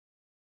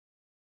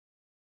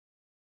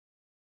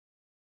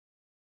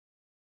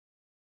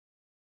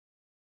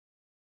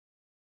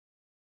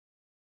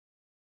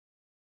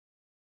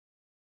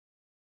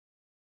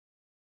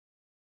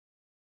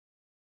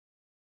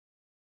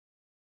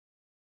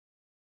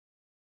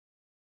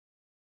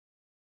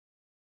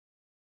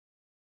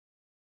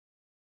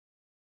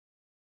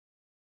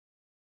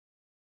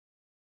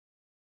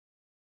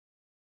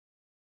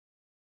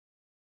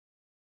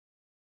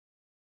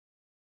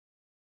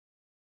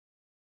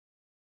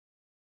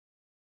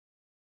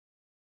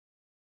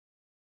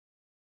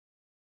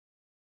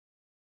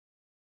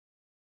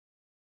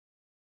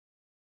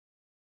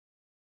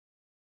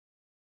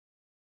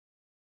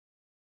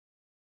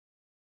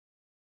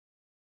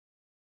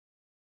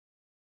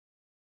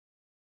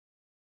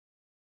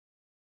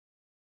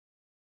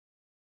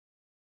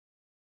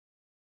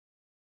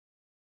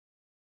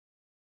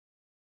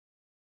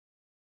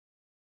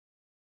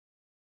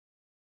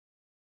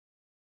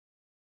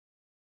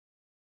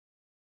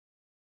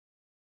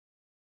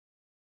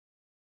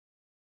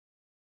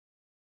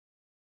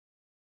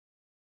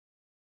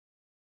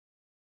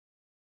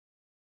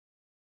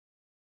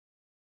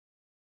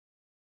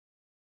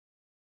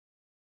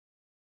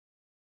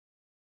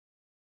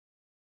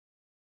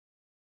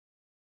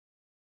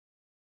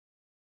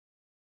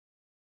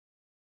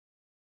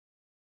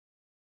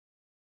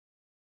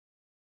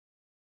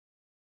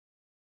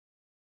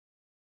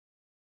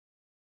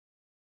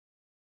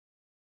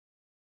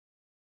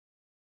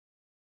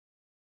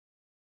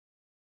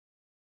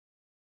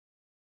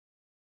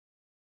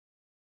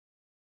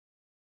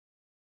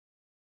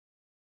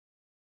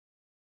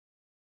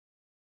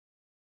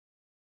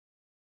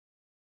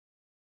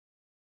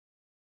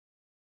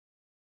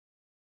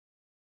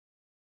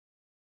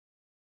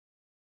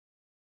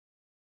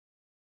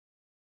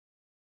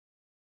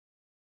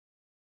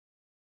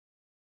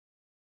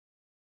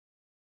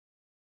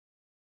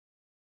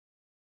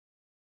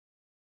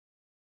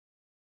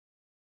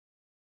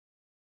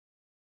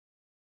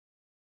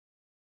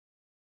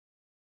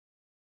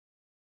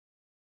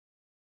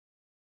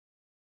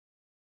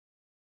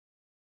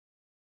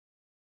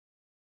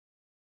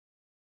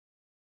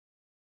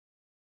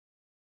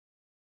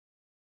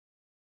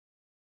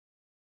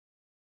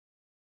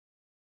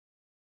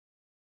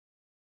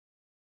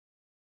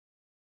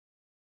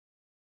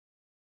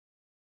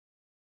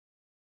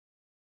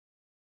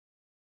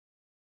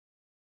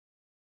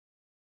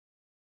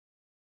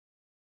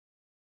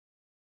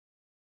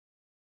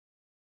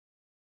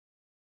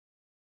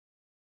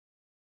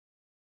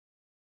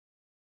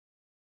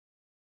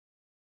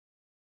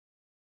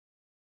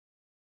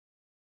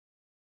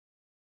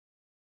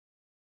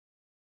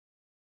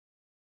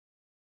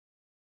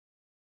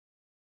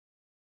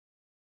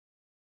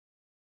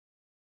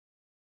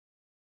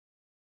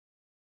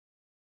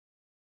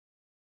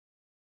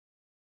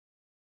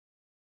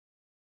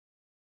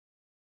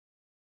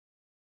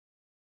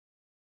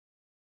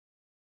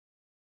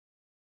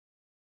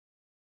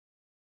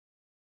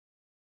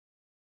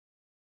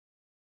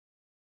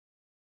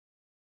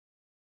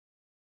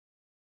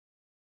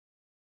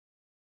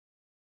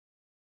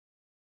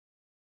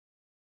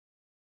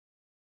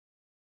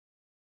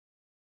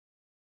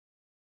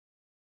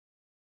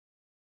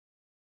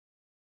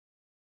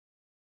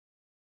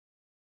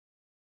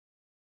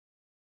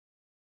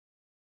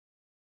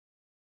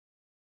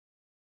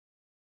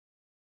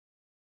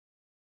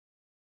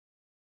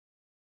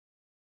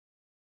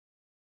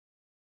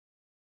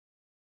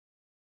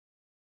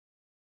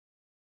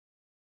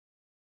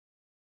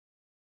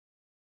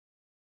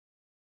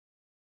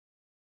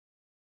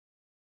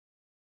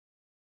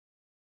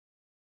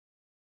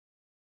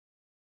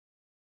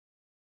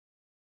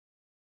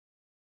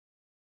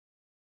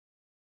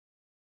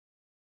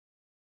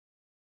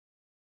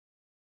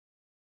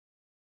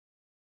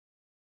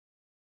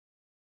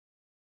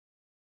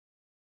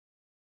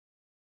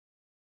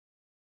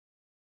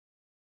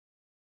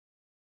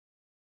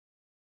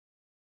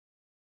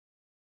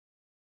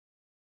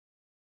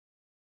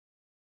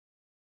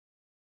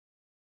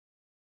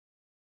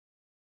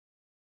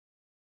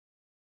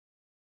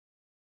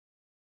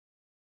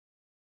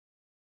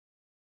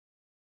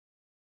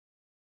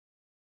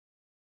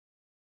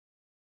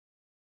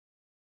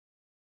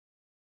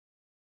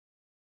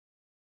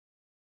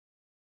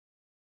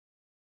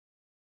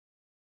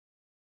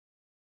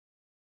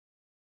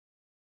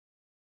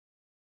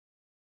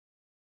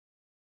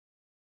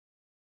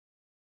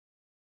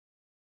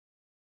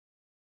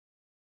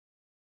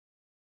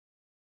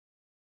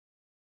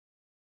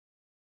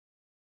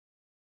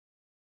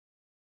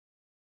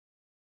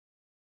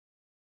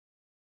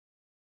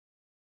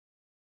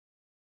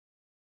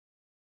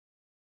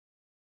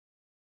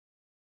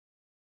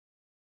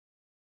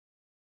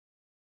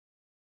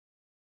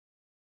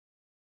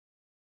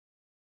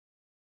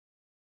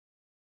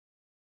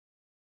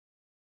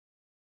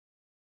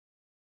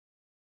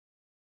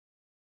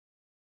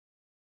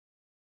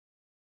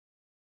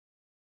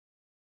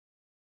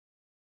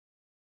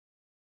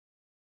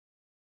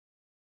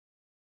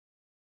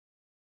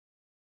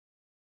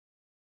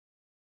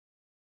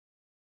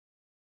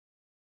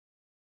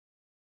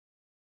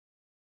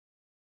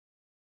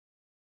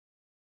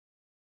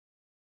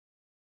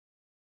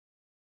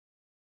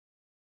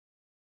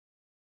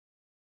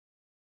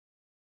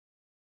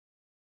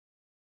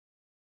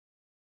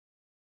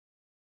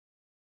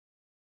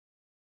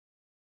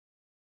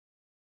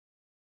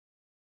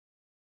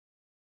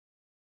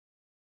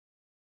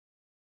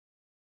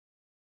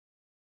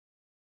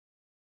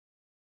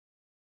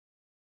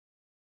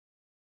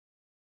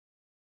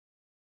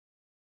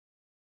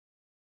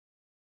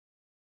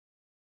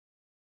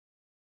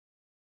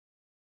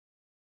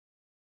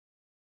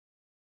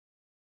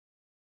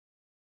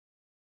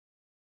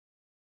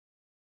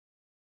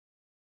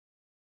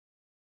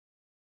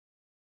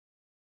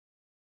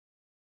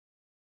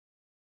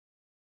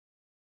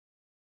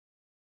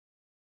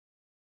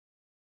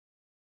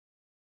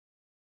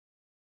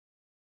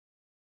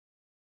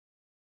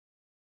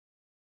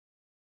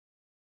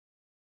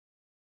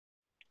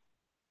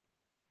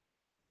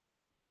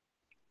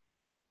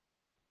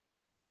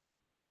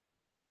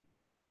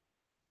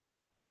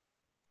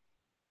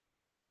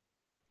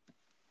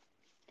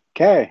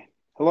Okay.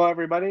 Hello,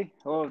 everybody.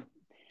 Hello,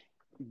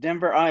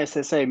 Denver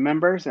ISSA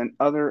members and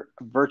other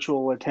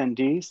virtual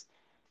attendees.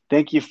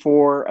 Thank you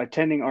for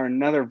attending our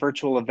another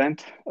virtual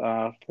event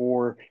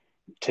for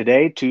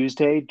today,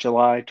 Tuesday,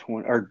 July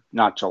 20, or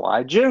not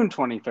July, June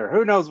 23rd.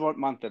 Who knows what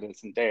month it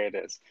is and day it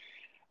is.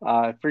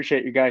 I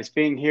appreciate you guys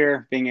being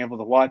here, being able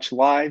to watch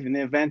live in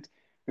the event.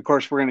 Of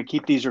course, we're going to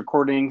keep these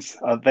recordings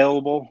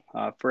available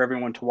for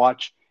everyone to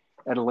watch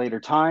at a later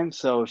time.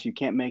 So if you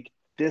can't make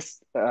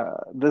this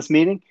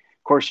meeting,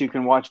 of course, you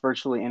can watch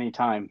virtually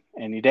anytime,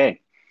 any day.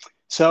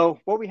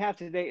 So what we have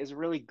today is a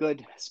really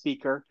good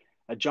speaker,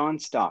 John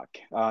Stock.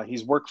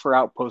 He's worked for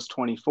Outpost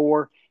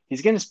 24.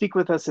 He's going to speak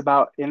with us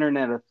about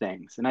Internet of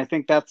Things. And I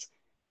think that's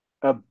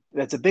a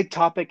big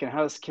topic, and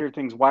how to secure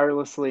things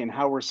wirelessly, and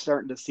how we're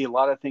starting to see a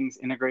lot of things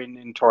integrated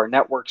into our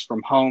networks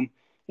from home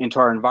into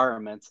our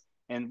environments.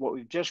 And what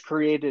we've just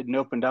created and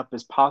opened up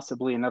is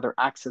possibly another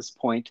access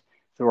point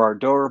through our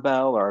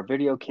doorbell or our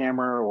video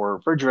camera or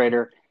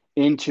refrigerator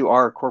into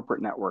our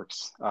corporate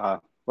networks.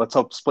 Let's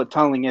hope split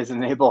tunneling is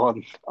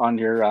enabled on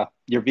your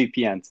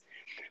VPNs.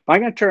 But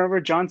I'm going to turn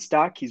over to John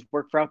Stock. He's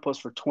worked for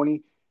Outpost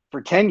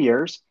for 10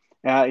 years.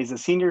 He's a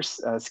senior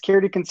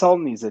security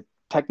consultant. He's a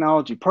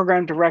technology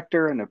program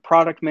director and a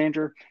product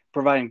manager,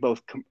 providing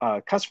both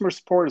customer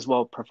support as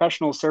well as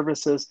professional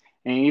services,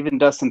 and he even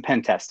does some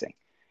pen testing.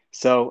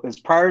 So as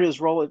prior to his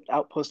role at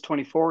Outpost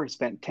 24, he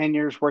spent 10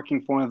 years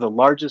working for one of the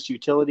largest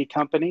utility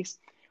companies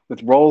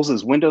with roles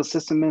as Windows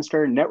System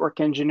Administrator, Network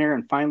Engineer,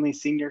 and finally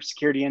Senior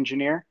Security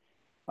Engineer.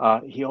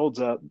 He holds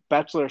a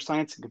Bachelor of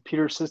Science in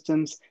Computer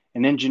Systems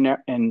and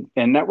Engineer and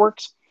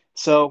Networks.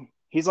 So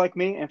he's like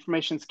me,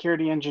 information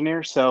security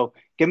engineer. So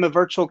give him a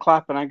virtual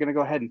clap, and I'm going to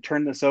go ahead and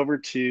turn this over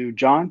to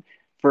John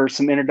for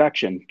some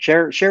introduction.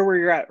 Share where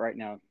you're at right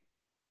now.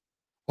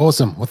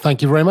 Awesome. Well,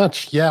 thank you very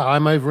much. Yeah,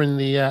 I'm over in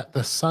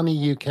the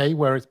sunny UK,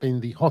 where it's been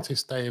the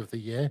hottest day of the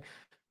year,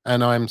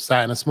 and I'm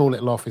sat in a small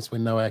little office with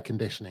no air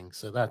conditioning.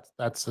 So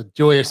that's a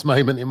joyous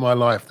moment in my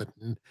life, that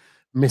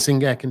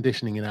missing air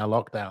conditioning in our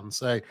lockdown.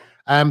 So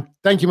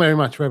thank you very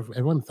much for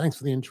everyone. Thanks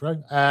for the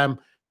intro.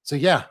 So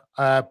yeah,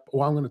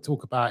 what I'm going to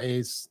talk about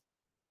is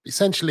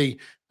essentially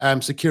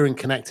securing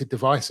connected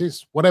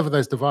devices, whatever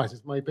those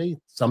devices may be.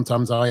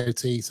 Sometimes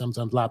IoT,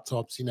 sometimes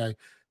laptops,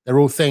 they're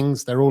all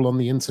things, they're all on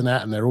the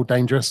internet, and they're all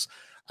dangerous.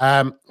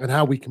 And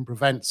how we can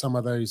prevent some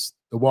of the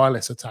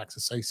wireless attacks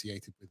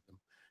associated with them.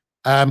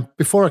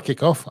 Before I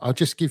kick off, I'll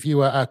just give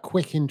you a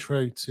quick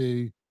intro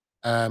to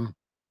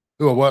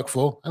who I work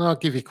for, and I'll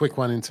give you a quick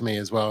one into me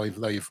as well,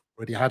 even though you've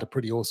already had a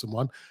pretty awesome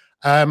one.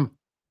 So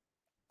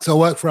I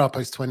work for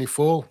Outpost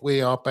 24.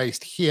 We are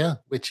based here,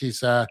 which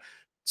is a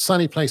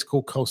sunny place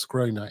called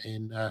Karlskrona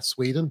in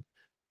Sweden.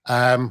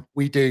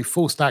 We do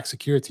full stack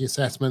security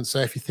assessments. So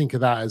if you think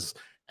of that as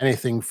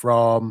anything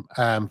from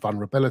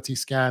vulnerability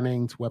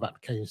scanning to web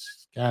application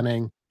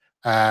scanning,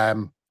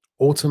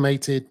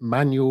 automated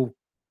manual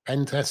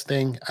pen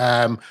testing.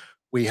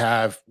 We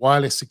have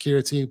wireless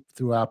security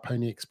through our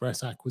Pony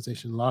Express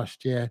acquisition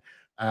last year.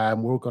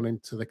 We're all gone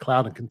into the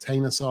cloud and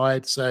container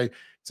side. So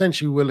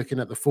essentially, we're looking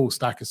at the full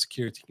stack of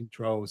security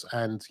controls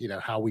and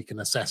how we can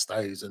assess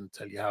those and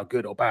tell you how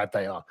good or bad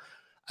they are.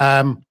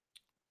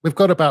 We've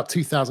got about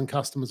 2,000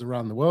 customers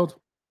around the world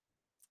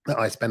that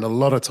I spend a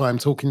lot of time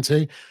talking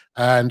to,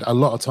 and a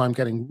lot of time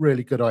getting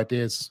really good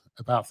ideas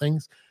about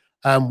things.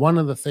 One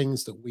of the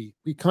things that we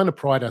kind of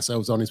pride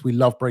ourselves on is we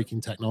love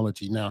breaking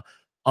technology. Now,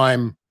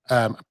 I'm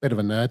a bit of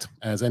a nerd,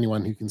 as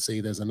anyone who can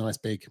see. There's a nice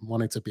big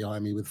monitor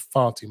behind me with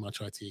far too much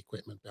IT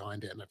equipment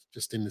behind it, and it's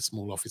just in this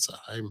small office at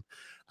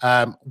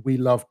home. We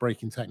love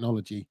breaking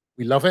technology.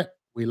 We love it.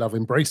 We love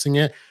embracing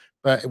it.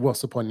 But what's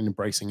the point in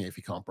embracing it if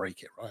you can't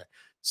break it, right?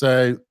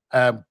 So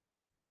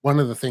one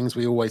of the things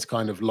we always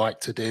kind of like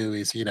to do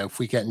is, if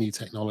we get new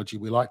technology,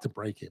 we like to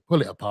break it,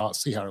 pull it apart,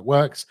 see how it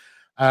works,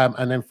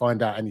 and then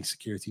find out any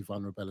security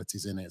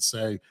vulnerabilities in it.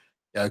 So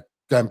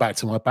going back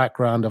to my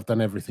background, I've done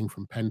everything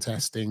from pen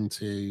testing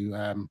to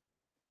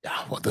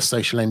the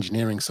social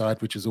engineering side,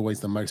 which is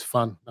always the most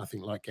fun. Nothing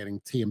like getting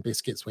tea and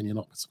biscuits when you're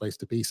not supposed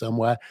to be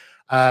somewhere.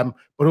 But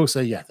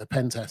also, the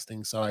pen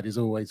testing side is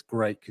always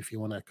great if you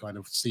want to kind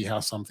of see how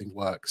something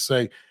works.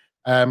 So,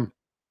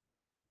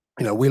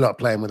 we like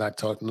playing with that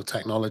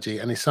technology,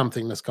 and it's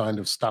something that's kind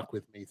of stuck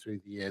with me through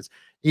the years,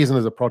 even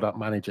as a product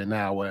manager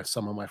now, where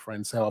some of my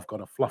friends say, I've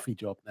got a fluffy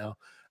job now.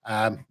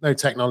 No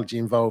technology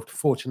involved.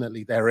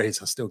 Fortunately, there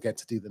is. I still get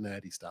to do the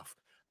nerdy stuff.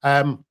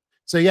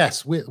 So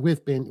yes,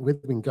 we've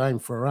been going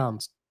for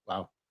around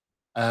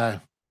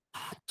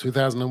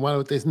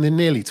 2001. There's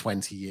nearly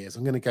 20 years.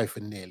 I'm going to go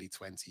for nearly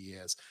 20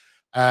 years.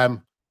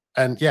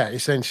 And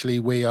essentially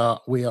we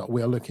are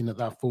looking at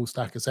that full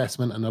stack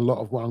assessment, and a lot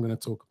of what I'm going to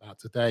talk about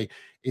today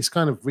is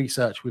kind of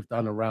research we've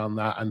done around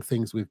that and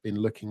things we've been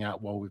looking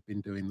at while we've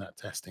been doing that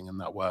testing and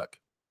that work.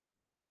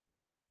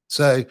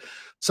 So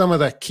some of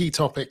the key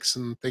topics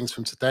and things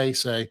from today.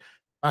 So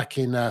back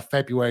in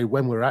February,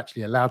 when we were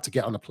actually allowed to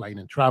get on a plane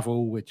and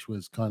travel, which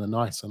was kind of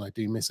nice, and I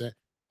do miss it,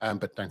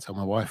 but don't tell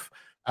my wife.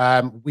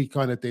 We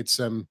kind of did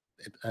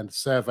a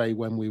survey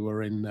when we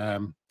were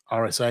in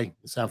RSA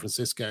in San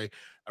Francisco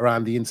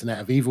around the Internet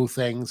of Evil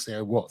things,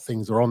 what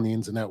things are on the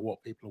internet,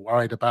 what people are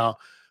worried about.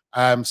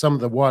 Some of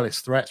the wireless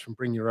threats from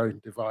bring your own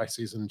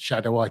devices and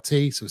shadow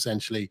IT. So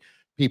essentially,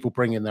 people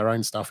bringing their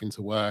own stuff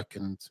into work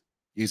and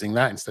using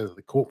that instead of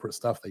the corporate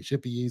stuff they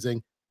should be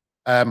using.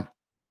 Um,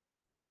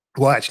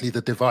 well, actually,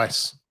 the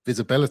device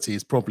visibility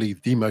is probably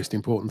the most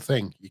important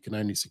thing. You can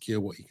only secure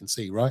what you can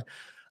see, right?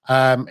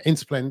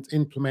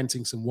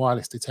 Implementing some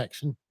wireless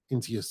detection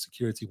into your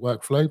security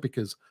workflow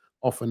because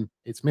often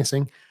it's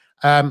missing,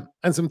 and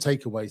some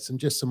takeaways, and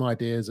just some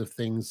ideas of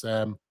things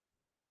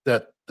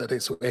that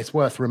it's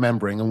worth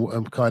remembering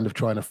and kind of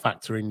trying to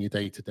factor in your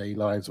day-to-day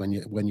lives when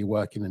you're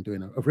working and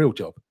doing a real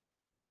job.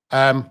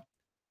 I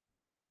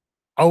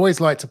always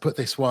like to put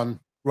this one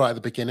right at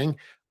the beginning.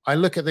 I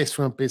look at this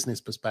from a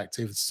business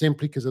perspective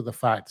simply because of the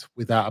fact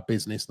without a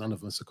business, none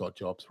of us have got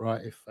jobs,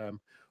 right? If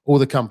all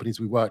the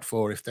companies we worked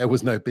for, if there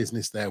was no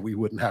business there, we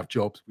wouldn't have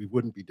jobs. We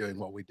wouldn't be doing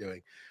what we're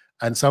doing.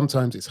 And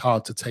sometimes it's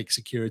hard to take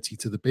security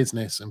to the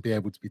business and be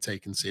able to be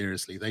taken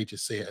seriously. They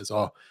just see it as,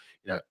 oh,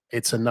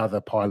 it's another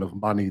pile of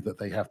money that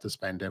they have to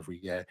spend every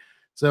year.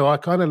 So I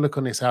kind of look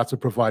on this how to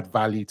provide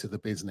value to the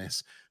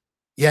business.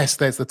 Yes,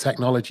 there's the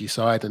technology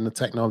side, and the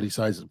technology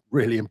side is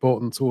really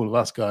important to all of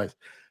us guys.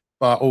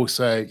 But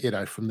also,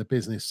 from the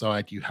business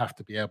side, you have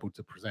to be able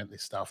to present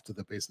this stuff to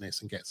the business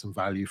and get some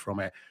value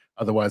from it.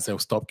 Otherwise, they'll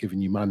stop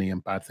giving you money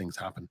and bad things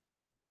happen.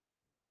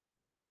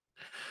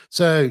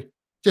 So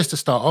just to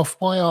start off,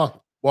 why are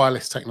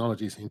wireless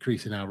technologies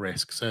increasing our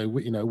risk? So,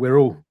 we've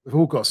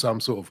all got some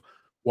sort of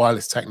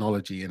wireless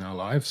technology in our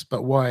lives,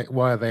 but why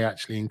are they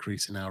actually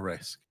increasing our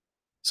risk?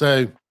 So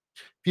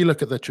if you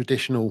look at the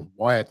traditional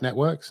wired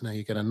networks, now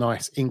you get a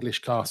nice English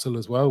castle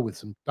as well with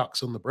some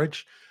ducks on the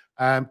bridge.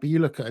 But you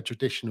look at a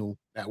traditional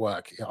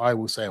network, I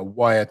will say a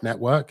wired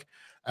network.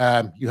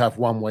 You have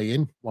one way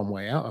in, one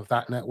way out of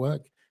that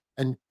network,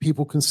 and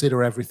people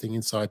consider everything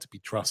inside to be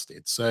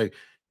trusted. So,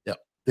 yeah,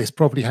 this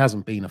probably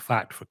hasn't been a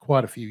fact for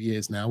quite a few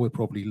years now. We're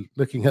probably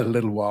looking at a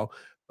little while,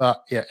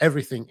 but yeah,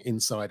 everything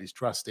inside is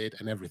trusted,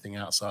 and everything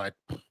outside,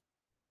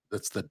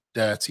 that's the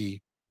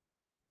dirty,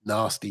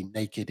 nasty,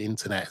 naked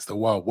internet. It's the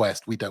Wild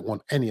West. We don't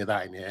want any of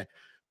that in here.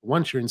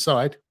 Once you're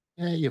inside,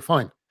 yeah, you're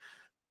fine.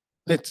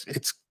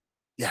 It's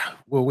yeah.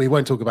 Well, we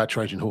won't talk about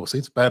Trojan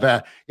horses, but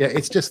yeah,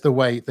 it's just the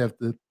way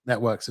the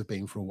networks have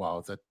been for a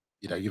while. That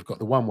you've got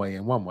the one way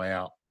in, one way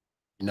out.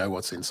 You know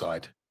what's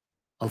inside.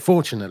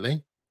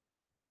 Unfortunately,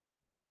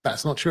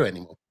 that's not true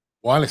anymore.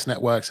 Wireless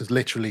networks has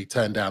literally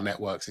turned down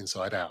networks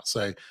inside out.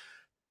 So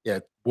yeah,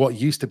 what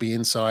used to be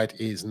inside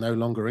is no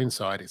longer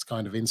inside. It's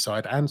kind of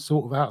inside and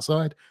sort of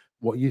outside.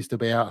 What used to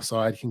be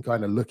outside, you can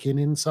kind of look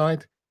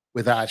inside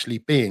without actually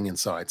being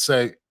inside.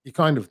 So you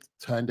kind of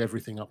turned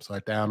everything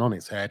upside down on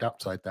its head,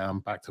 upside down,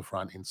 back to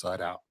front, inside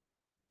out.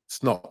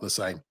 It's not the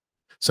same.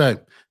 So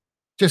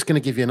just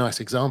going to give you a nice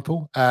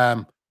example.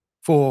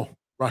 For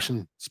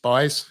Russian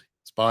spies,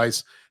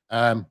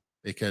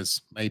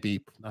 because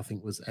maybe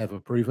nothing was ever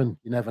proven.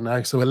 You never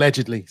know. So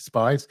allegedly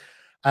spies.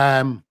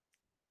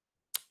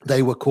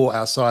 They were caught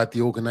outside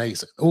the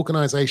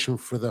Organization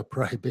for the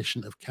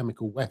Prohibition of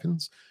Chemical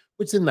Weapons,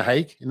 which is in The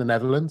Hague, in the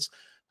Netherlands.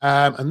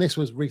 And this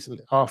was recently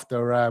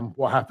after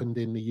what happened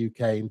in the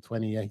UK in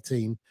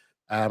 2018.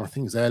 I think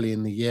it was early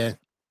in the year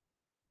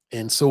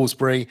in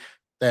Salisbury.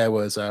 There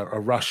was a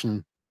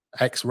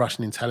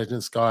ex-Russian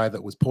intelligence guy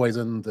that was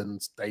poisoned,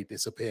 and they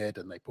disappeared,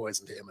 and they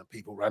poisoned him, and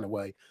people ran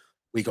away.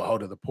 We got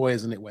hold of the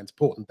poison. It went to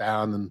Portland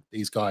Down and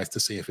these guys to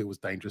see if it was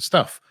dangerous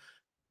stuff.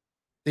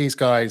 These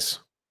guys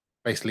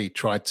basically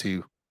tried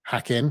to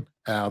hack in.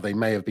 They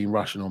may have been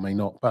Russian or may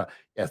not, but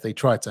yes, they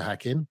tried to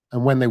hack in.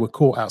 And when they were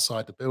caught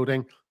outside the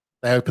building,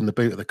 they opened the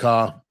boot of the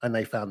car and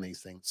they found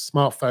these things: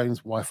 smartphones,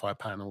 Wi-Fi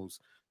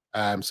panels,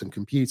 some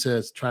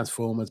computers,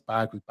 transformers,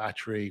 bag with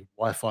battery,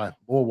 Wi-Fi,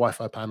 more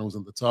Wi-Fi panels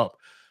on the top.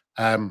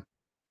 And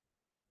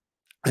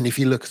if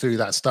you look through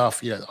that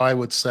stuff, I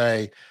would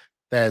say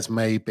there's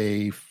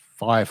maybe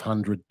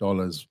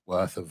 $500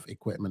 worth of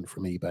equipment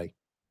from eBay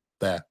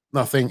there.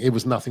 It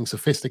was nothing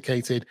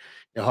sophisticated.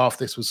 Half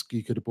this was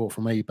you could have bought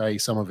from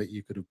eBay, some of it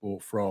you could have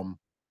bought from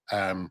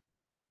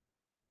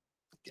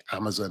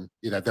Amazon.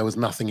 There was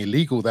nothing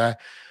illegal there.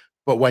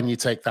 But when you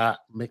take that,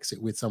 mix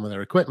it with some of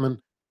their equipment,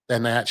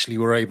 then they actually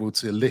were able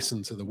to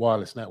listen to the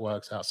wireless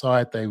networks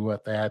outside. They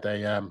had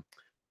a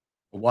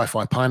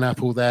Wi-Fi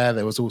pineapple there.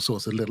 There was all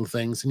sorts of little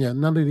things,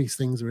 and none of these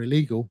things are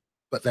illegal,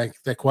 but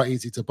they're quite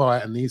easy to buy.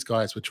 And these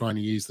guys were trying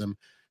to use them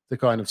to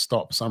kind of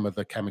stop some of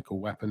the chemical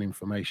weapon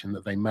information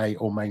that they may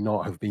or may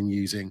not have been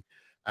using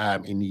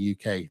in the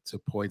UK to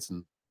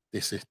poison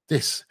this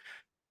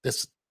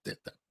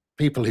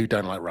people who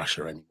don't like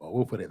Russia anymore.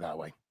 We'll put it that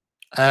way.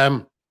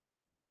 And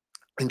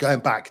going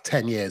back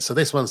 10 years, so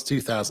this one's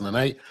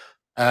 2008,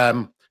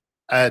 and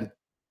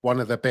one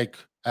of the big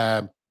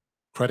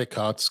credit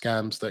card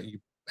scams that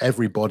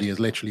everybody has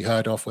literally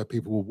heard of, where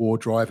people were war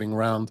driving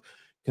around,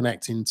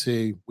 connecting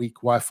to weak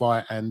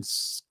Wi-Fi and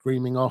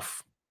screaming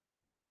off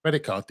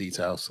credit card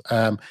details.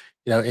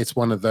 It's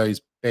one of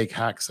those big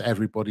hacks that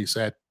everybody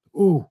said,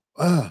 oh,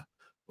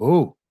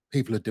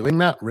 people are doing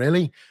that,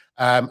 really?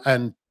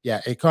 And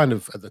yeah, it kind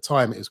of at the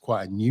time it was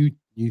quite a new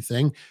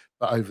thing,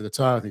 but over the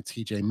time, I think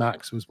TJ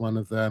Maxx was one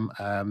of them.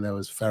 There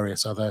was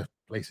various other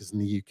places in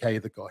the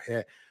UK that got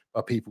hit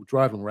by people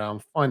driving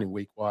around, finding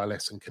weak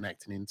wireless and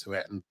connecting into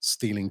it and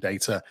stealing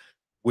data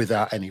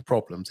without any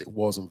problems. It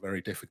wasn't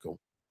very difficult.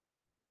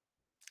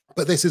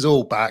 But this is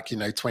all back,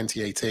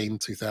 2018,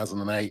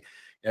 2008.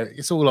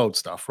 It's all old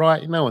stuff,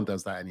 right? No one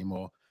does that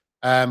anymore.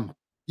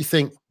 You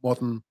think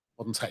modern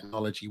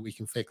technology, we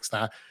can fix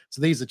that.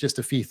 So these are just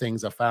a few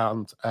things I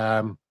found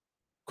a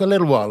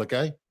little while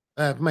ago,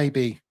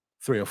 maybe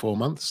 3 or 4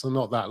 months, so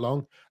not that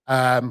long.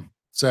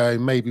 So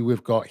maybe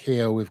we've got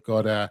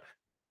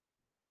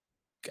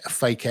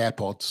fake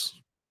AirPods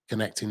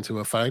connecting to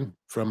a phone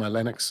from a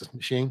Linux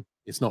machine.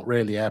 It's not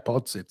really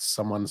AirPods, it's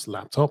someone's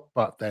laptop,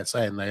 but they're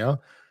saying they are.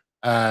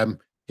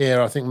 Here,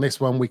 I think this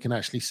one, we can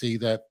actually see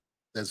that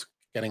there's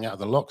getting out of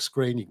the lock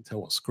screen. You can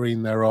tell what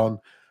screen they're on.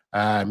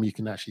 You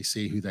can actually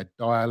see who they're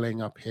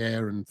dialing up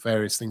here and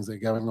various things that are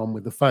going on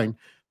with the phone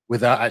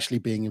without actually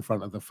being in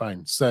front of the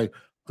phone. So,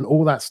 and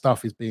all that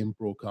stuff is being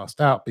broadcast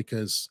out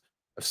because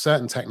of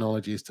certain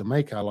technologies to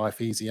make our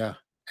life easier.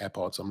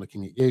 AirPods, I'm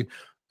looking at you.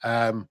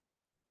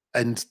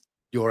 And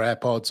your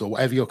AirPods or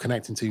whatever you're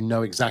connecting to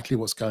know exactly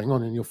what's going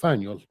on in your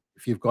phone.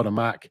 If you've got a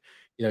Mac,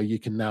 you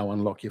can now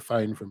unlock your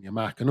phone from your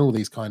Mac and all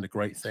these kind of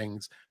great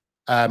things.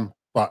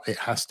 But it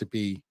has to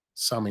be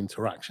some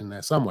interaction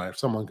there somewhere. If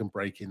someone can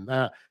break in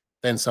that,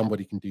 then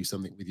somebody can do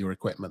something with your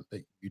equipment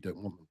that you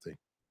don't want them to,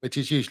 which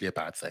is usually a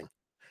bad thing.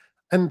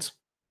 And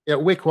yeah,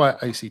 we're quite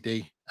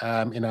OCD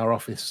in our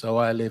office. So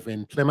I live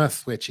in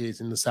Plymouth, which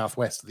is in the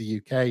southwest of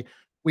the UK.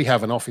 We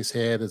have an office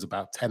here. There's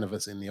about 10 of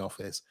us in the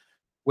office.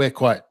 We're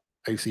quite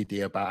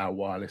OCD about our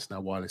wireless and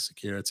our wireless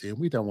security, and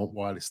we don't want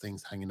wireless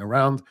things hanging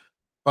around.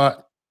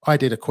 But I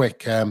did a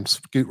quick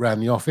scoot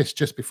around the office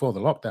just before the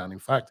lockdown, in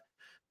fact,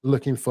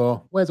 looking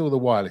for where's all the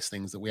wireless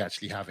things that we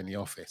actually have in the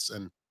office.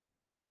 And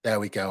there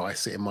we go. I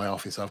sit in my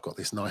office. I've got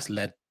this nice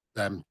LED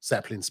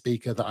Zeppelin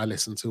speaker that I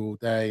listen to all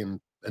day and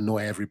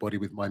annoy everybody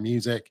with my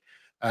music.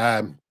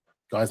 Guys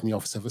in the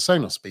office have a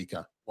Sonos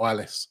speaker,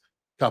 wireless,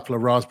 couple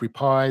of Raspberry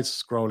Pis,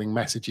 scrolling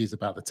messages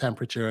about the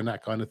temperature and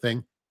that kind of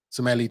thing.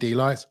 Some LED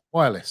lights,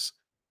 wireless.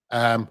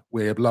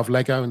 We love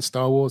Lego and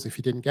Star Wars, if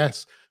you didn't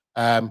guess.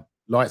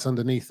 Lights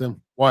underneath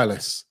them,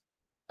 wireless.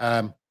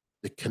 The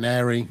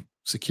Canary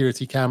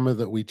security camera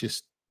that we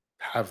just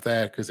have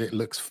there because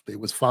it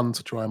was fun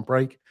to try and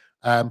break.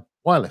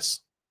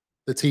 Wireless.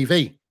 The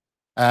TV.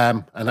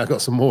 And I've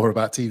got some more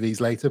about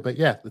TVs later, but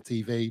yeah, the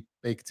TV,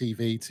 big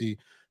TV to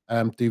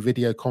do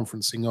video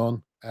conferencing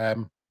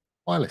on,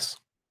 wireless.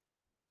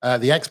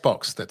 The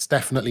Xbox, that's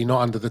definitely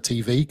not under the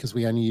TV because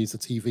we only use the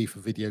TV for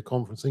video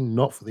conferencing,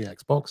 not for the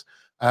Xbox.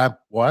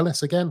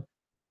 Wireless again.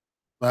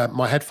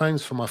 My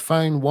headphones for my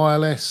phone,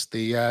 wireless.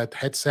 The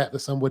headset that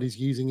somebody's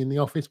using in the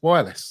office,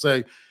 wireless.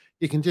 So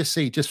you can just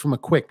see, just from a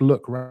quick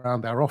look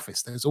around our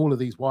office, there's all of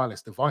these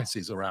wireless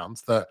devices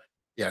around that,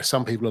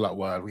 some people are like,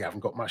 well, we haven't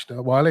got much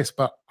wireless,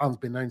 but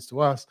unbeknownst to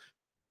us,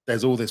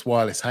 there's all this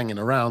wireless hanging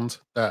around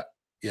that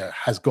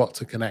has got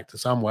to connect to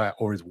somewhere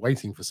or is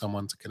waiting for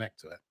someone to connect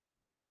to it.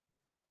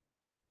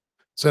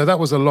 So that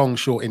was a long,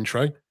 short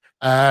intro.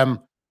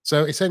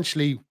 So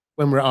essentially,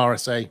 when we're at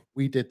RSA,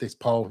 we did this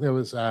poll. There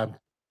was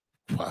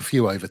quite a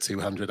few over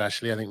 200,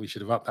 actually. I think we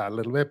should have upped that a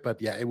little bit. But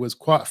yeah, it was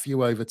quite a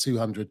few over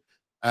 200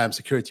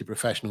 security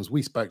professionals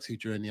we spoke to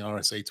during the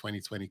RSA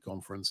 2020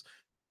 conference,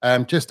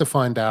 just to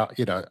find out,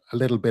 a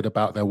little bit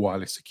about their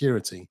wireless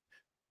security.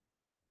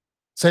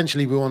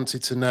 Essentially, we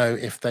wanted to know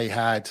if they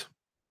had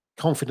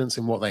confidence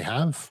in what they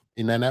have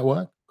in their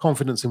network,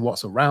 confidence in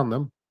what's around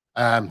them,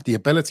 the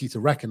ability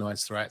to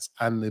recognize threats,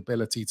 and the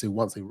ability to,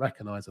 once they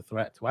recognize a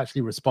threat, to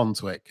actually respond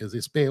to it. Because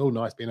it's all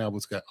nice being able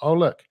to go, oh,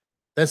 look,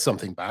 there's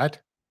something bad,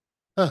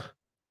 and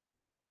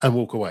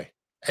walk away.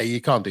 Hey,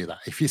 you can't do that.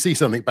 If you see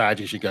something bad,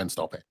 you should go and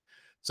stop it.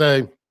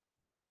 So,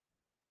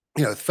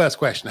 the first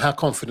question, how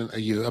confident are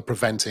you at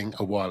preventing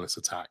a wireless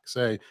attack?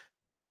 So,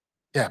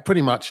 yeah,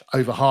 pretty much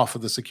over half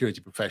of the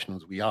security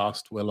professionals we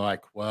asked were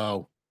like,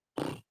 well,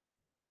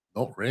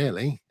 not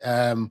really.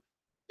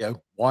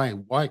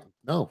 Why?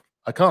 No,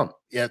 I can't.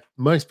 Yeah,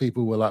 most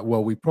people were like,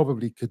 well, we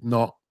probably could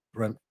not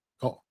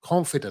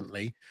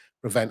confidently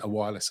prevent a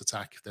wireless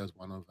attack if there was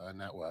one on our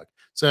network.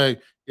 So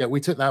yeah,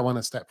 we took that one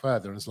a step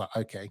further and it's like,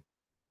 okay,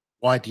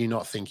 why do you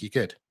not think you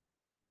could?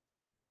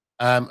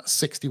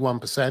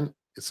 61%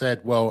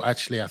 said, well,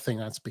 actually, I think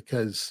that's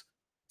because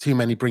too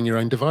many bring your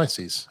own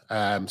devices,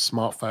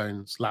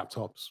 smartphones,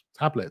 laptops,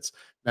 tablets.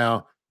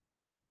 Now,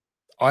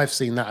 I've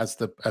seen that as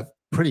a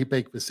pretty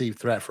big perceived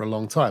threat for a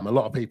long time. A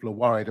lot of people are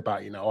worried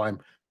about,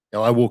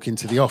 I walk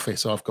into the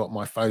office, I've got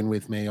my phone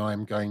with me,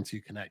 I'm going to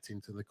connect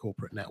into the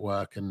corporate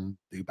network and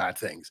do bad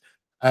things.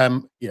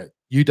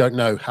 You don't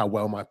know how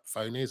well my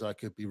phone is. I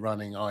could be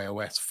running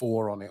iOS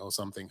 4 on it or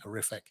something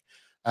horrific,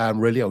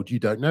 really old. You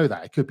don't know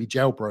that. It could be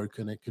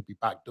jailbroken, it could be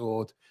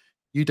backdoored.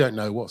 You don't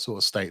know what sort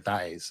of state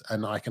that is.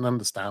 And I can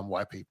understand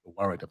why people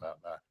are worried about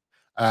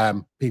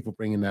that. People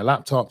bring in their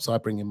laptops. I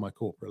bring in my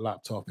corporate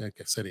laptop. I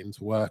set it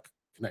into work,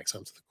 connects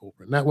them to the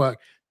corporate network.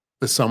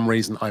 for some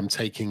reason I'm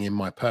taking in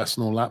my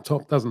personal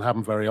laptop. Doesn't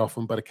happen very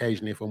often, but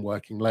occasionally if I'm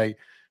working late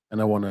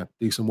and I want to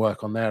do some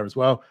work on there as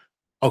well,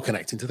 I'll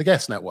connect into the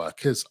guest network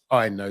because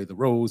I know the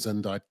rules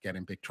and I'd get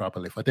in big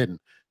trouble if I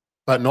didn't.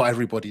 But not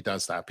everybody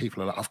does that.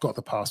 People are like, I've got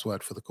the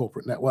password for the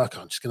corporate network.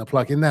 I'm just going to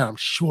plug in there. I'm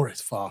sure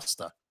it's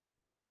faster.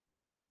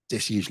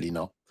 It's usually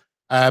not.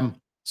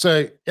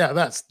 So yeah,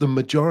 that's the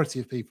majority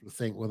of people who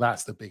think, well,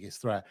 that's the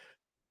biggest threat.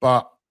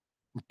 But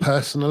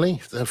personally,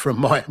 from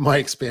my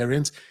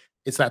experience,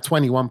 it's that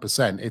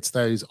 21%. It's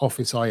those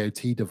office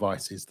IoT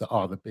devices that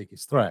are the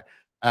biggest threat.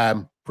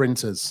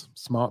 Printers,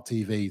 smart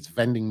TVs,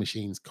 vending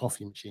machines,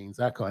 coffee machines,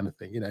 that kind of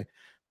thing.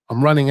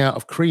 I'm running out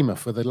of creamer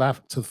for the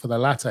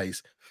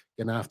lattes.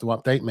 Gonna have to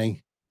update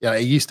me. Yeah,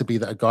 it used to be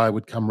that a guy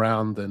would come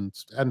round and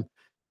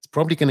it's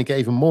probably going to get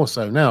even more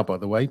so now. By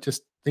the way,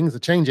 just things are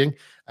changing.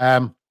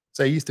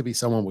 So it used to be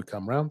someone would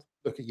come round,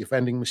 look at your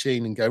vending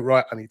machine, and go,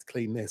 right, I need to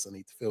clean this. I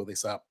need to fill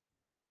this up.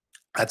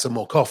 Add some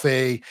more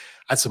coffee,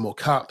 add some more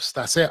cups.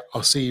 That's it.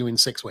 I'll see you in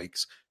 6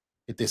 weeks.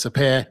 It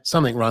disappear.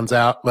 Something runs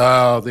out.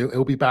 Well,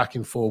 it'll be back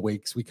in 4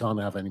 weeks. We can't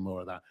have any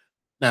more of that.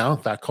 Now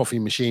that coffee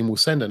machine will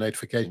send a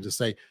notification to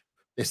say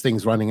this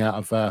thing's running out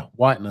of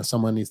whitener.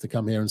 Someone needs to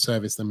come here and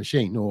service the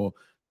machine, or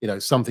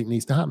something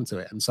needs to happen to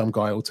it, and some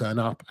guy will turn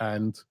up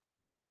and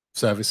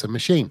service a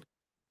machine.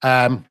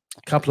 A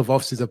couple of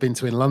offices I've been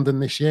to in London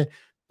this year.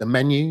 The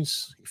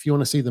menus, if you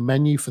want to see the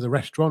menu for the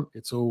restaurant,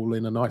 it's all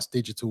in a nice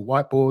digital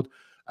whiteboard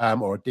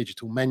or a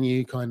digital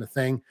menu kind of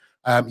thing.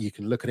 You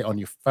can look at it on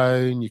your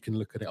phone. You can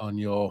look at it on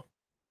your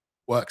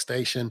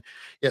workstation.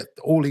 Yeah,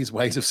 all these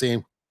ways of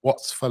seeing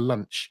what's for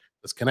lunch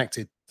that's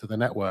connected to the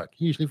network,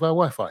 usually via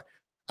Wi-Fi.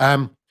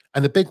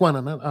 And the big one,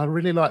 and I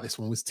really like this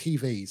one, was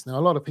TVs. Now,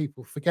 a lot of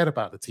people forget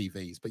about the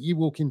TVs, but you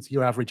walk into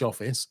your average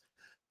office,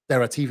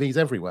 there are TVs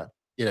everywhere.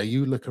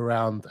 You look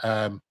around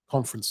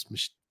conference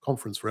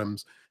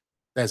rooms,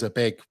 there's a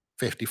big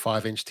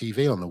 55-inch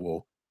TV on the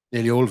wall.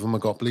 Nearly all of them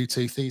have got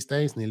Bluetooth these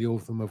days. Nearly all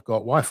of them have got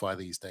Wi-Fi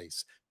these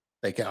days.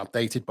 They get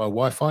updated by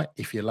Wi-Fi.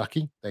 If you're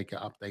lucky, they get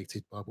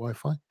updated by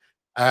Wi-Fi.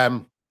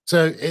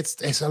 So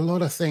it's a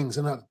lot of things.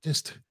 And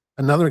just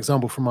another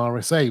example from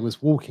RSA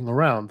was walking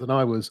around, and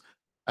I was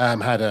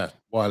had a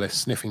wireless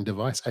sniffing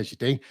device, as you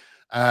do,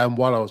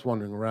 while I was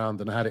wandering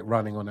around, and I had it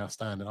running on our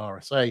standard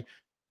RSA.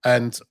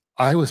 And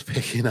I was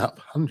picking up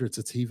hundreds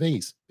of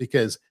TVs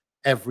because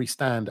every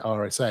stand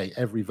RSA,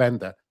 every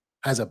vendor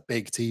has a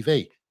big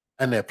TV,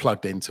 and they're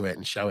plugged into it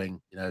and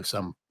showing,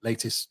 some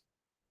latest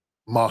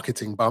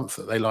marketing bump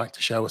that they like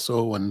to show us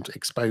all and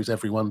expose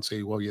everyone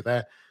to while you're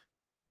there.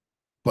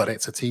 But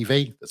it's a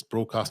TV that's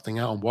broadcasting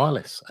out on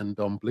wireless and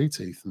on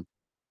Bluetooth. And,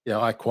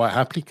 I quite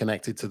happily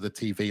connected to the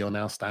TV on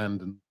our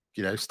stand and,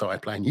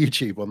 started playing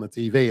YouTube on the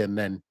TV, and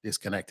then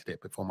disconnected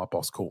it before my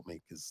boss caught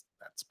me, because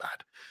that's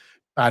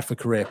bad for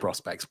career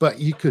prospects. But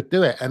you could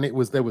do it, and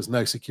there was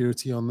no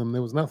security on them.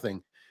 There was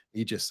nothing.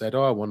 You just said,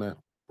 oh, I want to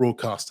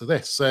broadcast to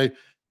this. So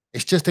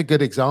it's just a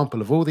good example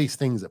of all these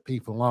things that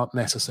people aren't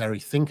necessarily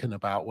thinking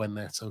about when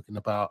they're talking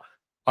about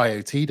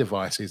IoT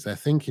devices. They're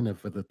thinking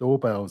of the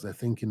doorbells, they're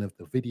thinking of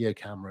the video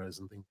cameras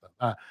and things like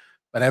that.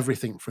 But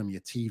everything from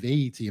your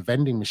TV to your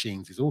vending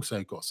machines has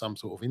also got some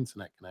sort of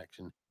internet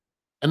connection.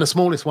 And the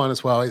smallest one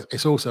as well,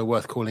 it's also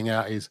worth calling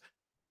out, is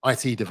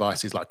IT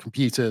devices like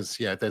computers.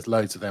 Yeah, there's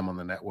loads of them on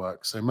the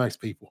network. So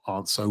most people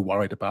aren't so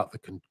worried about the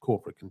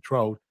corporate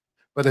control.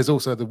 But there's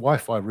also the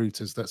Wi-Fi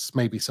routers that's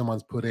maybe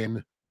someone's put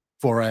in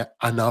for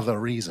another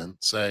reason.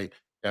 So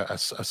a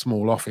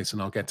small office,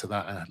 and I'll get to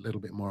that a little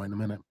bit more in a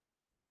minute.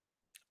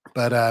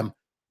 But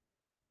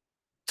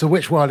to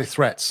which wireless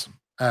threats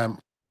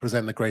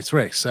present the greatest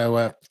risk?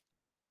 So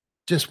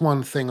just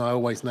one thing I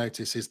always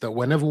notice is that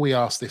whenever we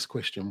ask this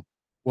question,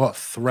 what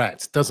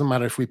threat? Doesn't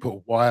matter if we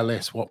put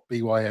wireless, what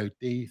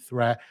BYOD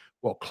threat,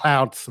 what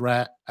cloud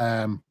threat.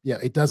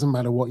 It doesn't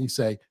matter what you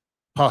say.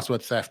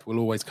 Password theft will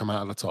always come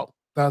out of the top.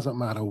 Doesn't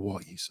matter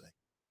what you say.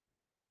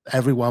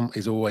 Everyone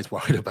is always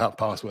worried about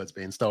passwords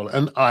being stolen.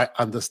 And I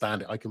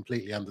understand it. I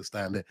completely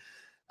understand it.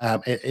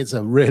 It's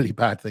a really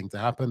bad thing to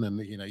happen. And,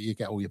 you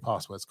get all your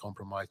passwords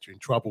compromised, you're in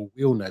trouble.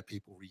 We all know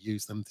people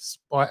reuse them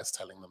despite us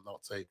telling them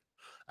not to.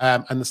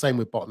 And the same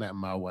with botnet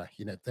and malware.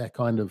 They're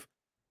kind of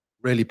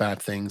really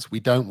bad things we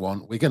don't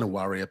want, we're going to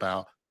worry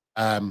about.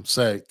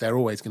 So they're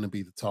always going to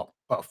be the top.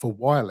 But for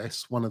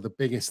wireless, one of the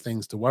biggest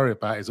things to worry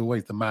about is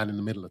always the man in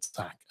the middle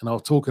attack. And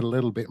I'll talk a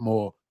little bit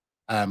more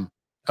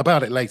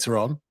about it later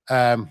on.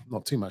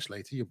 Not too much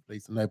later, you'll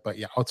please know. But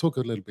yeah, I'll talk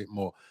a little bit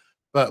more.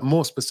 But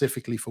more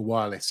specifically for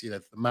wireless,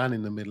 the man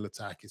in the middle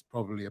attack is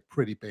probably a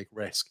pretty big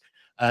risk.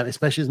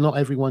 Especially as not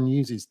everyone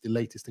uses the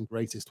latest and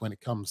greatest when it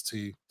comes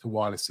to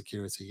wireless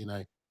security.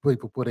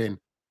 People put in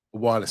a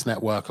wireless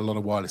network, a lot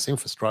of wireless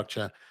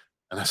infrastructure,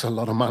 and that's a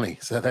lot of money.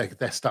 So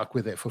they're stuck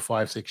with it for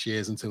 5-6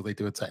 years until they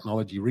do a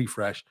technology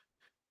refresh.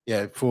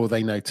 Yeah, before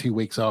they know, 2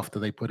 weeks after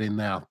they put in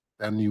their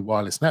new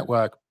wireless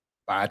network,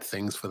 bad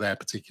things for their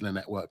particular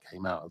network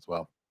came out as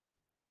well.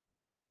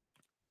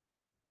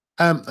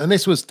 And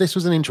this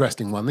was an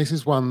interesting one. This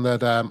is one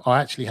that I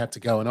actually had to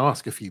go and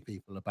ask a few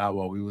people about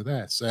while we were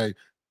there. So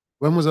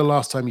When was the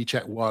last time you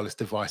checked wireless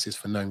devices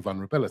for known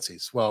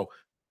vulnerabilities? Well,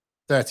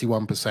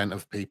 31%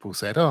 of people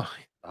said, oh,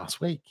 last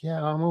week.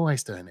 Yeah, I'm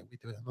always doing it. We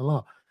do it a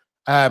lot.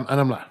 And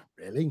I'm like,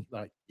 really?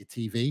 Like your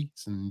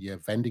TVs and your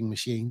vending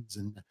machines?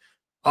 And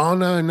oh,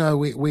 no, no,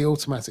 we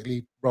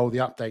automatically roll the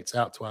updates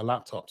out to our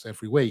laptops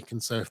every week.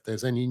 And so if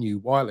there's any new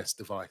wireless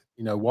device,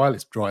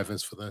 wireless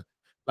drivers for the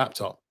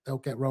laptop, they'll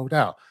get rolled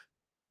out.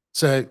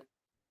 So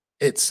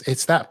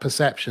it's that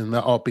perception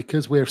that, oh,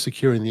 because we're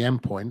securing the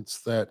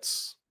endpoints, that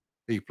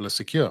people are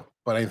secure.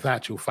 But in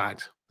actual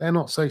fact, they're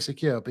not so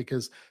secure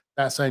because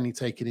that's only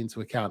taking into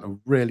account a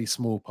really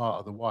small part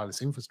of the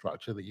wireless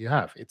infrastructure that you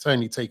have. It's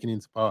only taking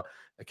into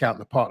account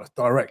the part that's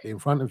directly in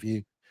front of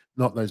you,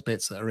 not those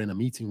bits that are in a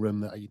meeting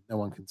room that no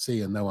one can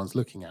see and no one's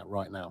looking at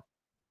right now.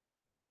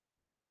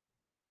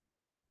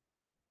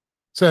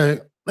 So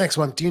next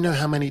one, do you know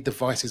how many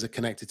devices are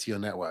connected to your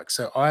network?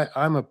 So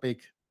I'm a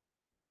big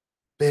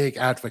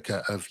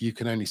advocate of you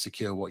can only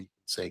secure what you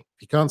can see.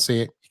 If you can't see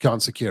it, you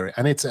can't secure it.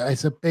 And it's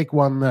a big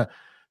one that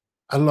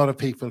a lot of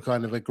people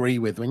kind of agree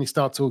with when you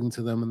start talking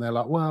to them and they're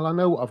like, well, I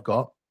know what I've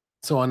got,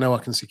 so I know I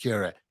can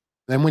secure it.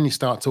 Then when you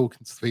start talking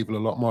to people a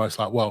lot more, it's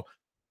like, well,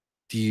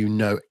 do you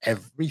know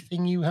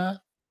everything you have?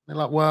 They're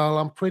like, well,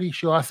 I'm pretty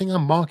sure. I think our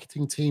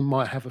marketing team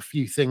might have a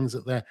few things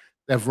that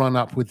they've run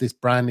up with this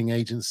branding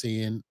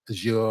agency in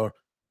Azure.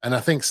 And I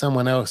think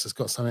someone else has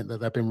got something that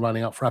they've been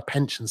running up for our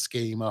pension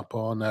scheme up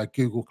on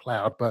Google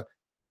Cloud, but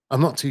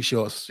I'm not too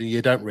sure. So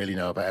you don't really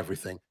know about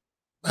everything.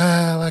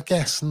 Well, I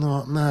guess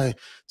not. No.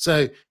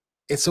 So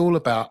it's all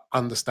about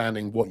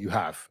understanding what you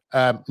have.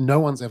 No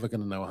one's ever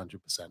going to know 100%.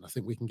 I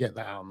think we can get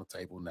that out on the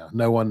table now.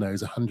 No one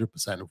knows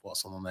 100% of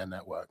what's on their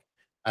network.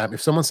 If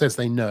someone says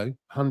they know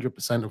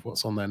 100% of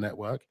what's on their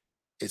network,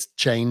 it's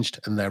changed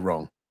and they're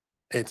wrong.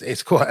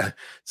 It's quite a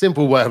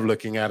simple way of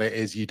looking at it.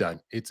 Is you don't.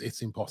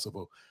 It's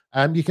impossible.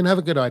 You can have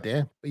a good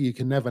idea, but you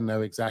can never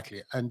know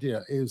exactly. And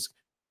yeah, it was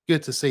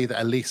good to see that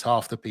at least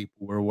half the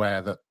people were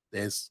aware that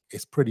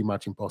it's pretty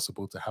much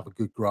impossible to have a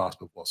good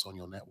grasp of what's on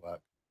your network.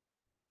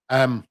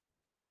 Um,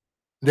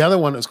 the other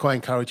one that's quite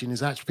encouraging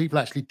is actually people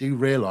actually do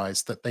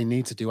realize that they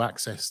need to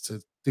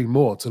do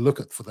more to look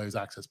at for those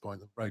access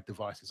points and road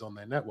devices on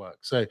their network.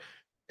 So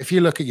if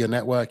you look at your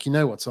network, you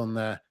know what's on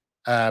there.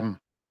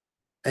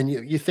 And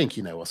you think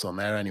you know what's on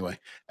there anyway,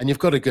 and you've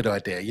got a good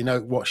idea. You know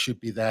what should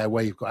be there,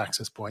 where you've got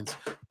access points.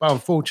 But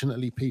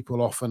unfortunately,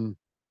 people often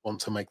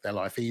want to make their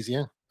life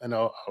easier, and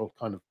I'll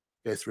kind of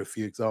go through a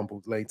few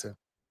examples later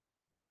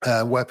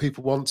where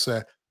people want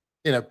to,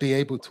 be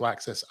able to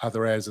access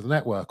other areas of the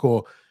network,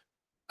 or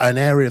an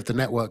area of the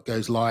network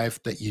goes live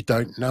that you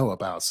don't know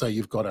about. So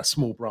you've got a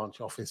small branch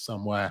office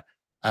somewhere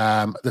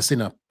that's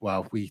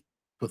we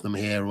put them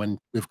here when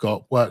we've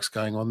got works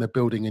going on. They're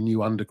building a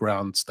new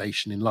underground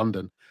station in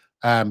London.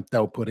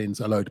 They'll put in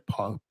a load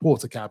of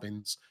porter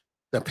cabins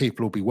that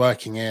people will be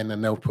working in,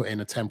 and they'll put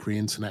in a temporary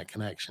internet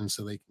connection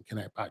so they can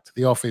connect back to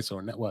the office, or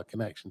a network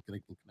connection so they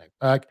can connect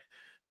back.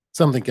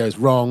 Something goes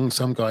wrong.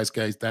 Some guys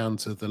goes down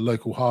to the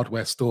local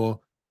hardware store.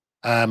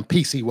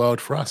 PC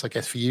World for us, I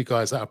guess for you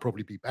guys, that'll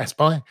probably be Best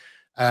Buy.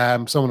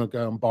 Someone will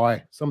go and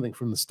buy something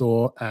from the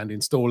store and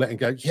install it and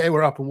go, yeah,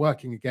 we're up and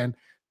working again.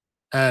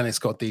 And it's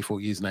got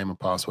default username and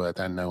password,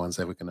 and no one's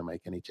ever going to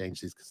make any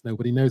changes because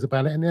nobody knows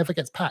about it and it never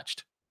gets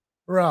patched.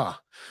 Hurrah.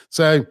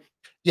 So,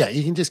 yeah,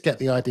 you can just get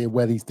the idea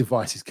where these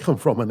devices come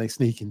from when they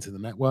sneak into the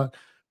network.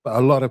 But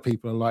a lot of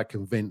people are like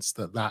convinced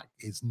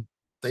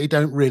they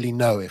don't really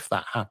know if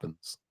that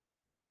happens.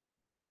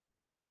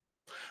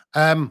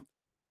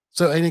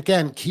 So, and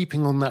again,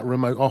 keeping on that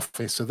remote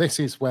office. So this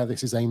is where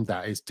this is aimed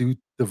at: is do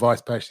device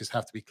purchases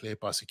have to be cleared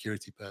by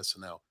security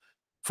personnel?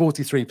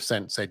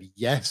 43% said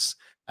yes.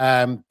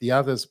 The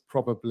others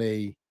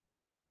probably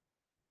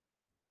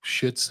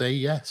should say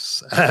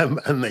yes,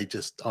 and they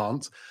just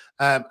aren't.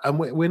 And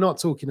we're not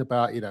talking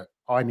about,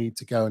 I need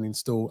to go and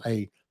install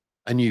a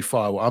new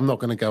firewall. I'm not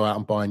going to go out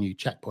and buy a new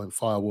checkpoint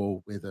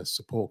firewall with a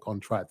support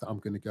contract that I'm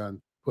going to go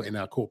and put in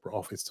our corporate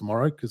office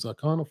tomorrow because I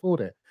can't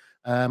afford it,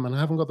 and I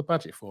haven't got the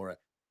budget for it.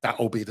 That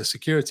will be the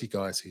security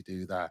guys who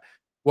do that.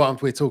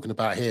 What we're talking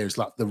about here is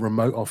like the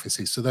remote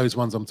offices. So those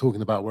ones I'm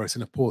talking about where it's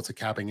in a porter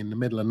cabin in the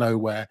middle of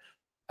nowhere.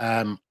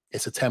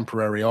 It's a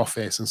temporary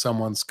office and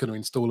someone's going to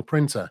install a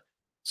printer.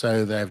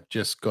 So they've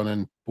just gone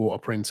and bought a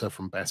printer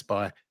from Best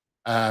Buy,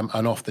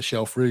 an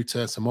off-the-shelf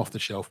router, some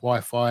off-the-shelf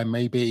Wi-Fi.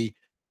 Maybe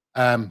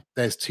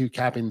there's two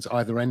cabins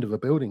either end of a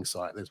building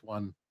site. There's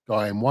one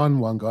guy in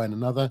one guy in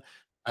another.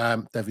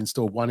 They've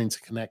installed one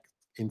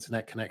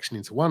internet connection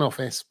into one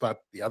office,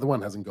 but the other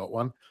one hasn't got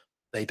one.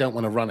 They don't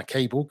want to run a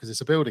cable because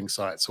it's a building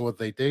site. So what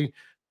do?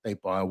 They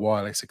buy a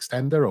wireless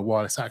extender, a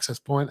wireless access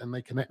point, and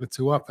they connect the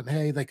two up. And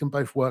hey, they can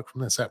both work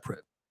from their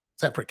separate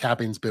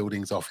cabins,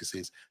 buildings,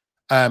 offices.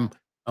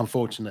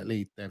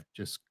 Unfortunately, they've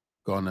just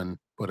gone and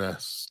put a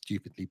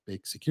stupidly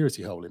big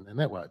security hole in their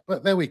network.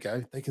 But there we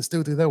go. They can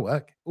still do their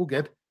work. All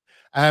good.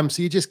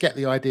 So you just get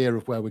the idea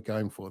of where we're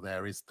going for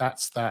there.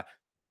 That's that,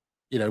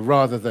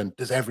 rather than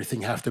does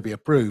everything have to be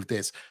approved,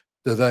 it's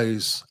do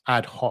those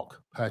ad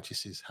hoc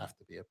purchases have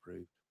to be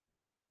approved?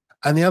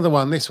 And the other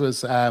one, this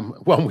was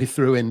one we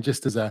threw in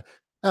just as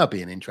that'll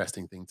be an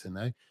interesting thing to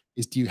know,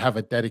 is do you have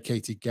a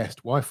dedicated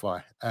guest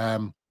Wi-Fi?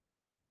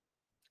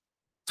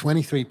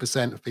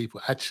 23% of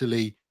people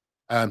actually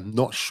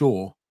not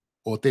sure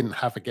or didn't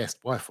have a guest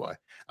Wi-Fi.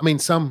 I mean,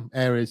 some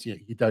areas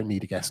you don't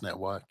need a guest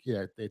network.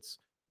 It's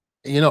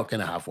you're not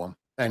going to have one.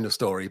 End of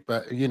story.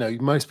 But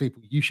most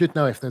people, you should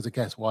know if there's a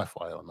guest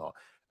Wi-Fi or not.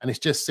 And it's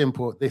just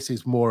simple. This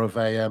is more of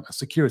a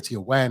security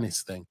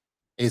awareness thing.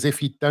 Is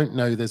if you don't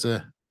know there's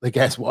a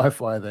guest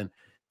Wi-Fi, then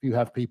if you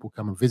have people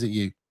come and visit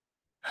you,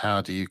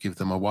 how do you give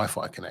them a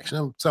Wi-Fi connection?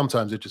 And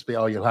sometimes it'd just be,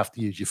 oh, you'll have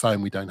to use your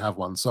phone. We don't have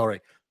one. Sorry.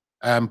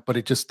 But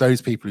it just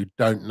those people who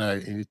don't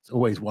know, it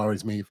always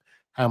worries me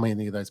how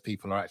many of those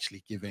people are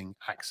actually giving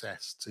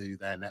access to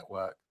their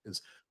network.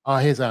 Because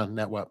here's our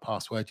network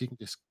password. You can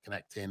just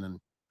connect in and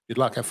good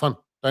luck, have fun.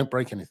 Don't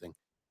break anything,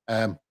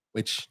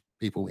 which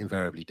people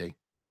invariably do.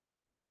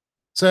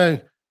 So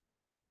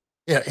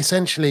yeah,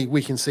 essentially,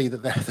 we can see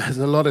that there's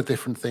a lot of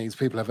different things.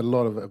 People have a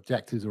lot of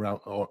objectives around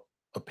or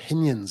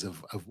opinions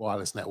of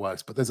wireless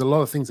networks, but there's a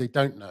lot of things they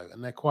don't know,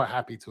 and they're quite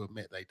happy to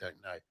admit they don't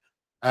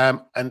know.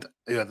 And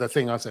the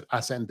thing I said,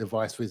 asset and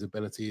device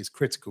visibility is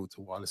critical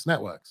to wireless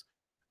networks.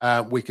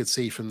 We could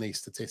see from these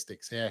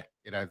statistics here,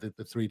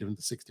 the 3 to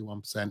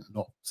 61%,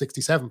 not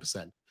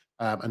 67%,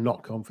 are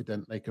not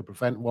confident they could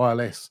prevent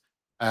wireless.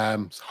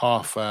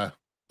 Half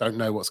don't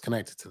know what's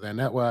connected to their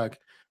network,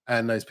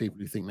 and those people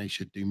who think they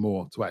should do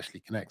more to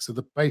actually connect. So,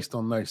 based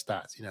on those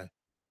stats,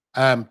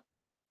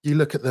 you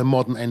look at the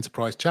modern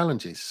enterprise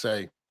challenges.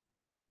 So,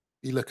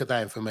 you look at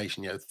that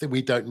information.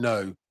 We don't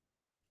know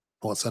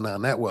what's on our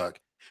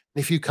network.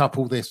 And if you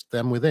couple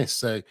them with this,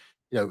 so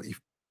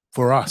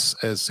for us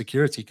as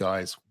security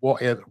guys,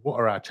 what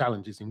are our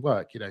challenges in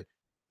work?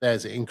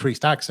 There's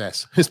increased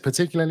access,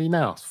 particularly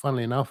now.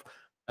 Funnily enough,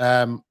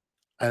 an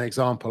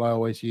example I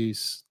always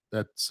use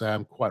that's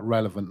quite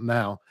relevant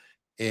now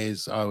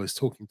is I was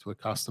talking to a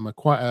customer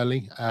quite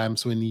early.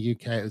 So in the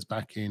UK, it was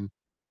back in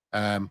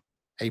um,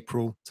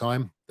 April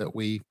time that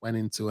we went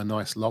into a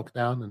nice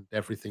lockdown and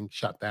everything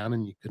shut down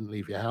and you couldn't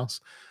leave your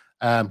house.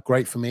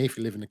 Great for me if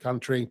you live in the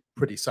country.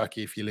 Pretty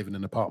sucky if you live in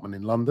an apartment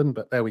in London.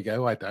 But there we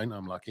go. I don't.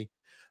 I'm lucky.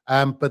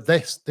 But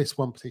this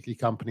one particular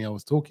company I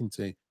was talking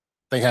to,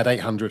 they had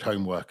 800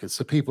 home workers,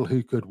 so people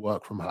who could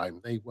work from home.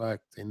 They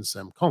worked in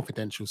some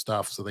confidential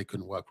stuff, so they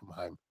couldn't work from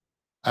home.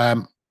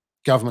 Um,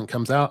 Government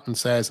comes out and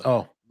says,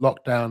 "Oh,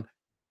 lockdown,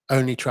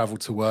 only travel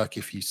to work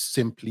if you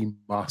simply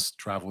must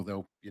travel.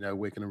 We're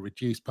going to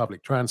reduce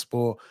public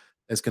transport.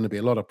 There's going to be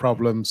a lot of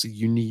problems. So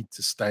you need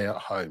to stay at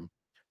home."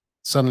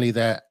 Suddenly,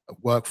 their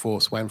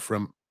workforce went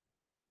from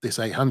this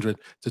 800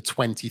 to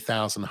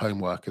 20,000 home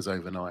workers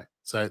overnight.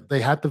 So they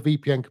had the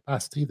VPN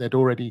capacity. They'd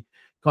already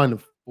kind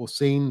of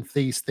foreseen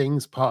these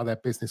things. Part of their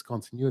business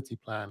continuity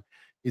plan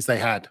is they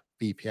had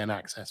VPN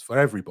access for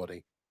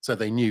everybody. So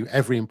they knew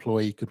every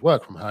employee could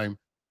work from home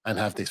and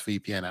have this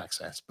VPN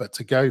access. But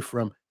to go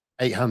from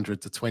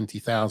 800 to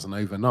 20,000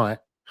 overnight,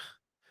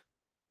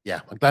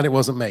 yeah, I'm glad it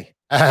wasn't me.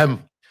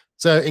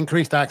 So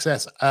increased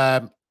access.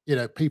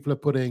 People are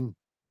putting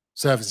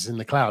services in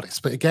the cloud.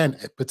 But again,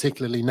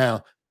 particularly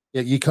now,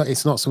 you can't.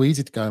 It's not so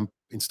easy to go and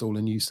install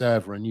a new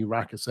server, a new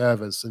rack of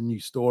servers, a new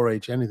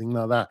storage, anything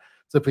like that.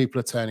 So people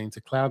are turning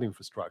to cloud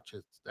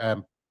infrastructure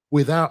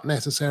without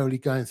necessarily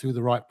going through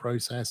the right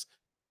process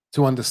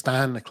to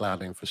understand the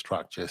cloud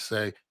infrastructure.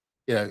 So,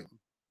 you know,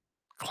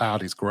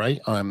 cloud is great.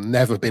 I've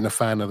never been a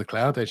fan of the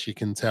cloud, as you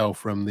can tell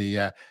from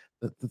the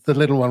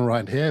little one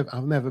right here.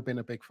 I've never been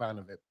a big fan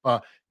of it,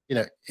 but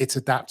it's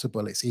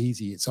adaptable. It's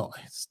easy. It's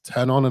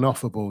turn on and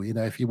offable.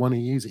 If you want to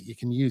use it, you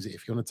can use it.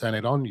 If you want to turn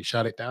it on, you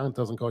shut it down. It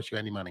doesn't cost you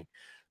any money.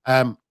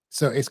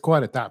 So it's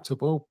quite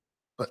adaptable,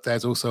 but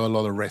there's also a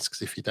lot of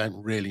risks if you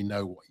don't really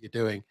know what you're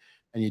doing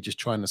and you're just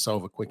trying to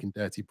solve a quick and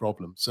dirty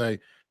problem. So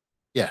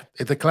yeah,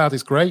 the cloud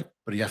is great,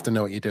 but you have to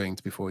know what you're doing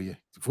before you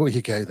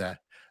go there.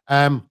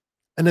 And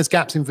there's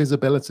gaps in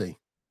visibility.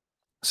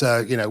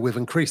 So we've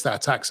increased our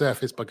attack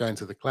surface by going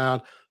to the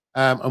cloud,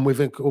 and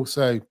we've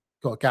also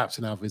got gaps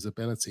in our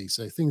visibility.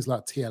 So things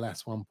like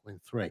TLS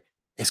 1.3,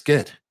 it's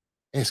good.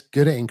 It's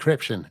good at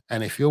encryption.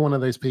 And if you're one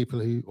of those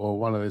people or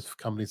one of those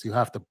companies who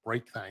have to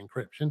break that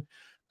encryption,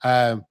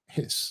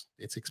 it's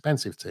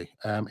expensive too,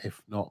 if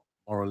not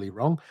morally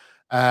wrong,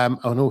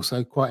 and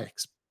also quite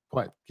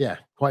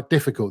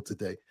difficult to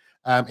do.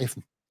 If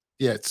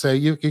yeah, so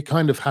you're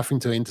kind of having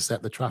to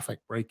intercept the traffic,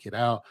 break it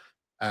out,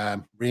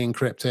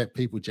 re-encrypt it.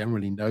 People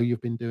generally know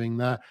you've been doing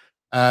that.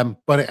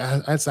 But it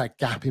has that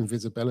gap in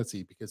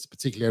visibility because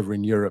particularly over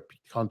in Europe, you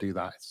can't do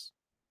that.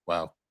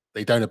 Well,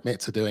 they don't admit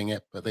to doing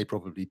it, but they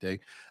probably do.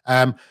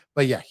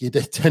 But yeah, you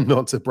tend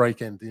not to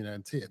break in,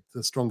 and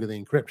the stronger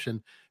the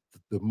encryption,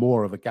 the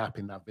more of a gap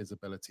in that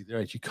visibility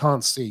there is. You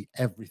can't see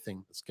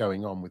everything that's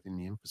going on within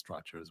the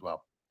infrastructure as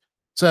well.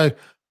 So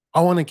I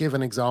want to give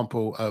an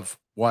example of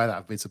why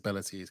that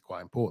visibility is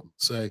quite important.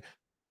 So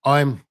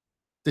I'm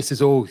this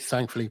is all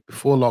thankfully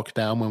before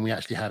lockdown when we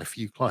actually had a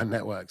few client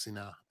networks in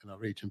our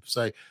region.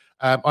 So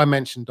I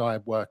mentioned I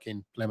work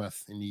in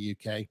Plymouth in the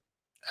UK.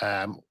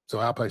 So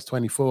Outpost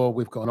 24,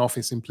 we've got an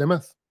office in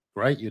Plymouth.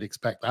 Great, you'd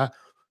expect that.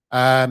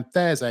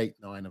 There's 8,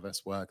 9 of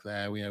us work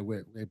there.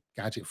 We're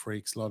gadget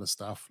freaks, a lot of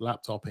stuff,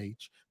 laptop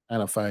each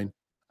and a phone.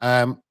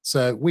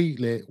 So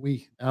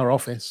our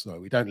office, so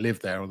we don't live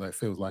there, although it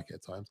feels like it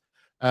at times.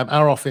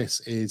 Our office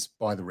is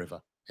by the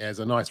river. There's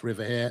a nice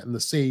river here, and the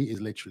sea is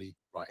literally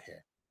right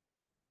here.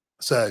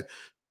 So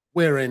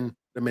we're in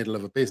the middle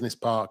of a business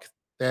park.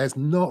 There's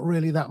not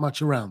really that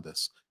much around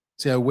us.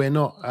 So we're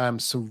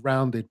not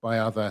surrounded by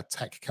other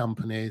tech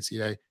companies.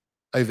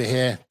 Over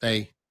here,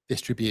 they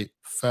distribute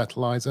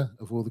fertilizer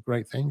of all the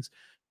great things.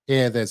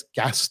 Here, there's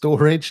gas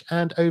storage.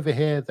 And over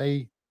here,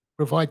 they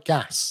provide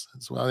gas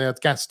as well. They have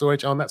gas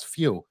storage. Oh, and that's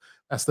fuel.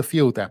 That's the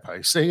fuel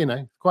depot. So,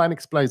 quite an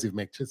explosive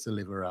mixture to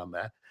live around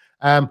there.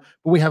 But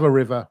we have a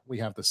river, we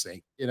have the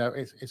sea.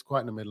 It's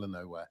quite in the middle of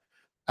nowhere.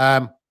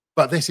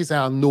 But this is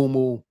our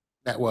normal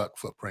network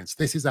footprints.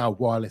 This is our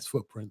wireless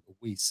footprint that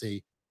we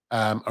see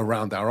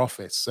around our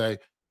office. So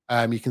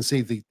you can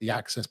see the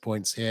access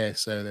points here.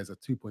 So there's a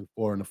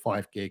 2.4 and a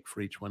 5 gig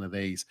for each one of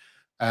these.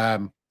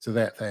 So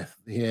they're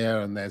here,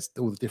 and there's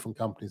all the different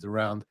companies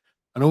around,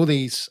 and all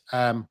these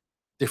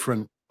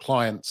different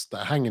clients that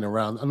are hanging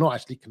around are not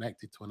actually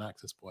connected to an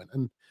access point.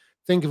 And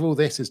think of all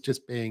this as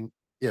just being,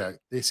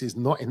 this is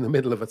not in the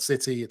middle of a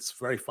city. It's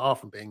very far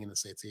from being in a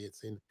city.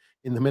 It's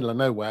in the middle of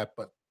nowhere,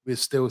 but we're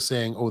still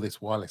seeing all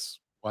this wireless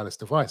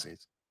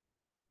devices.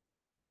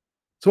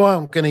 So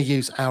I'm going to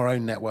use our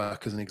own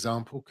network as an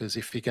example, because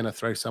if you're going to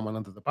throw someone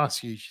under the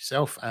bus, use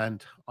yourself.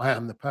 And I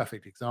am the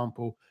perfect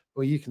example.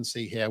 Well, you can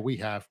see here we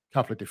have a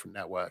couple of different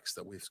networks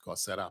that we've got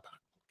set up: our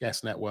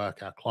guest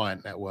network, our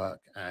client network,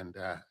 and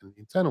an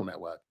internal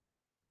network.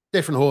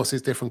 Different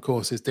horses, different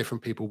courses,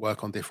 different people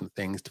work on different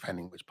things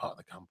depending which part of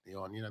the company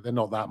you're on. They're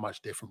not that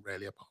much different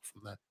really, apart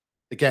from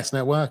the guest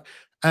network.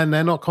 And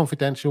they're not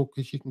confidential,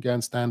 because you can go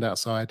and stand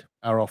outside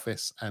our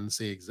office and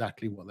see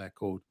exactly what they're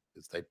called,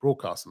 because they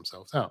broadcast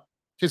themselves out,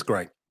 which is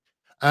great.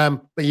 But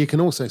you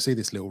can also see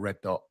this little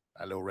red dot.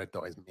 That little red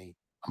dot is me.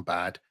 I'm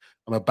bad.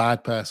 I'm a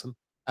bad person.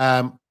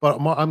 But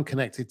I'm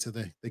connected to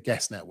the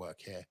guest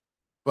network here,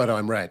 but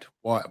I'm red.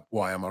 Why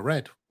am I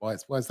red? Why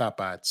is that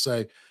bad?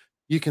 So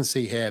you can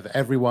see here that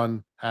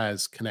everyone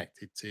has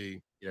connected to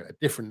a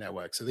different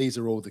network. So these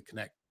are all the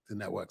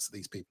networks that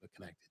these people are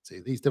connected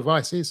to. These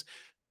devices,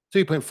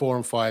 2.4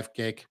 and 5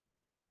 gig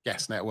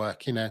guest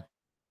network,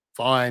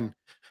 fine.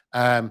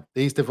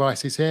 These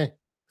devices here,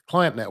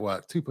 client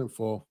network,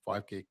 2.4,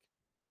 5 gig,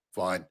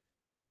 fine.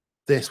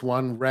 This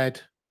one red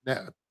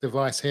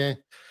device here,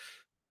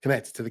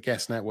 connected to the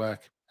guest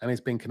network, and he's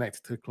been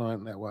connected to the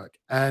client network,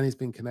 and he's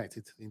been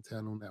connected to the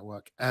internal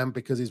network. And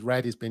because he's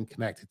red, he's been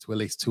connected to at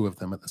least 2 of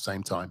them at the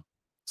same time.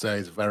 So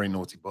he's a very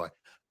naughty boy.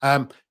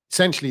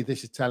 Essentially,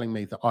 this is telling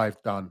me that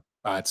I've done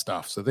bad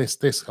stuff. So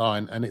this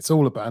line, and it's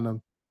all about, and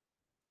I'm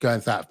going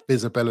to that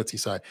visibility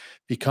side.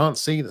 If you can't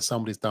see that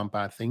somebody's done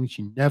bad things,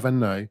 you never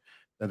know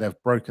that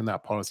they've broken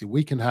that policy.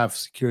 We can have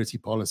security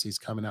policies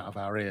coming out of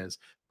our ears,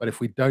 but if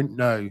we don't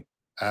know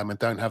and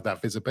don't have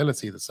that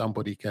visibility that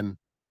somebody can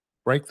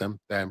break them,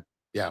 then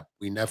yeah,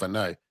 we never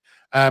know.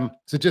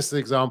 So just an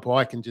example,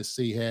 I can just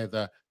see here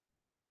the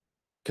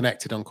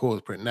connected on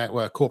corporate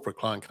network, corporate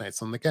client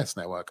connects on the guest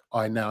network.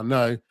 I now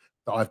know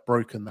that I've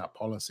broken that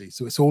policy.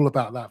 So it's all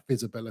about that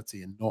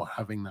visibility and not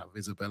having that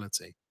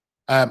visibility.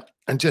 And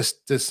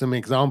just some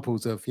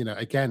examples of,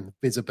 again,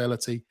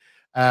 visibility.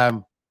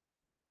 The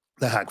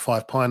Hack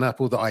 5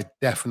 Pineapple that I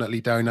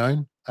definitely don't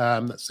own,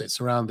 that sits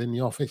around in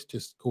the office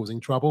just causing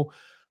trouble.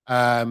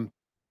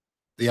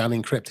 The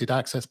unencrypted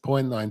access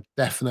point that I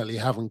definitely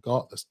haven't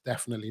got, that's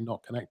definitely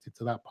not connected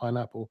to that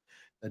pineapple,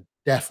 that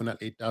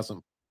definitely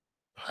doesn't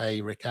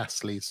pay. Rick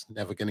Astley's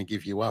Never Gonna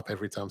Give You Up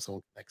every time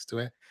someone connects to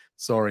it.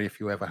 Sorry if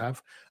you ever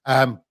have.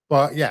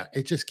 But yeah,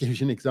 it just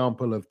gives you an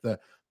example of the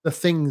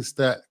things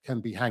that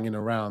can be hanging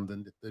around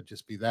and they'll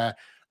just be there.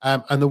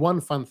 And the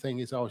one fun thing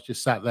is I was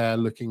just sat there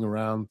looking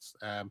around,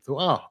 thought,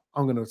 oh,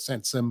 I'm going to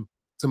send some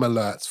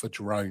alerts for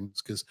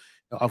drones, because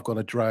I've got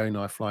a drone.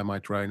 I fly my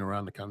drone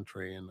around the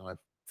country, and I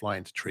fly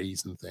into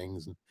trees and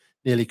things, and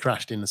nearly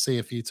crashed in the sea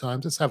a few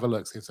times. Let's have a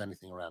look, see if there's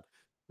anything around.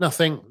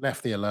 Nothing,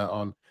 left the alert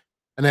on.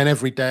 And then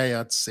every day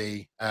I'd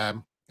see a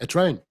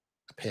drone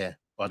appear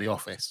by the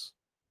office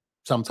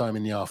sometime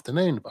in the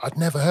afternoon, but I'd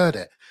never heard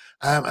it.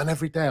 And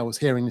every day I was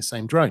hearing the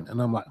same drone, and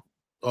I'm like,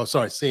 oh,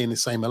 sorry, seeing the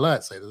same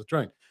alert, say there's a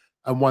drone.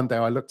 And one day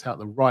I looked out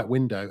the right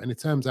window, and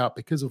it turns out,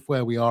 because of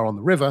where we are on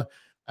the river,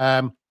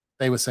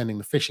 they were sending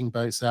the fishing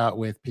boats out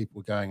with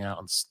people going out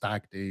on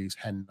stag do's,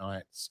 hen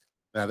nights.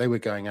 They were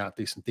going out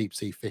do some deep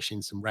sea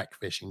fishing, some wreck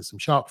fishing, some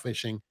shark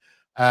fishing.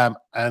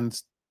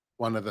 And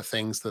one of the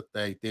things that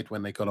they did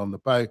when they got on the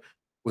boat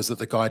was that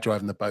the guy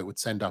driving the boat would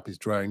send up his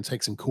drone,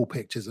 take some cool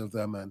pictures of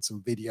them and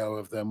some video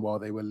of them while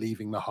they were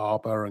leaving the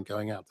harbor and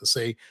going out to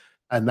sea.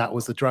 And that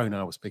was the drone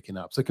I was picking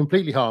up. So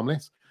completely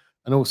harmless.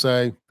 And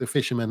also the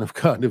fishermen have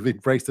kind of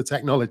embraced the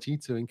technology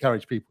to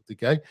encourage people to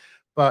go.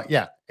 But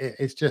yeah,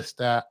 it's just,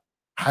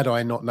 had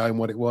I not known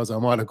what it was, I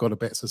might have got a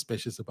bit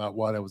suspicious about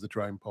why there was a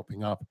drone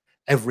popping up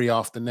every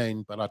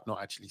afternoon, but I'd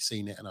not actually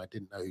seen it and I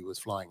didn't know who was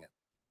flying it.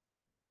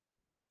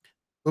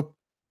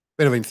 But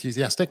bit of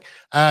enthusiastic.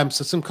 So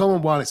some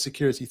common wireless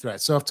security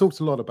threats. So I've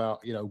talked a lot about,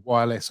 you know,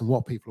 wireless and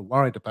what people are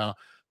worried about,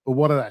 but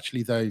what are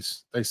actually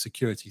those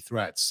security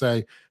threats?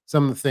 So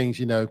some of the things,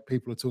 you know,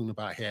 people are talking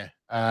about here.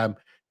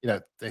 You know,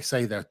 they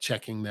say they're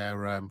checking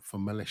their for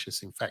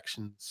malicious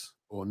infections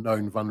or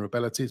known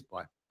vulnerabilities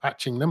by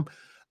patching them.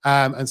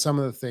 And some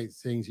of the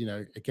things, you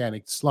know, again,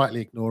 it's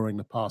slightly ignoring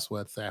the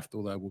password theft,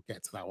 although we'll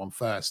get to that one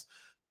first.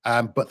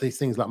 But these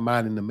things like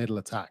man in the middle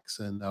attacks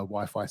and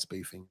Wi-Fi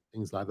spoofing,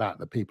 things like that,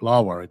 that people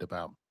are worried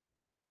about.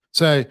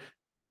 So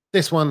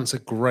this one's a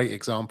great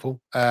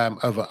example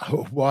of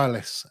a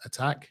wireless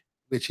attack,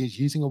 which is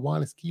using a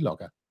wireless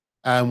keylogger,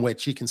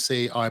 which you can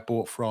see I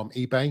bought from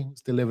eBay.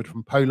 It's delivered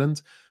from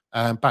Poland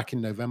back in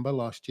November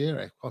last year.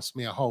 It cost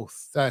me a whole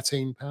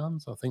 £13.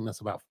 I think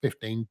that's about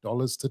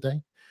 $15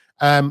 today.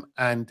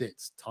 And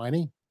it's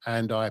tiny,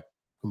 and I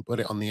can put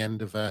it on the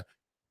end of a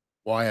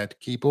wired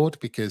keyboard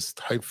because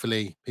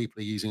hopefully people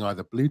are using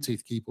either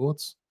Bluetooth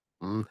keyboards,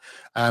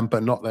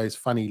 but not those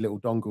funny little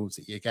dongles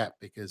that you get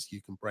because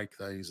you can break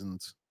those and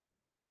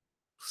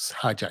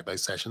hijack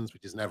those sessions,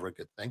 which is never a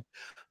good thing.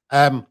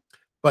 Um,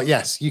 but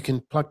yes, you can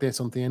plug this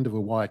on the end of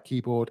a wired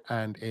keyboard,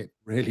 and it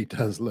really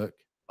does look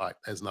like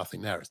there's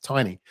nothing there. It's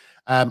tiny.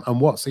 And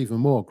what's even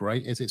more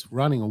great is it's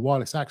running a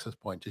wireless access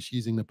point just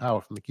using the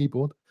power from the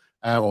keyboard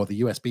or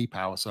the USB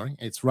power. Sorry,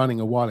 it's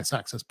running a wireless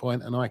access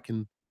point, and I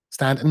can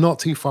stand not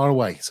too far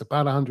away. It's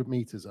about 100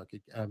 meters. I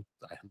could 100.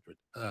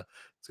 I was going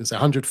to say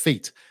 100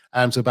 feet.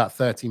 So about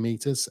 30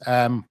 meters.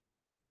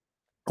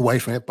 Away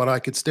from it, but I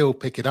could still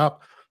pick it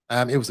up.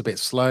 It was a bit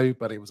slow,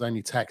 but it was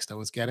only text I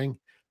was getting.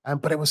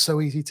 But it was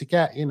so easy to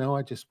get. You know,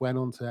 I just went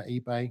onto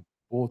eBay,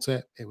 bought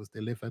it, it was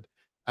delivered.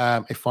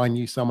 If I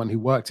knew someone who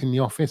worked in the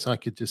office, I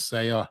could just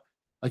say, "Oh,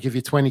 I'll give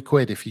you 20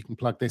 quid if you can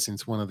plug this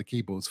into one of the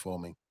keyboards for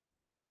me."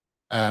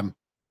 Um,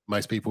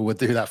 Most people would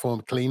do that for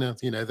a cleaner.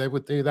 You know, they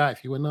would do that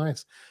if you were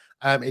nice.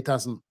 It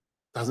doesn't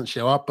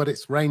show up, but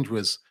its range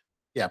was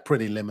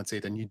pretty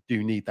limited, and you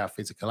do need that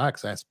physical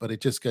access. But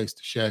it just goes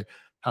to show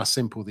how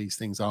simple these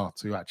things are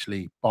to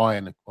actually buy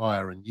and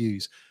acquire and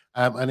use.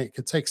 And it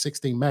could take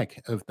 16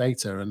 meg of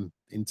data, and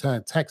in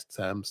turn text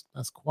terms,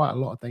 that's quite a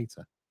lot of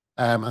data.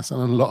 That's a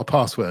lot of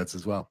passwords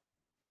as well.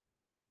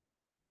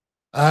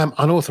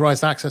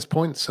 Unauthorized access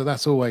points. So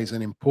that's always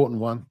an important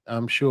one.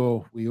 I'm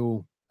sure we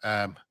all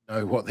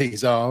know what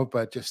these are,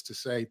 but just to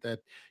say that,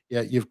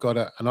 yeah, you've got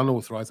an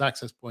unauthorized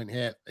access point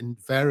here.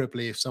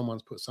 Invariably, if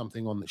someone's put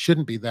something on that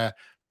shouldn't be there,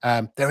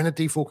 they're in a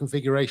default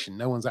configuration.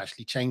 No one's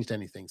actually changed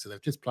anything. So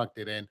they've just plugged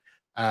it in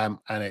and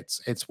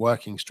it's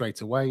working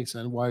straight away.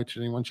 So why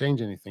should anyone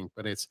change anything?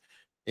 But it's,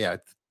 yeah,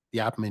 the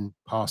admin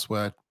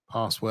password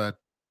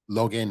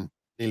login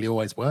nearly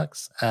always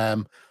works.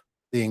 The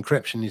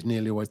encryption is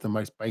nearly always the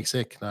most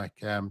basic, like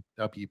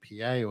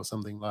WPA or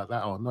something like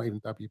that, or not even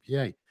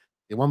WPA,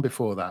 the one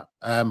before that.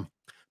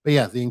 But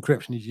yeah, the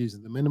encryption is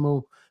using the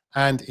minimal,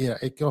 and yeah,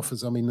 it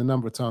offers. I mean, the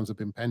number of times I've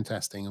been pen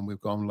testing, and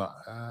we've gone like,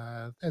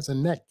 "There's a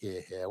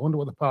Netgear here. I wonder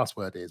what the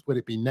password is. Would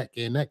it be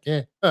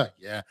Netgear?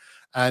 Yeah."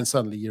 And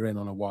suddenly you're in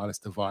on a wireless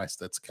device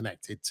that's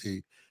connected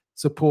to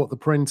support the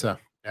printer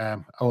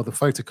or the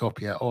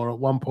photocopier, or at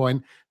one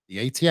point the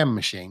ATM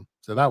machine.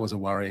 So that was a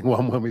worrying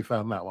one when we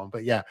found that one.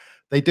 But yeah,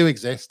 they do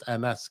exist,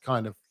 and that's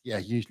kind of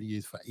usually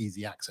used for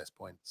easy access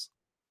points.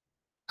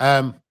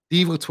 The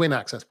evil twin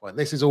access point.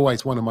 This is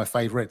always one of my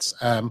favorites,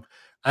 and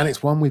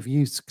it's one we've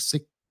used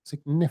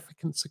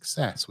significant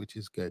success, which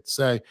is good.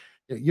 So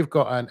you've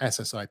got an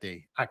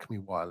SSID, Acme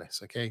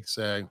Wireless. Okay,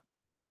 so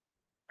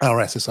our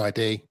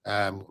SSID,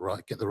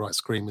 right, get the right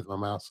screen with my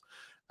mouse,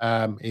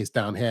 is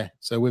down here.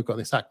 So we've got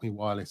this Acme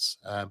Wireless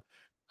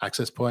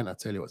access point. I'll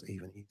tell you what's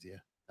even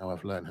easier. Now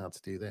I've learned how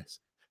to do this.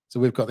 So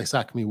we've got this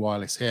Acme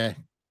Wireless here.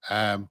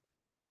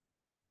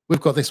 We've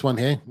got this one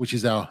here, which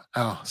is our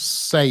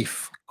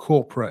safe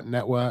corporate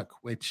network,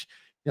 which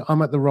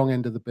I'm at the wrong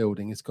end of the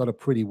building. It's got a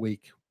pretty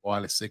weak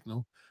wireless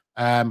signal.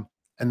 And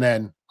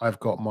then I've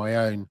got my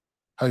own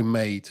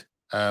homemade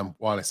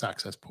wireless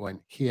access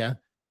point here,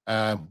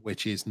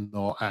 which is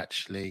not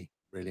actually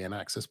really an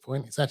access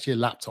point. It's actually a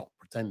laptop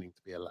pretending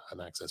to be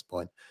an access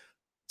point.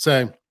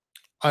 So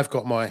I've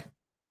got my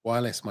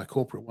wireless, my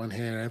corporate one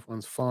here.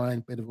 Everyone's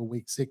fine, bit of a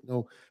weak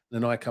signal.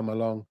 And then I come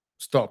along,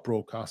 stop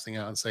broadcasting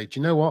out and say, do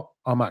you know what?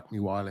 I'm Acme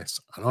Wireless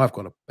and I've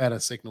got a better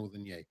signal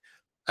than you.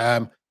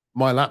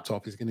 My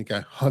laptop is going to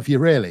go, have you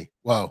really?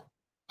 Well,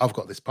 I've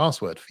got this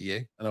password for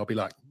you. And I'll be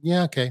like,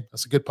 yeah, okay,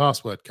 that's a good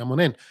password. Come on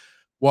in.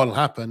 What'll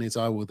happen is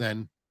I will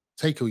then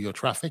take all your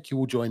traffic. You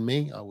will join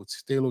me. I will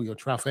steal all your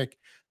traffic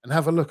and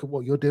have a look at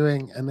what you're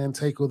doing and then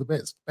take all the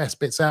best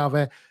bits out of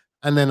it.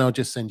 And then I'll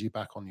just send you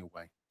back on your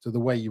way to the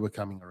way you were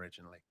coming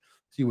originally.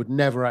 So you would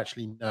never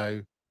actually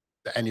know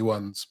that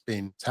anyone's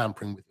been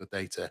tampering with your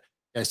data.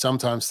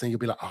 Sometimes you'll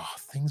be like, oh,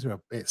 things are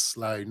a bit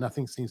slow.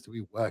 Nothing seems to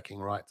be working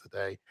right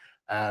today.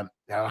 Now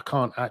I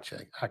can't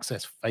actually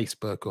access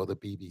Facebook or the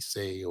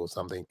BBC or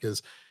something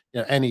because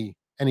any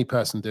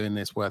person doing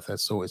this worth their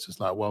salt is just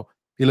like, well,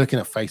 if you're looking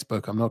at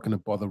Facebook, I'm not going to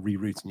bother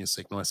rerouting your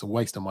signal. It's a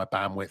waste of my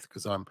bandwidth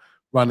because I'm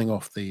running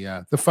off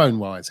the phone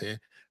wires here.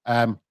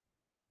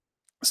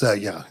 So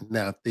yeah,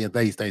 now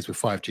these days with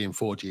 5G and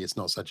 4G, it's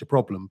not such a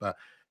problem. But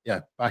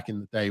yeah, back in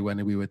the day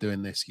when we were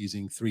doing this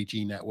using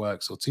 3G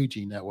networks or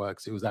 2G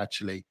networks, it was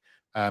actually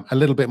a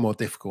little bit more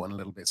difficult and a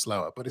little bit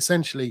slower. But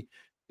essentially,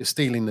 you're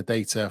stealing the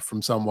data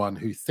from someone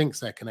who thinks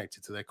they're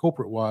connected to their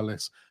corporate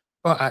wireless,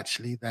 but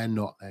actually they're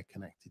not. They're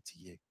connected to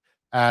you.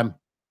 Um,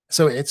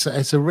 so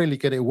it's a really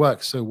good. It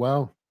works so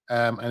well,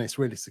 and it's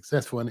really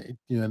successful. And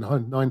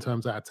nine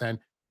times out of 10,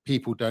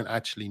 people don't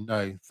actually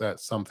know that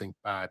something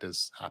bad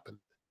has happened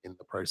in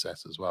the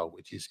process as well,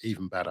 which is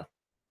even better.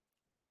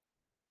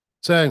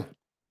 So,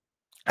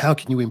 how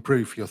can you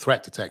improve your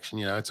threat detection?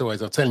 It's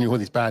always I'm telling you all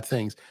these bad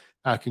things.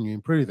 How can you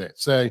improve it?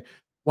 So,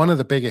 one of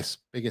the biggest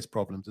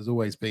problems has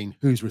always been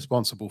who's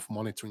responsible for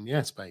monitoring the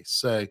airspace.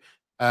 So,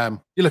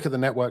 you look at the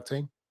network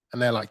team,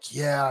 and they're like,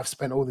 "Yeah, I've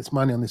spent all this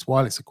money on this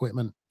wireless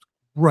equipment.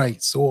 Great,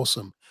 it's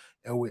awesome.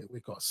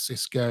 We've got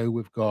Cisco,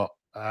 we've got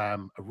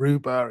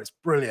Aruba. It's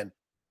brilliant.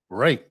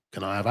 Great.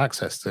 Can I have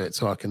access to it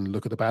so I can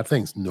look at the bad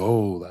things?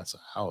 No, that's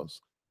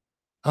ours.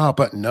 Oh,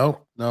 but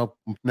no,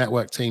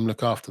 network team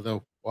look after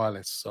the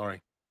wireless.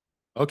 Sorry.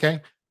 Okay.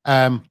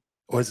 Um,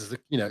 or is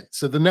it,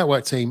 so the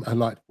network team are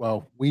like,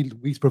 well, we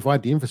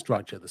provide the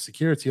infrastructure, the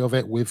security of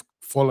it. We've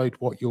followed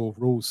what your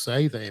rules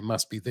say that it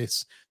must be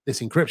this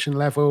encryption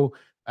level.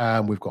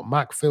 We've got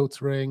MAC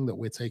filtering that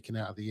we're taking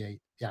out of the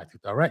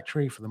Active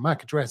Directory for the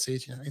MAC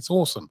addresses. It's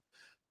awesome.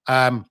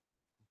 Um,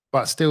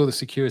 but still the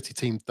security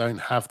team don't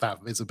have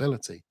that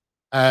visibility.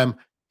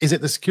 Is it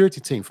the security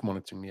team for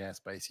monitoring the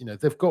airspace?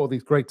 They've got all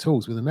these great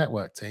tools with the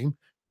network team,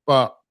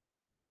 but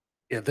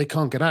yeah, they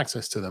can't get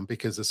access to them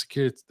because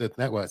the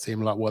network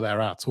team are like, well,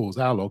 they're our tools,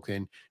 our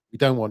login. We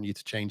don't want you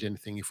to change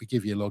anything. If we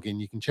give you a login,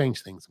 you can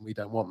change things, and we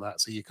don't want that.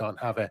 So you can't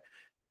have it.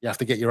 You have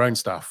to get your own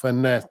stuff,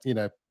 and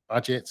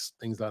budgets,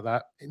 things like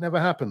that. It never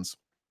happens.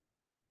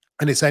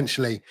 And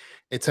essentially,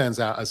 it turns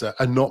out as a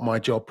not my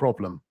job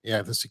problem.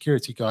 Yeah, the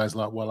security guy's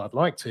like, well, I'd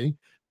like to,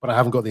 but I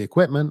haven't got the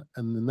equipment.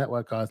 And the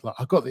network guy's like,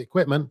 I've got the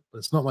equipment, but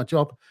it's not my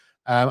job.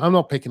 I'm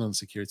not picking on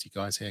security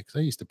guys here because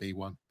I used to be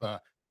one.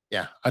 But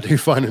yeah, I do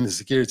find when the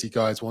security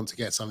guys want to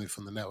get something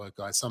from the network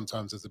guys,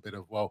 sometimes there's a bit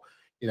of, well,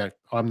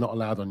 I'm not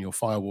allowed on your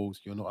firewalls.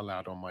 You're not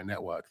allowed on my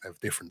network. They're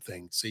different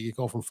things. So you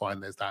often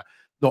find there's that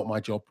not my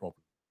job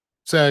problem.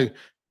 So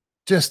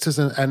just as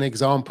an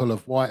example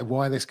of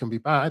why this can be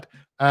bad,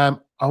 I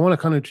want to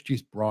kind of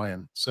introduce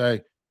Brian. So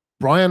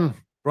Brian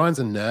Brian's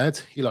a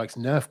nerd. He likes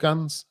Nerf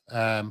guns.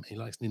 He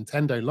likes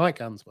Nintendo light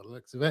guns by the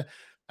looks of it.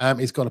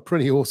 He's got a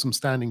pretty awesome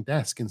standing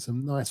desk and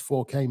some nice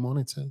 4K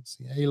monitors.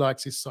 Yeah, he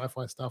likes his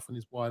sci-fi stuff and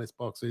his wireless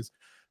boxes.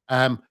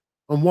 Um,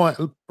 and why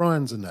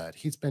Brian's a nerd.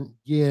 He spent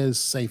years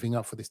saving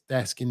up for this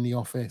desk in the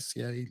office.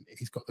 Yeah,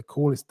 he's got the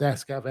coolest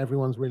desk ever.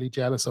 Everyone's really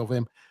jealous of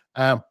him.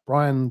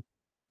 Brian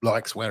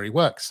likes where he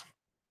works.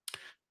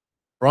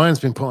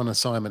 Brian's been put on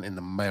assignment in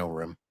the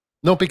mailroom,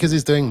 not because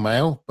he's doing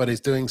mail, but he's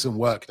doing some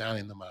work down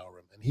in the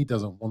mailroom, and he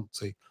doesn't want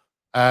to.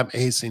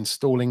 He's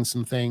installing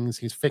some things,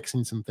 he's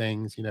fixing some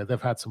things.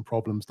 They've had some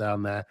problems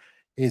down there.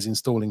 He's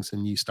installing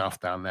some new stuff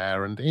down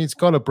there, and he's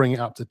got to bring it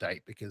up to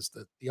date because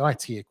the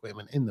IT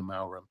equipment in the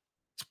mailroom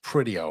is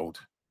pretty old.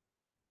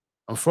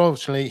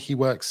 Unfortunately, he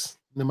works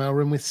in the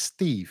mailroom with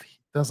Steve. He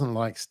doesn't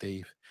like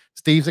Steve.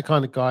 Steve's the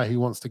kind of guy who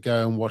wants to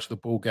go and watch the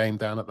ball game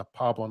down at the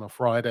pub on a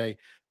Friday.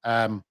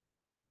 Um,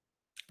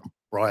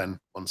 Brian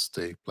wants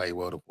to play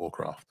World of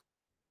Warcraft.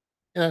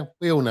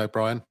 We all know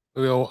Brian.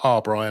 We all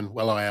are Brian.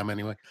 Well, I am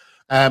anyway.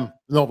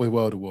 Not with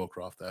World of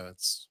Warcraft though.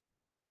 It's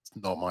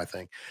not my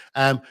thing.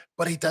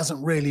 But he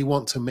doesn't really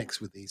want to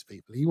mix with these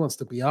people. He wants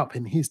to be up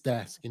in his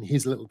desk in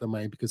his little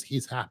domain because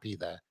he's happy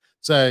there.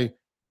 So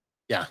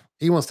yeah,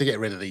 he wants to get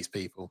rid of these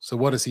people. So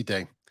what does he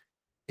do?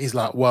 He's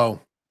like,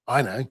 well,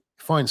 I know.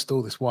 If I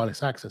install this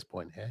wireless access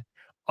point here,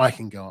 I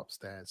can go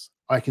upstairs.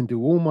 I can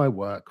do all my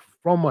work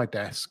from my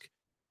desk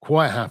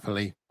quite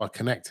happily by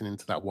connecting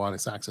into that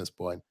wireless access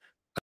point.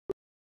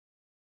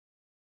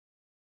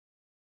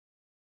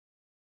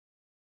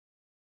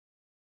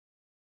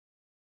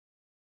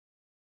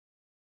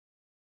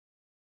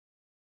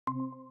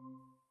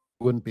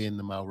 Wouldn't be in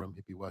the mailroom;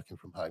 he'd be working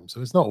from home.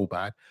 So it's not all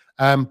bad.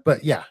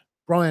 But yeah,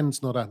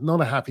 Brian's not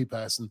a happy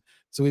person,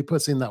 so he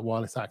puts in that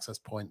wireless access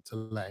point to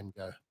let him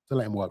go, to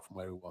let him work from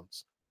where he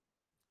wants.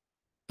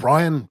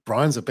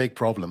 Brian's a big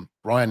problem.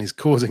 Brian is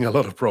causing a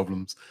lot of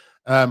problems.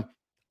 Um,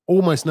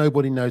 Almost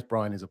nobody knows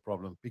Brian is a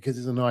problem because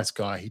he's a nice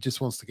guy. He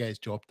just wants to get his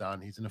job done.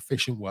 He's an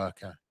efficient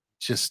worker,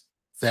 just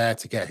there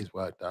to get his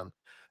work done.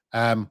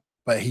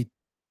 But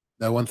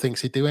no one thinks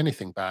he'd do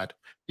anything bad.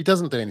 He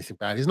doesn't do anything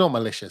bad. He's not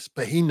malicious,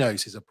 but he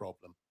knows he's a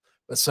problem.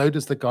 But so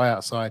does the guy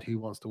outside who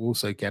wants to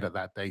also get at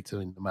that data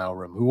in the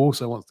mailroom, who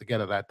also wants to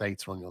get at that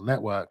data on your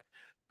network,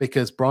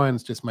 because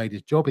Brian's just made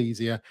his job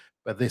easier.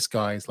 But this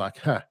guy is like,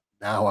 huh,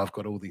 now I've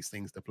got all these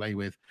things to play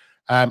with.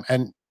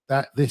 And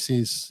that this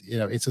is,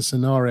 it's a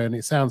scenario and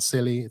it sounds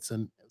silly. It's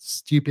a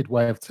stupid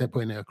way of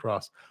putting it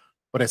across,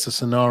 but it's a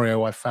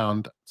scenario I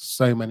found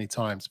so many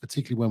times,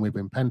 particularly when we've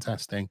been pen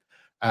testing.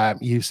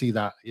 You see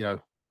that,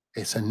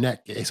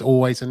 it's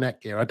always a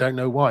Netgear. I don't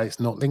know why it's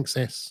not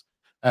Linksys.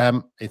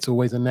 It's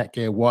always a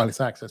Netgear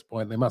wireless access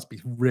point. They must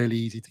be really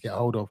easy to get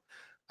hold of,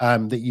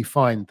 that you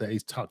find that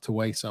is tucked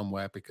away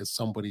somewhere because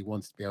somebody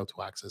wants to be able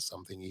to access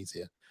something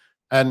easier.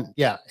 And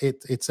yeah,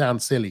 it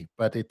sounds silly,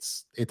 but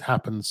it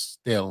happens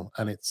still,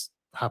 and it's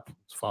happens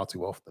far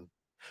too often.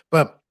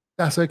 But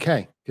that's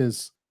okay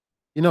because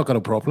you're not got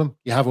a problem.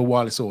 You have a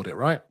wireless audit,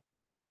 right?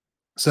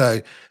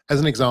 So, as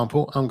an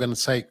example, I'm going to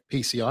say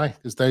PCI,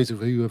 because those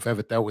of you who have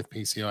ever dealt with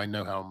PCI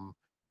know how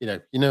you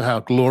know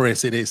how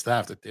glorious it is to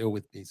have to deal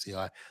with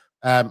PCI.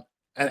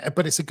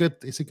 But it's a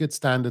good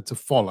standard to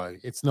follow.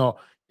 It's not,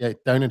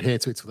 don't adhere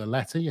to it to the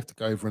letter. You have to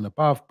go over and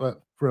above,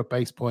 but for a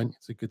base point,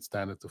 it's a good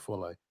standard to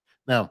follow.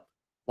 Now,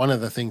 one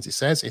of the things it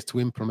says is to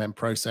implement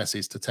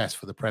processes to test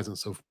for the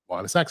presence of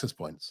wireless access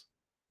points.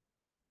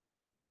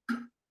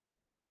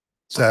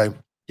 So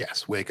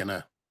yes, we're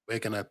gonna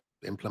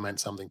implement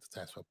something to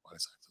test for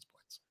wireless access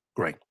points.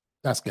 Great,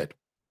 that's good.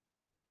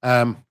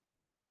 Um,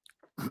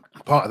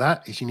 Part of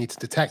that is you need to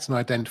detect and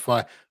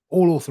identify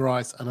all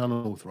authorized and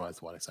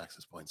unauthorized wireless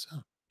access points.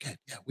 Oh, okay,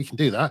 yeah, we can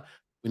do that.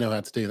 We know how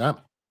to do that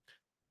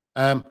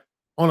um,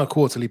 on a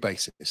quarterly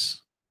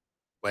basis.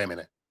 Wait a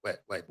minute.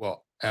 Wait,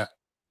 what?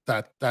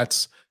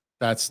 That's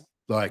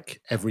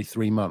like every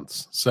 3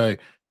 months. So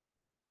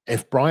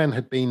if Brian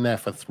had been there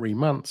for 3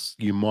 months,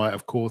 you might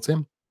have caught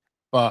him.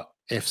 But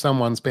if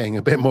someone's being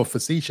a bit more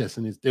facetious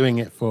and is doing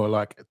it for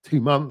like 2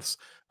 months,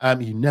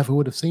 you never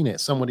would have seen it.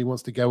 Somebody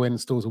wants to go in,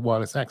 installs a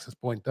wireless access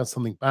point, does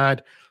something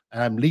bad,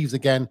 leaves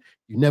again,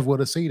 you never would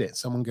have seen it.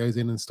 Someone goes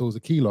in, installs a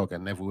keylogger,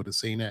 never would have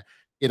seen it.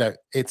 You know,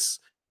 it's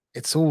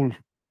all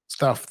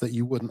stuff that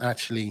you wouldn't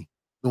actually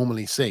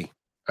normally see.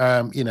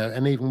 And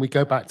even we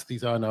go back to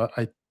these, I know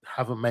I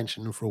haven't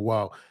mentioned them for a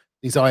while,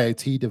 these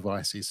IoT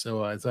devices.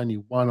 So there's only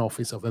one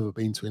office I've ever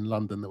been to in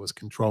London that was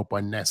controlled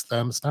by Nest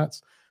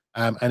thermostats,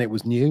 and it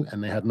was new,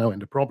 and they had no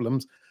end of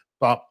problems.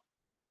 But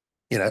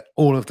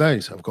all of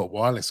those have got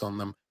wireless on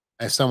them.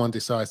 If someone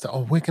decides that,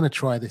 oh, we're going to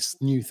try this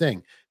new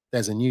thing,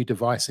 there's a new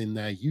device in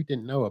there you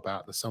didn't know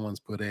about that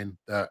someone's put in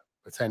that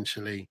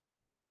potentially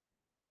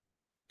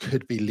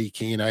could be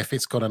leaking. If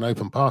it's got an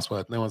open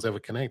password, no one's ever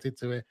connected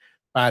to it.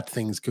 Bad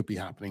things could be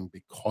happening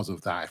because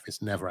of that if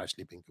it's never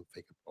actually been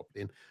configured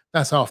properly. And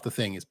that's half the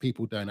thing, is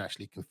people don't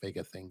actually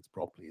configure things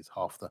properly. Is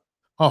half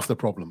the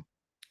problem.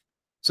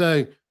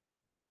 So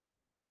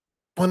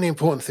one of the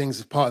important things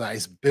as part of that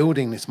is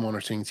building this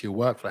monitoring to your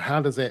workflow. How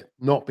does it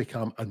not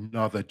become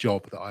another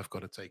job that I've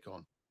got to take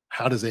on?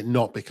 How does it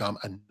not become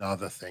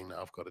another thing that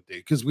I've got to do?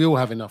 Because we all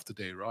have enough to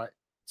do, right?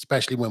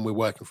 Especially when we're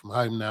working from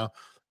home now.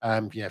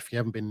 Yeah, if you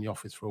haven't been in the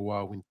office for a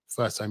while, when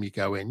first time you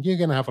go in, you're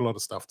going to have a lot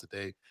of stuff to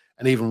do.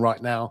 And even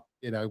right now,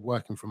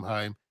 working from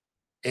home,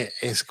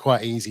 it's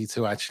quite easy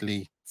to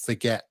actually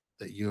forget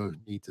that you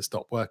need to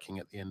stop working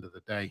at the end of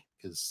the day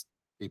because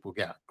people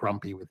get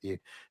grumpy with you. If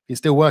you're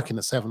still working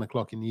at 7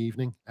 o'clock in the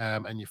evening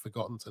and you've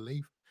forgotten to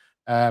leave,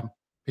 um,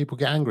 people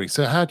get angry.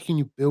 So how can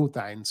you build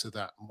that into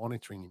that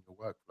monitoring in your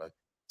workflow?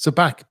 So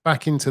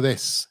back into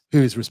this: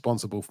 who is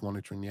responsible for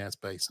monitoring the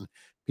airspace, and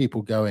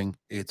people going,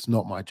 it's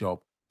not my job.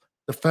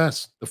 The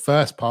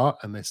first part,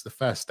 and this the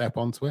first step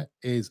onto it,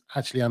 is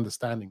actually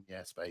understanding the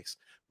airspace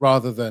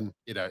rather than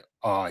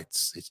oh,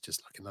 it's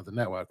just like another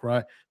network,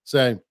 right?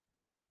 So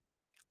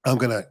I'm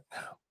gonna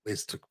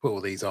is to put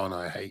all these on.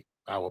 I hate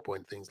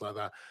PowerPoint, things like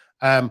that.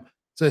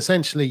 So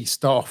essentially, you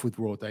start off with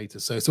raw data.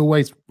 So it's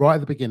always right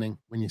at the beginning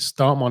when you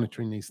start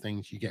monitoring these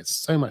things, you get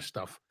so much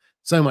stuff,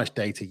 so much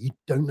data, you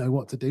don't know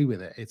what to do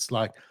with it. It's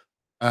like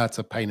it's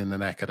a pain in the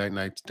neck. I don't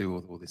know to do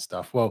all this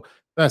stuff. Well,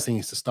 first thing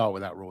is to start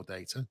with that raw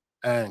data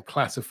and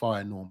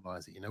classify and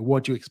normalize it.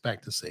 What do you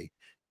expect to see?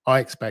 I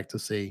expect to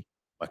see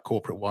my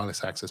corporate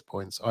wireless access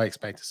points. I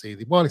expect to see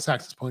the wireless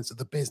access points of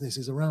the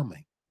businesses around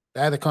me.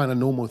 They're the kind of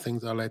normal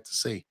things I like to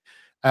see.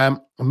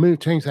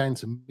 Change that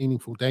into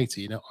meaningful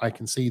data. I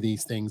can see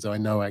these things. I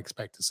know I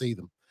expect to see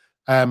them.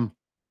 Um,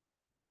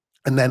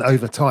 and then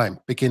over time,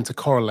 begin to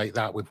correlate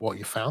that with what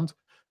you found.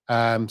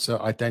 So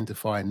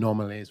identify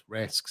anomalies,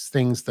 risks,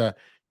 things that,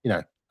 you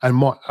know,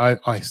 and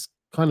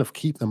kind of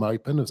keep them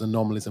open as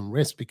anomalies and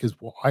risk, because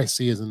what I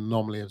see as an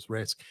anomaly as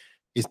risk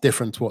is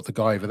different to what the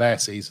guy over there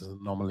sees as an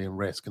anomaly and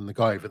risk, and the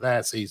guy over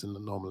there sees an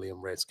anomaly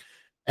and risk.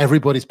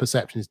 Everybody's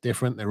perception is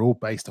different. They're all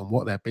based on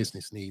what their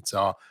business needs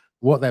are,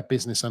 what their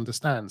business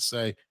understands.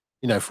 So,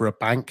 for a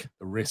bank,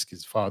 the risk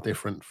is far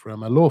different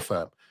from a law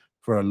firm.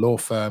 For a law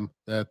firm,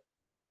 the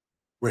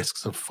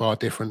risks are far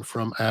different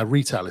from a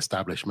retail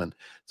establishment.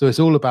 So it's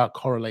all about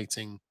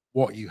correlating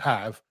what you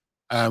have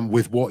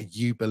with what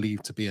you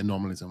believe to be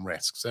anomalies and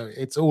risks. So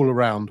it's all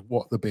around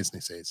what the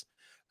business is.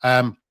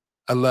 Um,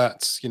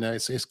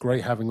 Alerts, it's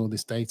great having all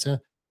this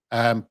data,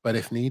 but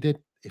if needed,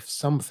 if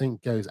something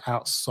goes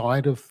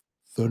outside of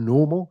the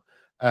normal,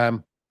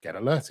 get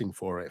alerting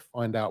for it,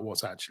 find out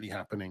what's actually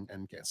happening,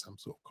 and get some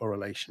sort of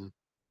correlation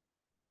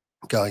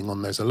going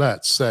on those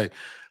alerts. So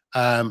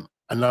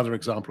another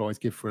example I always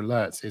give for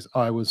alerts is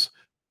I was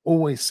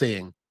always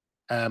seeing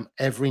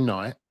every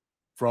night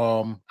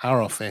from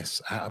our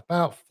office at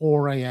about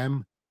 4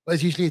 a.m. But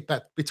it's usually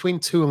that between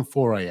 2 and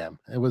 4 a.m.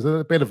 It was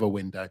a bit of a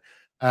window.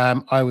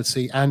 I would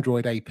see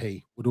Android AP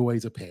would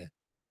always appear.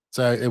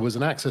 So it was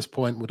an access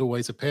point would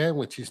always appear,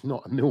 which is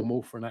not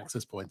normal for an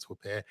access point to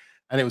appear.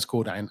 And it was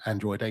called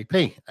Android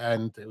AP.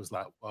 And it was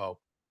like, well,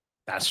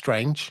 that's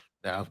strange.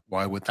 Now,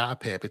 why would that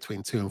appear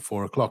between 2 and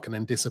 4 o'clock and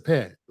then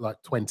disappear like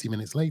 20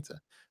 minutes later?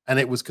 And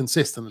it was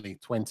consistently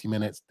 20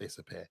 minutes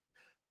disappear.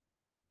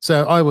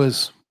 So I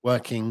was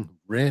working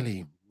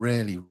really,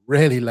 really,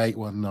 really late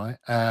one night.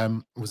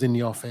 Was in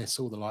the office,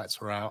 all the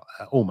lights were out,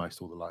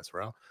 almost all the lights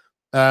were out.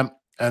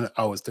 And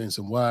I was doing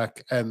some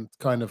work and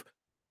kind of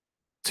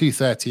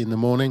 2:30 in the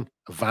morning,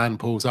 a van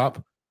pulls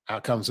up,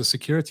 out comes a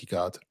security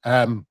guard.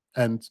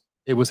 And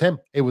it was him.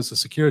 It was a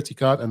security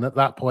guard. And at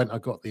that point, I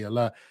got the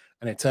alert.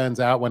 And it turns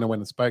out when I went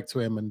and spoke to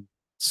him and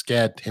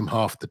scared him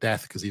half to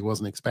death because he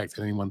wasn't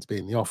expecting anyone to be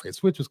in the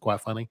office, which was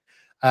quite funny.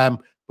 Um,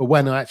 but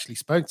when I actually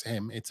spoke to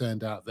him, it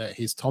turned out that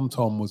his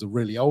TomTom was a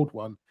really old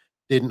one,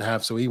 didn't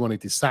have, so he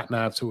wanted his sat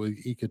nav so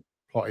he could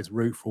plot his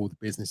route for all the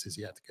businesses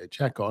he had to go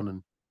check on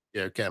and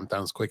get them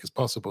done as quick as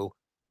possible.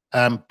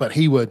 But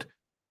he would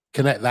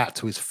connect that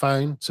to his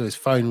phone. So his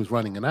phone was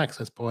running an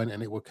access point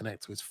and it would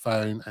connect to his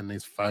phone and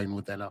his phone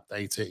would then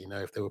update it,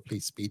 if there were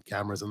police speed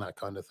cameras and that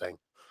kind of thing.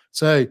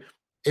 So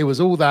it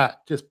was all that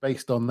just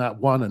based on that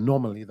one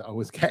anomaly that I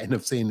was getting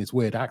of seeing this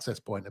weird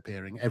access point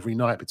appearing every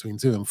night between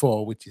 2 and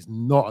 4, which is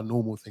not a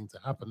normal thing to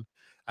happen.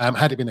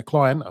 Had it been a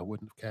client, I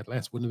wouldn't have cared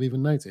less, wouldn't have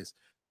even noticed.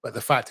 But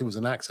the fact it was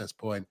an access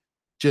point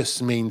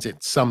just means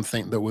it's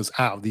something that was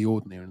out of the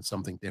ordinary and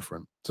something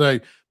different. So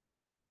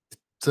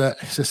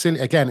it's a silly,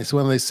 again, it's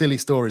one of those silly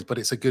stories, but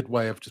it's a good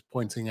way of just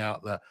pointing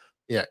out that,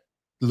 yeah,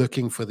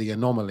 looking for the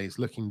anomalies,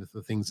 looking for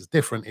the things that's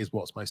different is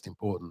what's most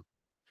important.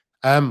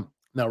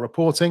 Now,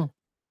 reporting,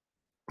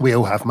 we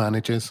all have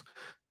managers.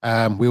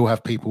 We all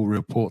have people we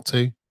report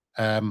to,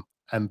 and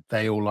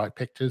they all like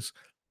pictures.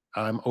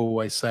 I'm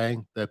always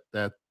saying that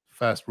the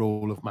first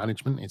rule of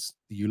management is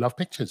you love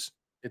pictures.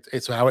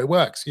 It's how it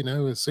works.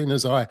 As soon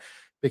as I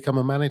become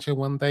a manager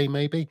one day,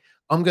 maybe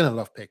I'm going to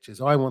love pictures.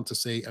 I want to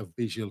see a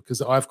visual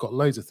because I've got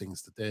loads of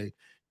things to do.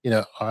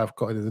 I've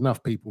got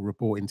enough people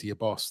reporting to your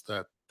boss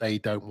that they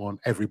don't want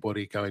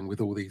everybody going with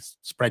all these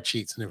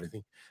spreadsheets and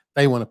everything.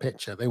 They want a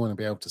picture. They want to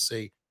be able to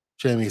see,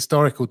 show me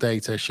historical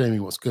data, show me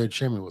what's good,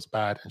 show me what's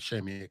bad, and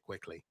show me it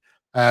quickly.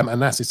 And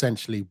that's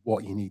essentially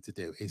what you need to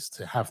do is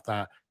to have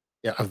that,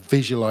 a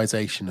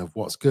visualization of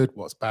what's good,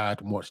 what's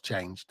bad, and what's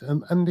changed.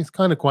 And it's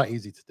kind of quite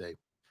easy to do.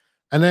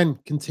 And then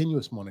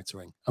continuous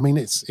monitoring. I mean,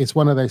 it's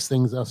one of those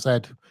things I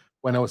said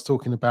when I was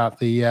talking about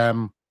the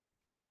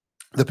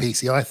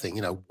PCI thing,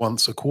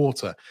 once a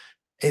quarter.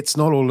 It's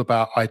not all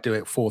about I do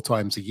it 4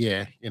 times a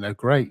year,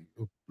 great.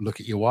 Look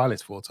at your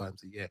wireless 4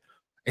 times a year.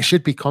 It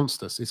should be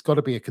constant. It's got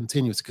to be a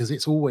continuous because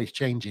it's always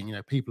changing.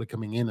 People are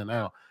coming in and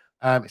out,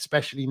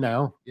 especially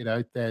now.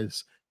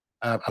 There's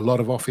a lot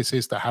of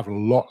offices that have a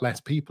lot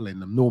less people in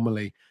them.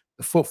 Normally,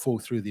 the footfall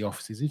through the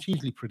offices is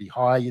usually pretty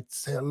high. You'd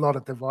see a lot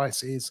of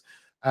devices.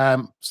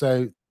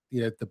 So,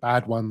 the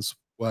bad ones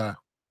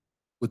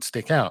would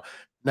stick out.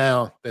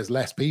 Now there's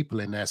less people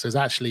in there. So it's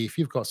actually, if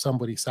you've got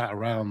somebody sat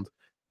around,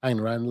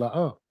 hanging around like,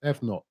 oh,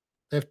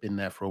 they've been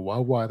there for a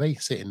while. Why are they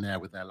sitting there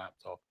with their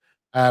laptop?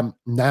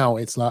 Now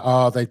it's like,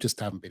 oh, they just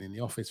haven't been in the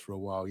office for a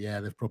while. Yeah,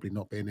 they've probably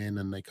not been in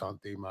and they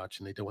can't do much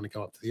and they don't want to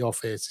go up to the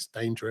office. It's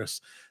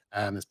dangerous.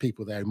 And there's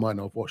people there who might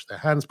not have washed their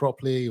hands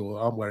properly or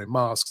aren't wearing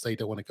masks. They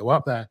don't want to go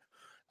up there.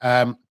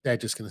 They're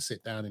just going to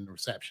sit down in the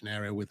reception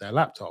area with their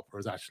laptop,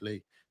 whereas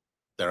actually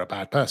they're a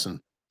bad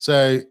person.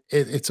 So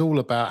it's all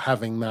about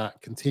having that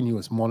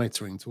continuous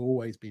monitoring to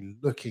always be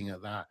looking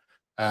at that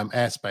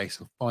airspace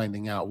and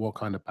finding out what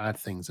kind of bad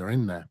things are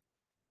in there.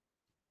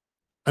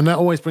 And that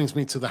always brings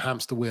me to the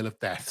hamster wheel of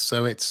death.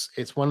 So it's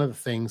one of the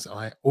things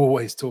I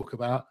always talk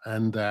about.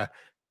 And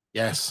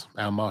yes,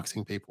 our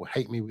marketing people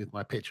hate me with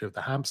my picture of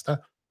the hamster,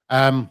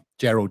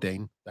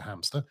 Geraldine, the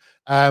hamster.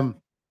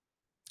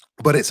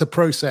 But it's a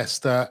process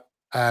that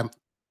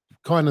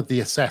kind of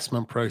the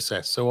assessment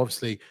process. So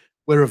obviously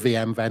we're a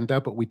VM vendor,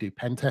 but we do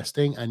pen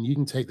testing, and you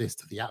can take this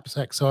to the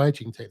AppSec side,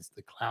 you can take this to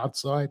the cloud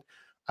side.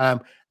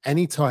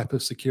 Any type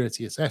of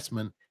security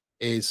assessment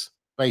is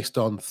based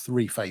on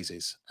 3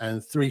 phases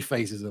and 3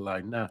 phases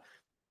alone. Now,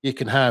 you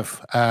can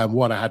have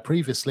what I had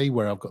previously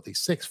where I've got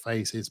these 6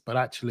 phases, but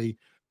actually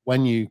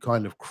when you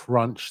kind of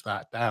crunch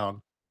that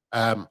down,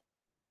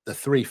 the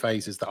 3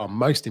 phases that are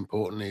most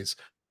important is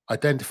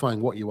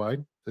identifying what you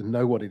own, to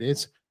know what it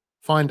is,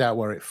 find out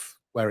where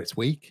it's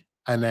weak,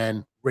 and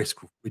then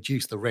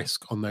reduce the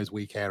risk on those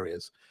weak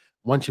areas.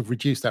 Once you've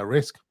reduced that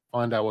risk,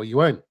 find out what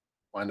you own,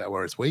 find out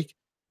where it's weak,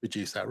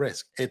 reduce that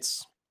risk.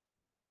 It's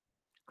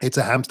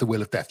a hamster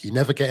wheel of death. You're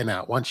never getting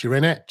out. Once you're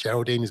in it,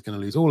 Geraldine is going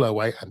to lose all her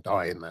weight and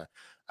die in there.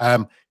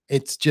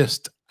 It's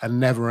just a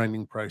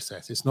never-ending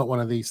process. It's not one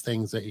of these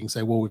things that you can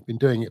say, well, we've been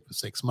doing it for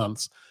 6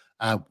 months.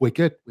 We're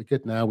good. We're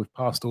good now. We've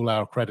passed all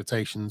our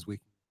accreditations. We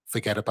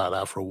forget about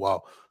that for a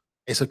while.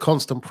 It's a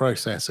constant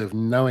process of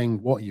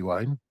knowing what you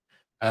own,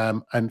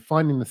 and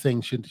finding the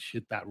thing.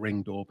 Should that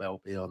Ring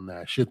doorbell be on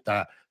there? Should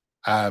that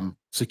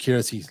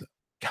security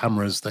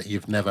cameras that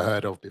you've never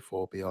heard of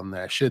before be on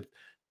there? Should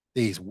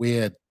these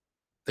weird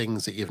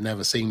things that you've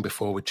never seen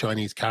before with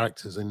Chinese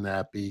characters in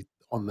there be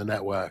on the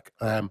network.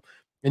 And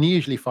you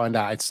usually find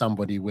out it's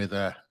somebody with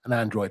an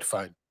Android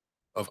phone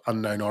of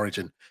unknown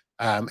origin.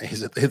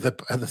 Is it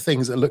are the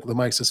things that look the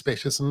most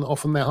suspicious, and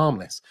often they're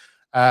harmless.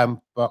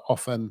 But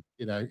often,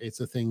 it's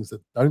the things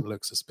that don't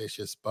look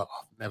suspicious but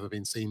have never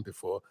been seen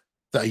before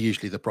that are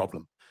usually the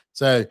problem.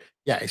 So,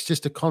 yeah, it's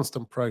just a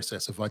constant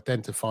process of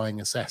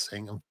identifying,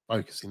 assessing, and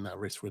focusing that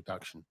risk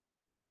reduction.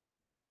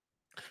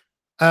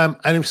 And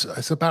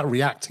it's about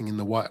reacting in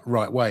the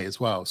right way as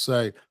well.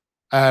 So,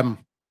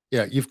 um,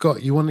 yeah,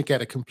 you want to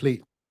get a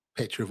complete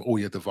picture of all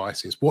your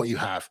devices, what you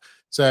have.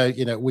 So,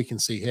 we can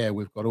see here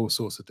we've got all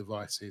sorts of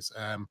devices.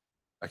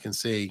 I can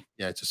see,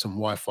 just some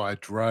Wi-Fi,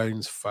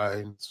 drones,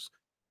 phones,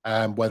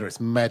 whether it's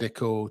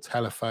medical,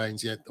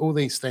 telephones, all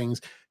these things,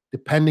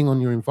 depending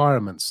on your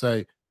environment.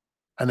 So,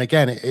 and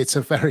again, it's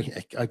a very,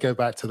 I go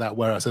back to that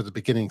where I said at the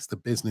beginning, it's the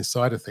business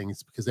side of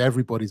things because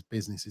everybody's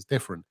business is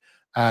different.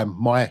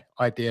 My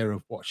idea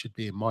of what should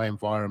be in my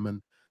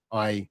environment,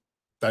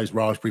 those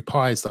Raspberry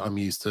Pis that I'm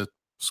used to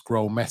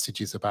scroll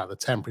messages about the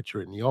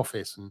temperature in the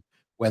office and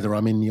whether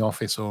I'm in the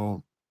office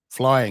or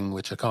flying,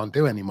 which I can't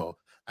do anymore.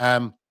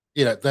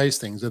 Those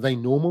things, are they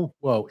normal?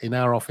 Well, in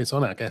our office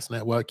on our guest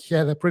network,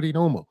 yeah, they're pretty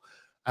normal.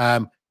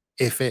 Um,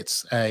 if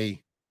it's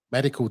a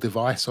medical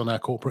device on our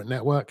corporate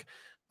network,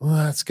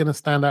 well, it's going to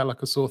stand out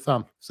like a sore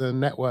thumb. So, a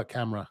network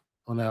camera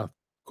on our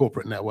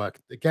corporate network,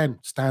 again,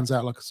 stands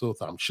out like a sore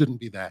thumb,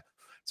 shouldn't be there.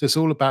 So, it's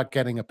all about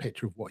getting a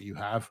picture of what you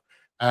have.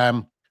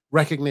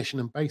 Recognition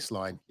and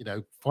baseline,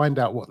 find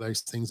out what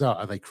those things are.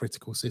 Are they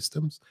critical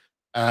systems?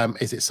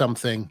 Is it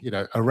something,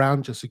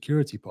 around your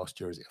security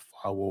posture? Is it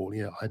a firewall?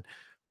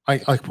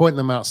 I point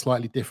them out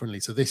slightly differently.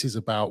 So, this is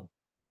about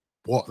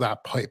what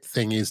that pipe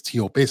thing is to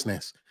your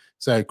business.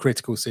 So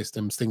critical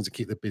systems, things that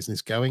keep the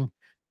business going,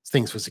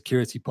 things for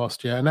security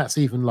posture, and that's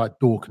even like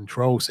door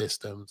control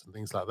systems and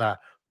things like that.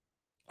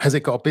 Has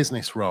it got a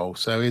business role?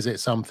 So is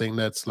it something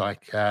that's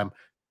like your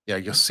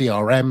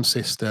CRM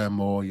system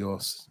or your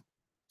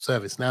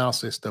ServiceNow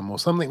system or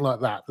something like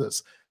that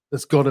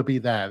that's got to be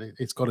there?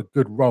 It's got a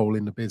good role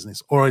in the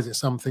business, or is it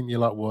something you're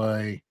like,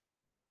 why?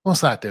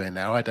 What's that doing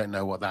now? I don't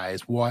know what that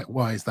is.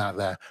 Why is that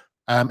there?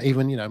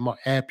 Even my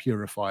air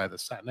purifier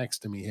that's sat next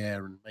to me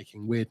here and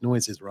making weird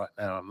noises right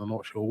now, and I'm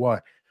not sure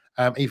why.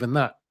 Even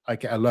that, I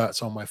get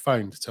alerts on my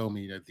phone to tell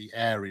me the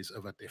air is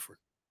of a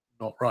different,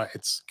 not right.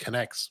 It's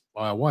connects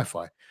via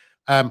Wi-Fi,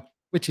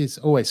 which is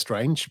always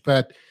strange.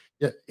 But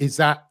is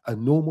that a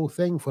normal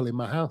thing for in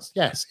my house?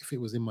 Yes. If it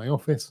was in my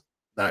office,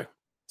 no.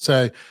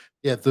 So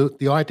yeah,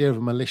 the idea of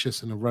a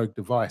malicious and a rogue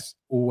device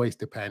always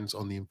depends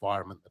on the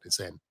environment that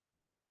it's in.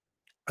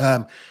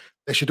 Um,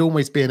 there should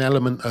always be an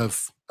element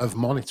of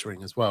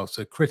monitoring as well.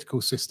 So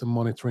critical system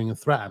monitoring and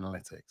threat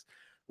analytics,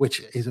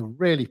 which is a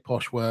really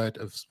posh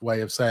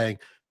way of saying,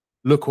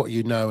 look what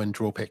you know and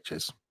draw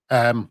pictures.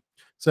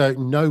 So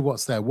know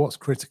what's there, what's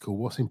critical,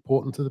 what's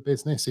important to the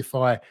business. If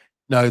I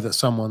know that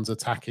someone's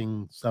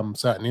attacking some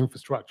certain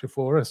infrastructure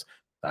for us,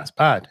 that's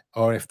bad.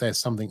 Or if there's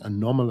something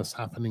anomalous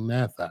happening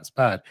there, that's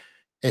bad.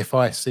 If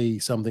I see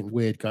something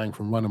weird going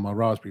from one of my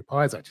Raspberry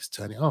Pis, I just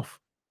turn it off.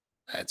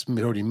 It's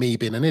already me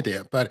being an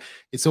idiot, but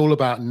it's all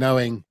about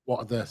knowing what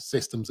are the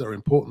systems that are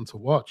important to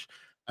watch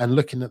and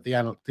looking at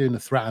doing the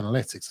threat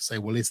analytics to say,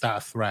 well, is that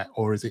a threat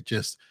or is it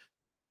just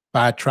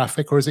bad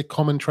traffic or is it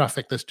common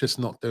traffic that's just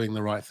not doing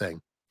the right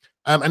thing?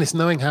 And it's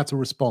knowing how to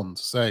respond.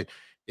 So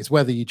it's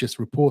whether you just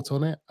report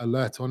on it,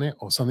 alert on it,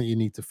 or something you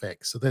need to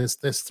fix. So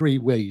there's three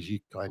ways you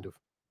kind of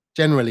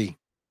generally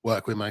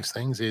work with most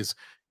things is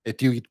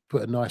do you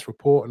put a nice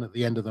report on at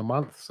the end of the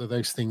month? So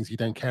those things you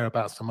don't care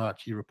about so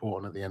much, you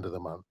report on at the end of the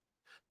month.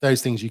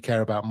 Those things you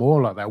care about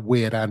more, like that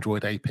weird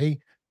Android AP,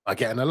 I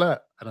get an alert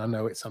and I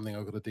know it's something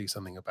I've got to do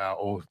something about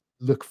or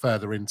look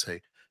further into.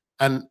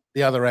 And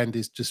the other end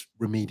is just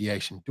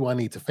remediation. Do I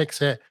need to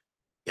fix it?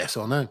 Yes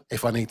or no.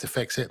 If I need to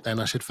fix it, then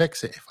I should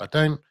fix it. If I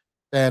don't,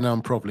 then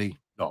I'm probably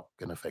not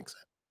going to fix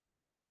it.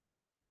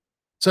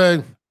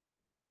 So,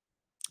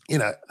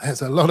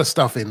 there's a lot of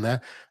stuff in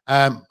there.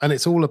 And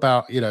it's all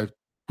about,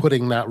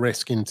 putting that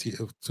risk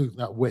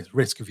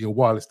risk of your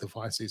wireless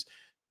devices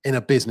in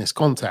a business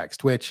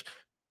context, which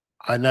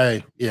I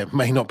know, yeah,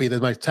 may not be the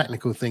most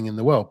technical thing in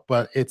the world,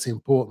 but it's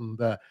important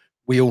that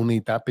we all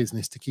need that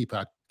business to keep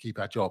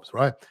our jobs,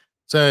 right?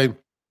 So,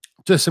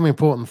 just some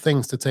important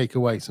things to take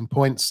away, some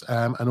points,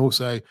 and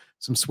also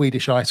some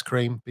Swedish ice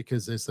cream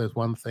because there's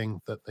one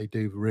thing that they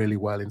do really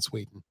well in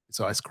Sweden. It's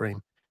ice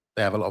cream.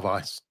 They have a lot of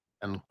ice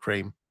and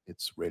cream.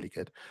 It's really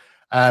good.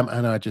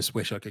 And I just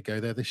wish I could go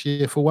there this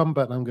year for one,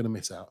 but I'm going to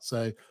miss out.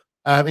 So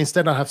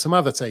instead, I have some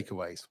other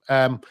takeaways.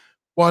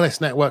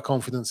 Wireless network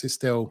confidence is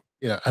still,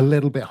 a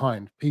little bit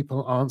behind.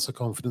 People aren't so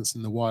confident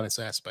in the wireless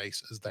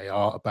airspace as they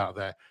are about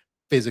their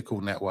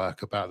physical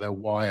network, about their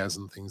wires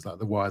and things like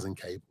the wires and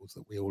cables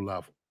that we all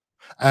love.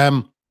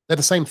 They're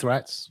the same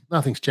threats.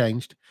 Nothing's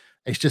changed.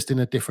 It's just in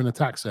a different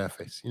attack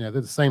surface. They're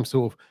the same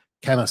sort of,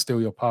 can I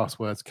steal your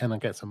passwords? Can I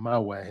get some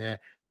malware here?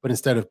 But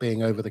instead of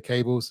being over the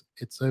cables,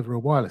 it's over a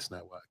wireless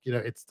network.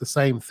 It's the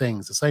same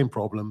things, the same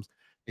problems.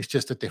 It's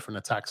just a different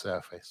attack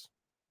surface.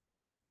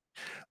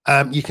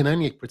 You can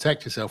only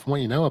protect yourself from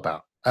what you know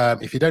about.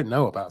 If you don't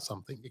know about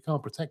something, you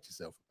can't protect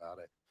yourself about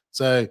it.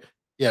 So,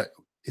 yeah,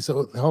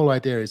 the whole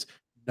idea is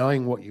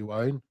knowing what you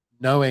own,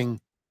 knowing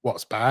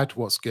what's bad,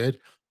 what's good,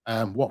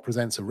 what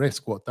presents a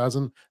risk, what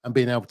doesn't, and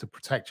being able to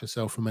protect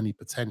yourself from any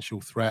potential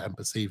threat and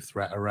perceived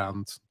threat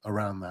around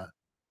that.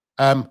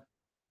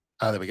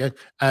 There we go.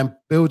 And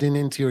building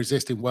into your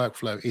existing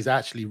workflow is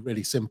actually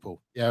really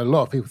simple. Yeah, a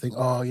lot of people think,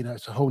 oh,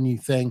 it's a whole new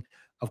thing.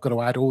 I've got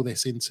to add all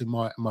this into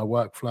my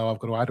workflow. I've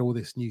got to add all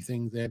this new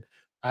things in.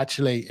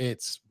 Actually,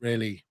 it's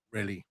really,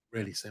 really,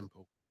 really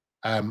simple.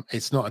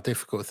 It's not a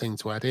difficult thing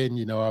to add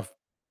in. I've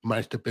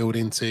managed to build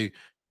into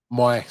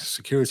my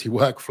security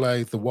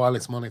workflow the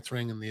wireless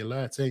monitoring and the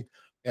alerting.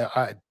 Yeah,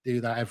 I do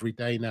that every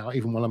day now.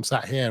 Even while I'm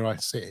sat here, I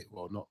sit.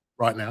 Well, not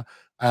right now,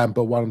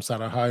 but while I'm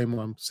sat at home,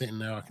 I'm sitting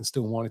there, I can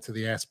still monitor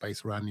the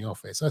airspace around the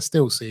office. I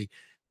still see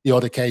the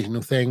odd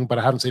occasional thing, but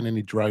I haven't seen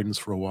any drones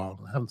for a while.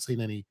 I haven't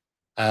seen any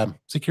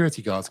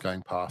security guards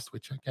going past,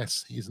 which I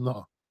guess is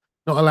not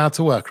allowed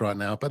to work right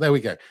now. But there we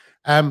go.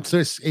 So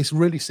it's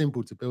really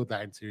simple to build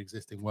that into your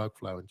existing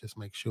workflow and just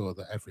make sure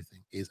that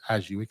everything is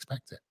as you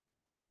expect it.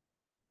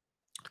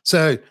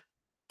 So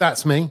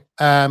that's me.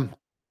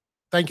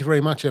 Thank you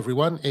very much,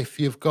 everyone. If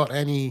you've got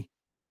any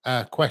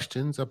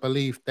questions, I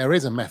believe there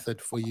is a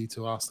method for you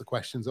to ask the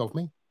questions of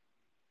me.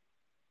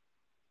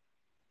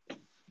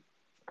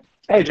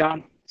 Hey,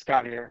 John.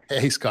 Scott here.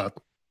 Hey, Scott.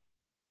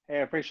 Hey,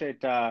 I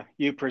appreciate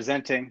you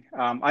presenting.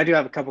 I do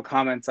have a couple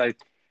comments. I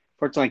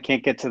fortunately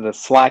can't get to the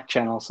Slack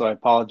channel, so I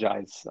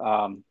apologize.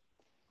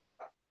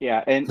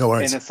 Yeah, and, No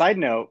worries. and a side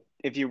note,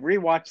 if you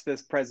rewatch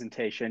this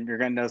presentation, you're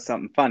going to know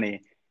something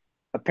funny.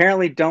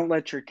 Apparently, don't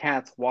let your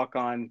cats walk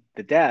on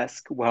the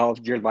desk while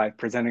you're live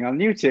presenting on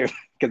YouTube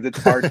because it's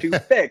hard to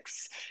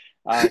fix.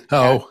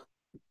 Cat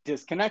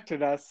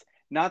disconnected us,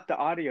 not the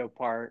audio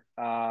part,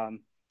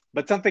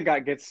 but something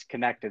gets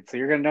connected. So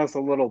you're going to notice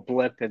a little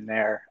blip in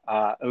there.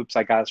 Oops,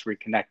 I got us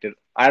reconnected.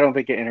 I don't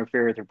think it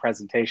interfered with your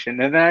presentation.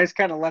 And then I just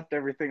kind of left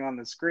everything on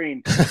the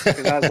screen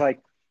because I was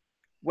like,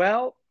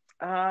 well,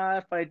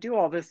 if I do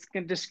all this, it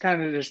can just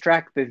kind of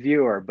distract the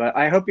viewer. But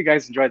I hope you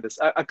guys enjoyed this.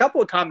 A couple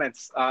of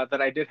comments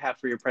that I did have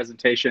for your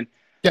presentation.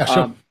 Yeah,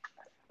 sure.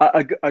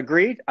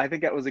 Agreed. I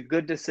think that was a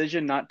good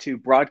decision not to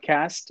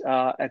broadcast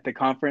at the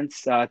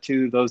conference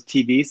to those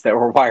TVs that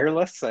were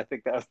wireless. I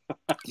think that was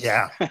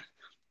yeah,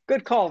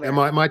 good call there.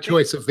 Yeah, my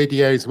choice of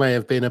videos may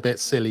have been a bit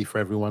silly for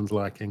everyone's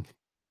liking.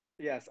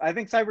 Yes, I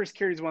think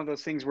cybersecurity is one of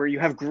those things where you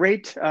have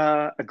great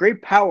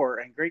power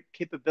and great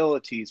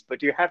capabilities,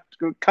 but you have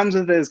to comes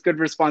with this good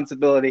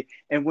responsibility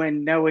and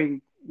when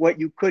knowing what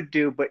you could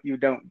do, but you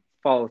don't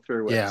follow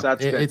through with. Yeah, so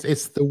that's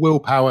it's the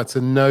willpower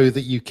to know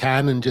that you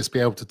can and just be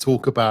able to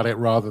talk about it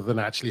rather than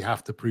actually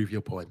have to prove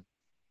your point.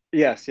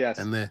 Yes.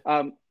 And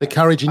the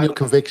courage in your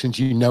convictions,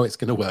 it's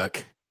going to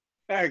work.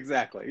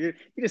 Exactly. You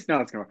just know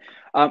it's going to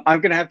work. I'm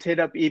going to have to hit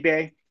up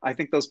eBay. I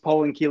think those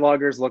polling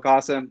keyloggers look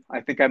awesome.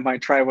 I think I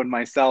might try one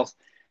myself.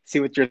 See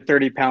what your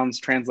 30 pounds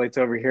translates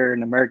over here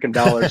in American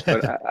dollars.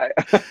 But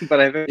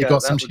I think you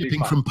got some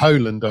shipping from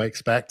Poland, I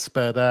expect.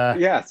 But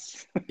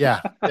yes,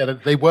 yeah,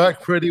 they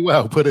work pretty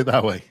well. Put it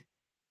that way.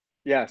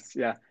 Yes,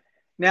 yeah.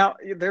 Now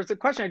there's a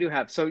question I do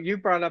have. So you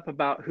brought up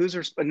about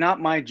not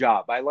my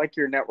job. I like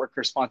your network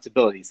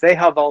responsibilities. They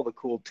have all the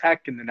cool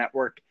tech in the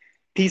network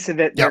piece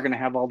of it. They're going to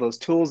have all those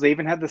tools. They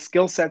even have the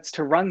skill sets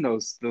to run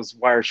those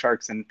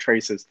Wiresharks and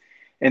traces.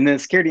 And the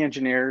security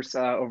engineers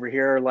over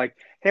here are like,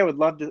 hey, I would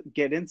love to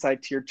get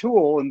insight to your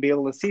tool and be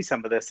able to see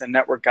some of this. And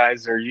network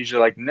guys are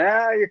usually like,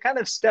 nah, you're kind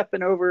of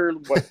stepping over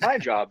what my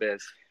job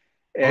is.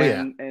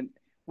 And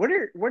what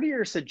are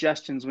your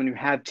suggestions when you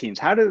have teams?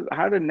 How do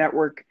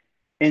network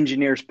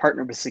engineers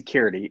partner with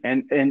security?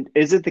 And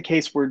is it the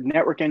case where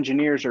network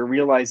engineers are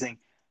realizing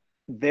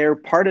they're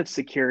part of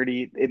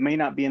security? It may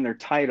not be in their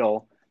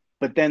title,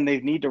 but then they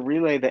need to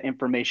relay the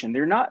information.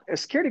 They're not,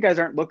 security guys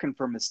aren't looking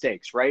for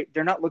mistakes, right?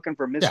 They're not looking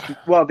for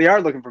well, they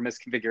are looking for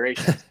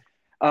misconfigurations.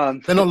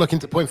 They're not looking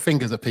to point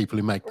fingers at people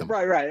who make them.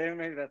 Right.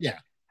 Maybe that's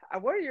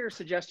what are your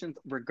suggestions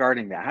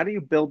regarding that? How do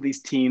you build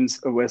these teams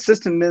with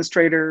system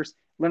administrators,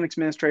 Linux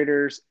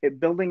administrators,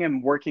 building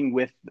and working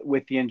with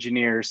the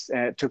engineers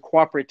to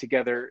cooperate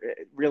together,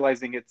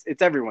 realizing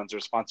it's everyone's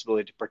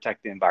responsibility to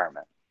protect the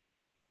environment?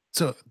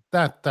 So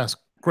that's a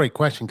great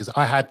question, because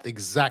I had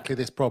exactly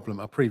this problem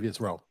a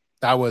previous role.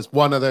 That was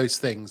one of those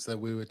things that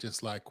we were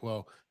just like,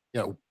 well,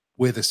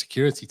 we're the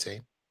security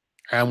team.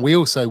 And we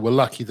also were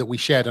lucky that we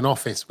shared an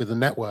office with a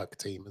network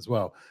team as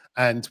well.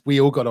 And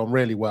we all got on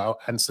really well.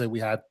 And so we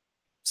had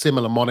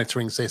similar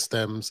monitoring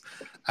systems.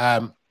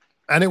 And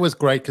it was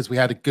great because we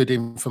had a good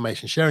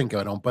information sharing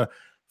going on. But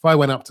if I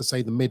went up to,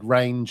 say, the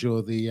mid-range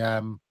or the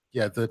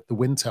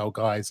Wintel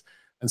guys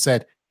and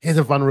said, here's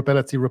a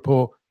vulnerability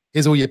report,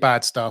 here's all your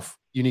bad stuff,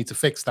 you need to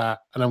fix that,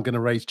 and I'm going to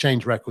raise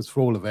change records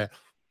for all of it,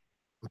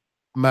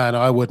 man,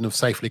 I wouldn't have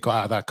safely got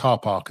out of that car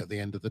park at the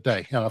end of the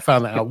day. I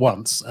found that out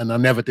once and I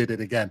never did it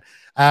again.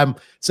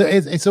 So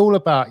it's all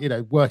about,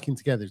 working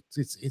together.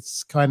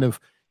 It's kind of,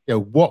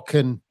 what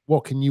can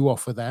you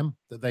offer them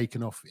that they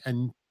can offer,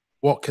 and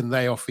what can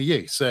they offer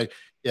you? So,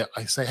 yeah,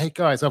 I say, hey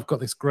guys, I've got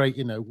this great,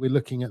 we're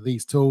looking at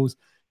these tools,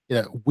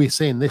 we're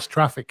seeing this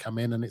traffic come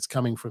in and it's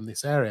coming from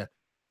this area.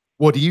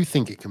 What do you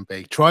think it can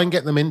be? Try and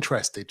get them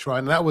interested.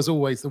 And that was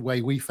always the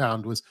way we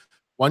found was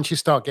once you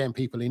start getting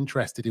people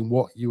interested in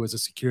what you as a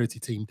security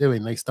team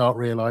doing, they start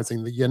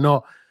realizing that you're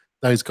not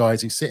those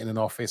guys who sit in an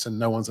office and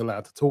no one's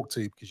allowed to talk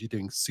to because you're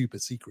doing super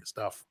secret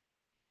stuff.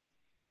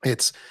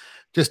 It's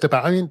just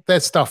about, I mean,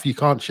 there's stuff you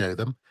can't show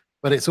them,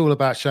 but it's all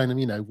about showing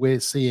them, we're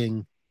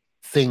seeing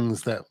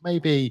things that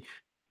maybe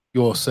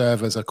your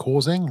servers are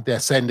causing. They're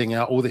sending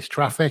out all this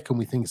traffic and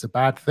we think it's a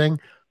bad thing,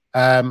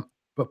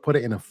 but put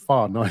it in a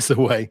far nicer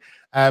way.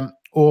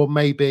 Or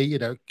maybe,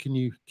 can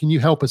you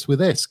help us with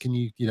this? Can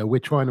you, we're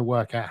trying to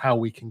work out how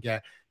we can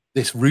get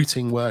this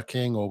routing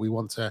working, or we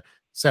want to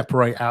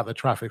separate out the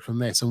traffic from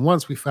this. And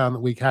once we found that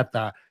we had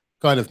that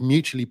kind of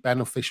mutually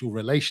beneficial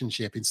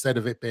relationship, instead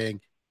of it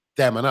being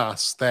them and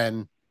us,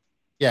 then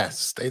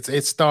yes,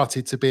 it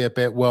started to be a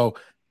bit, well,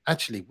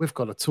 actually, we've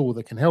got a tool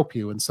that can help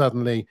you. And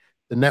suddenly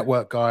the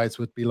network guys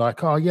would be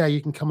like, oh, yeah,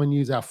 you can come and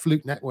use our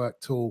Fluke network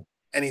tool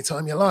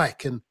anytime you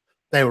like. And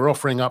they were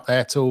offering up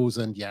their tools.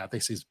 And yeah,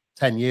 this is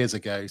 10 years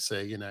ago. So,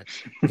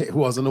 it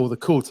wasn't all the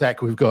cool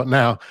tech we've got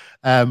now.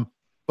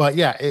 But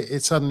yeah,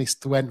 it suddenly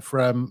went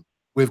from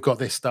we've got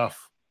this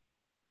stuff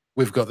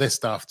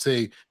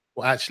to,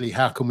 well, actually,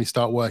 how can we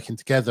start working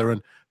together?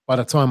 And by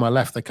the time I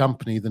left the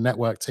company, the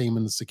network team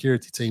and the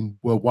security team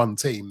were one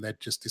team. They'd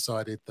just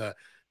decided that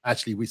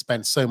actually we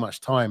spent so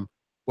much time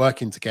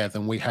working together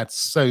and we had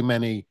so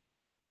many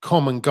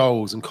common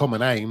goals and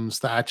common aims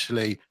that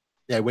actually,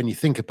 yeah, when you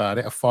think about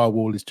it, a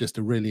firewall is just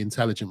a really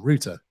intelligent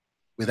router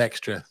with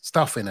extra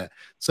stuff in it.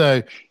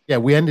 So yeah,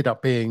 we ended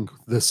up being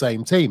the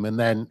same team. And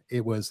then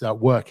it was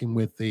working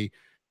with the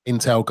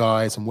Intel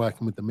guys and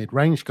working with the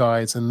mid-range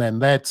guys. And then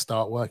they'd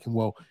start working,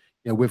 well,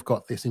 we've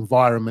got this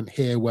environment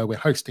here where we're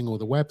hosting all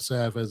the web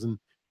servers, and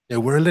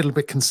we're a little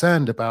bit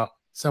concerned about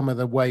some of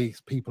the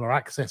ways people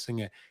are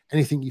accessing it.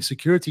 Anything you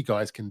security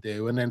guys can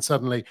do, and then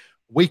suddenly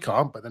we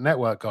can't, but the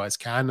network guys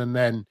can. And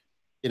then,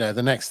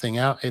 the next thing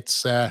out,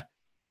 it's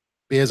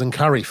beers and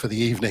curry for the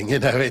evening.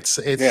 It's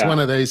one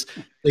of those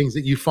things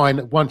that you find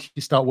that once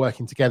you start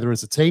working together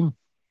as a team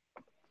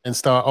and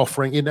start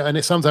offering,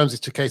 and sometimes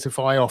it's a case if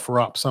I offer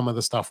up some of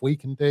the stuff we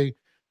can do,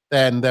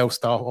 then they'll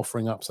start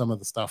offering up some of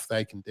the stuff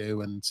they can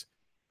do. And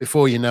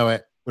before you know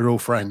it, we're all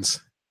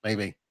friends,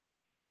 maybe.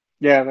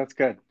 Yeah, that's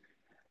good.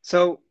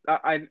 So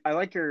I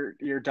like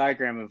your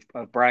diagram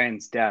of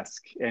Brian's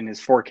desk and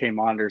his 4K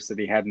monitors that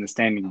he had in the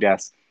standing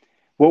desk.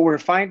 What we're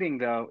finding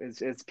though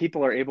is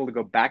people are able to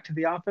go back to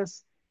the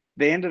office.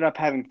 They ended up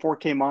having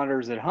 4K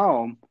monitors at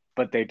home,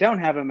 but they don't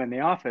have them in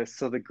the office.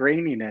 So the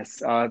graininess,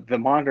 the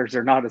monitors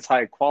are not as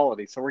high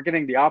quality. So we're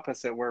getting the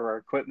opposite where our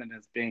equipment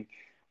is being,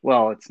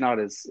 well, it's not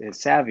as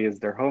savvy as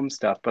their home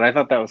stuff. But I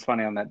thought that was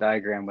funny on that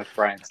diagram with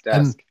Brian's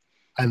And desk.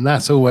 and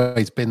that's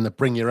always been the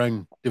bring your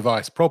own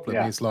device problem.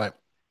 Yeah. Is like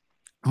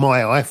my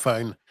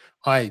iPhone,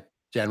 I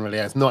generally,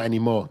 as not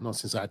anymore, not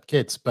since I had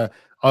kids, but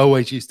I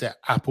always used to,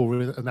 Apple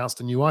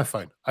announced a new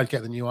iPhone. I'd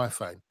get the new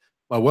iPhone.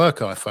 My work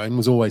iPhone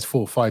was always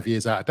 4 or 5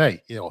 years out of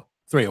date,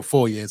 3 or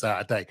 4 years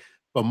out of date.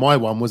 But my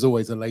one was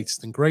always the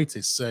latest and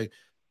greatest. So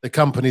the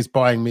company's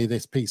buying me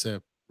this piece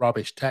of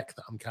rubbish tech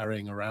that I'm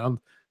carrying around,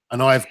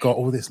 and I've got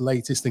all this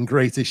latest and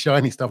greatest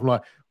shiny stuff. I'm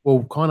like,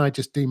 well, can't I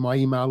just do my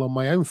email on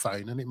my own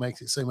phone? And it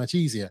makes it so much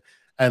easier.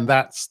 And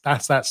that's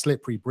that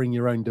slippery bring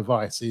your own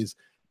device is,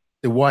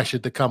 why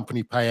should the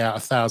company pay out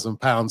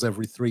 £1,000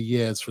 every 3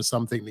 years for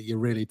something that you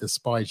really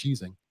despise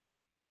using?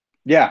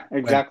 Yeah,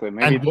 exactly. And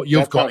Maybe what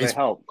you've that's how got they is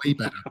help. way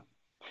better.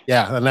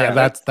 Yeah, and Yeah,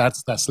 that's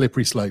that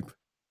slippery slope.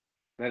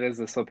 that is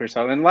the slippery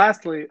slope. And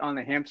lastly, on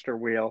the hamster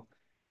wheel,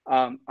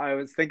 I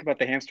was thinking about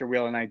the hamster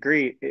wheel, and I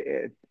agree.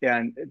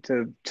 And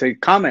to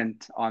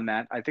comment on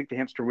that, I think the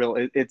hamster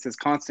wheel it's this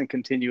constant,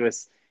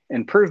 continuous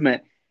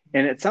improvement.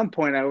 And at some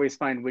point, I always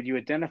find when you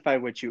identify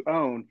what you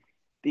own,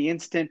 the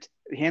instant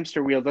the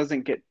hamster wheel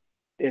doesn't get,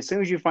 as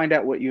soon as you find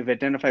out what you've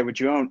identified what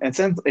you own, and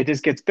since it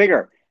just gets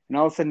bigger. And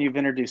all of a sudden, you've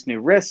introduced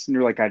new risks, and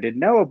you're like, I didn't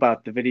know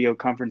about the video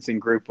conferencing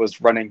group was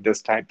running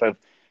this type of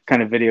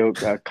kind of video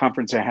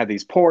conference that had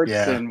these ports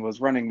Yeah. and was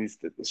running these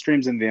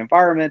streams in the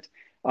environment,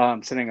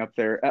 setting up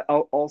their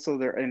also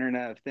their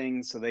Internet of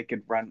Things so they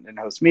could run and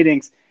host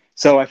meetings.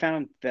 So I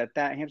found that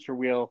hamster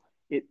wheel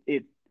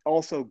it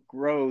also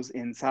grows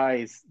in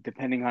size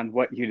depending on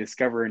what you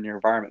discover in your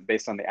environment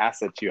based on the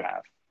assets you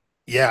have.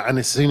 Yeah, and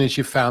as soon as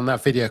you found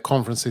that video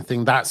conferencing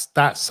thing, that's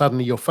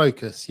suddenly your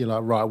focus. You're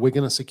like, right, we're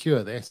going to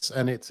secure this,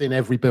 and it's in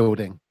every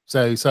building.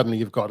 So suddenly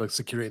you've got to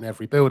secure it in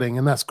every building,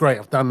 and that's great.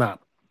 I've done that.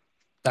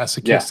 That's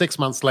secure. Yeah. 6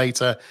 months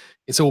later,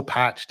 it's all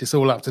patched, it's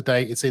all up to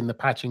date, it's in the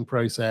patching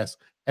process,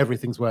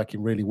 everything's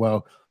working really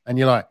well. And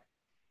you're like,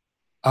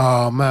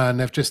 oh man,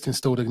 they've just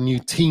installed a new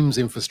Teams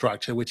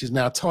infrastructure, which is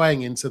now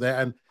tying into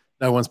there, and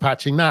no one's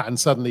patching that. And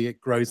suddenly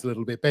it grows a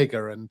little bit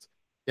bigger. And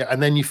yeah,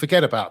 and then you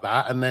forget about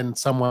that, and then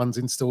someone's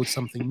installed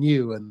something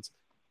new. And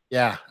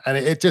yeah, and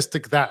it just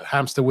that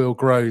hamster wheel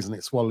grows and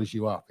it swallows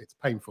you up. It's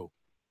painful.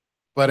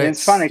 But And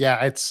it's funny.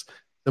 it's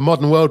the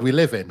modern world we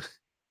live in.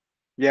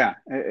 Yeah,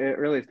 it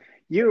really is.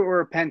 You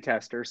were a pen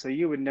tester, so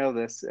you would know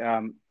this.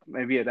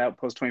 Maybe at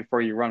Outpost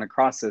 24, you run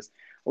across this.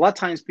 A lot of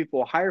times people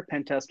will hire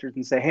pen testers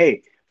and say,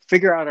 hey,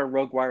 figure out our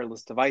rogue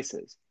wireless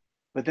devices.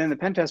 But then the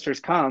pen testers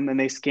come and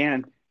they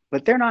scan,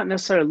 but they're not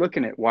necessarily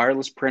looking at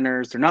wireless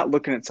printers. They're not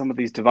looking at some of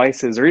these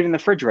devices or even the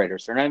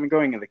refrigerators. They're not even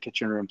going in the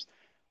kitchen rooms.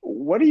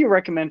 What do you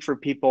recommend for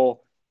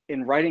people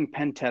in writing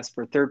pen tests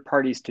for third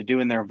parties to do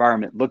in their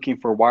environment looking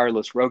for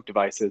wireless rogue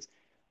devices?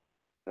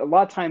 A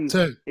lot of times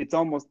So it's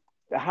almost,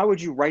 how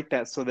would you write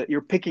that so that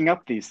you're picking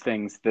up these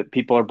things that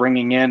people are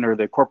bringing in or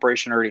the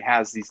corporation already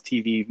has these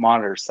TV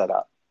monitors set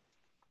up?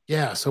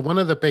 yeah, so one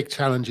of the big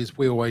challenges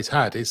we always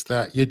had is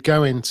that you'd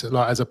go into,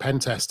 like, as a pen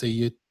tester,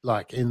 you'd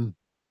like in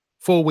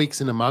 4 weeks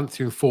in a month,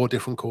 you're in four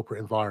different corporate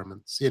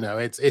environments. You know,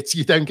 it's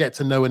you don't get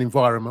to know an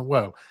environment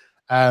well.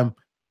 Um,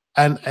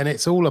 and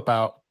it's all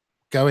about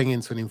going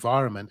into an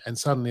environment and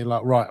suddenly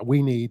like, right,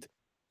 we need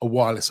a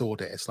wireless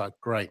audit. It's like,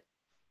 great.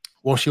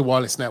 What's your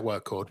wireless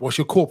network called? What's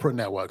your corporate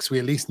network? So we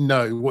at least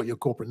know what your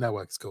corporate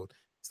network is called.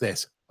 It's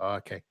this. Oh,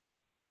 okay.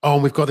 Oh,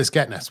 and we've got this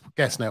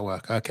guest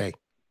network. Okay.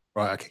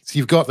 Right. Okay. So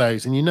you've got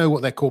those and you know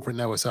what their corporate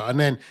networks are. And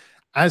then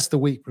as the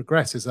week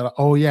progresses, they're like,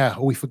 oh, yeah,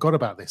 oh, we forgot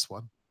about this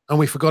one. And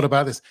we forgot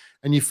about this.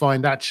 And you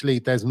find actually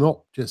there's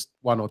not just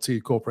one or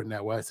two corporate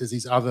networks, there's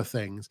these other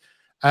things.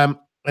 And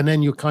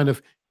then you're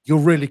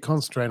really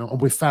concentrating on,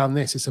 we found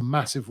this, it's a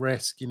massive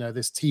risk. You know,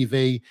 this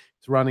TV,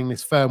 it's running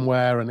this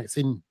firmware and it's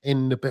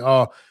in the bit.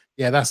 Oh,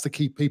 yeah, that's the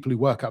key people who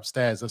work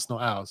upstairs. That's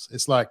not ours.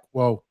 It's like,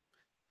 well,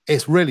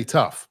 it's really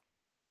tough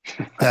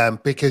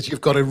because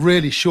you've got a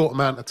really short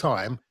amount of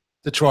time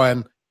to try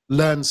and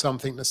learn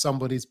something that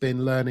somebody's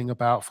been learning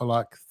about for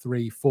like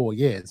 3-4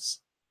 years.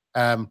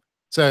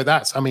 So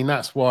that's, I mean,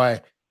 that's why,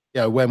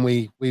 you know, when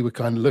we were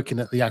kind of looking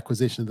at the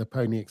acquisition of the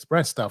Pony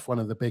Express stuff, one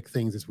of the big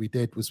things as we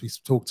did was we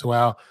talked to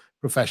our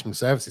professional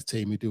services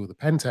team who do all the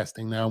pen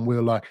testing now, and we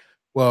were like,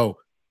 well,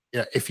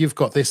 yeah, if you've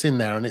got this in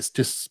there and it's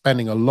just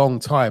spending a long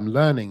time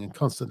learning and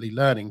constantly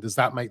learning, does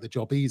that make the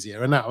job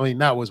easier? And that, I mean,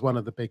 that was one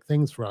of the big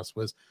things for us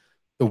was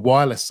the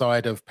wireless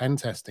side of pen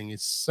testing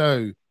is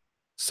so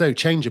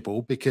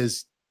changeable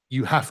because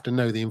you have to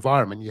know the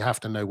environment, you have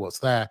to know what's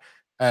there.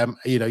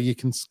 You know, you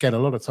can get a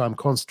lot of time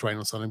concentrating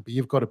on something, but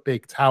you've got a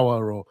big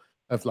tower or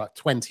of like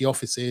 20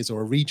 offices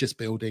or a Regis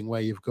building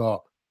where you've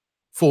got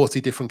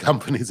 40 different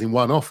companies in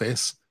one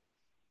office.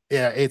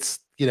 Yeah, it's,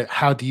 you know,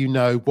 how do you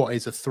know what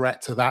is a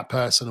threat to that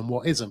person and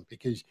what isn't?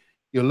 Because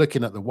you're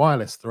looking at the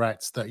wireless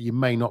threats that you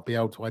may not be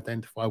able to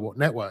identify what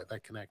network they're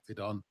connected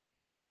on.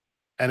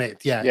 And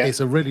yeah, Yeah.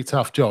 it's a really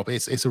tough job.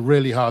 It's a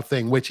really hard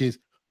thing, which is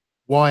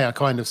why I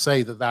kind of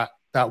say that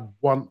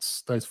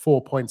once those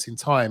 4 points in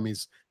time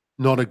is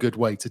not a good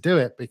way to do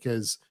it,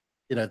 because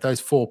you know those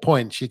 4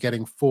 points you're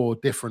getting four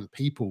different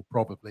people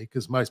probably,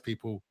 because most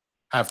people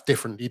have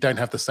different. You don't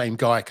have the same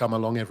guy come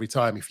along every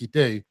time. If you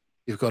do,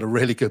 you've got a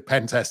really good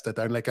pen tester.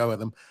 Don't let go of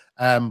them.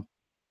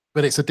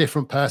 But it's a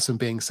different person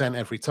being sent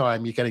every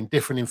time. You're getting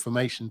different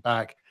information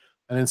back,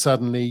 and then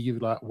suddenly you're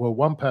like, well,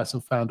 one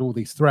person found all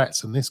these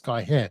threats, and this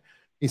guy here,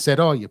 he said,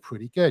 oh, you're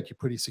pretty good, you're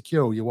pretty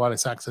secure, your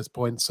wireless access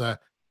points are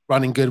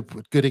running good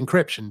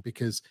encryption,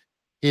 because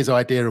his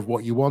idea of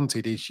what you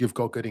wanted is you've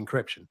got good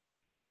encryption,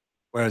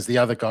 whereas the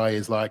other guy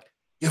is like,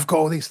 you've got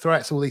all these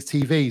threats, all these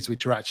TVs,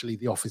 which are actually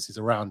the offices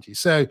around you.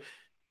 So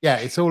yeah,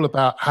 it's all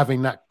about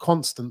having that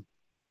constant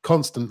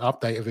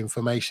update of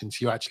information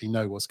so you actually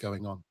know what's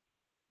going on.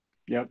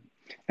 Yep.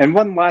 And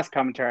one last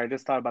commentary, I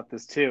just thought about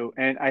this too.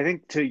 And I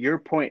think to your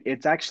point,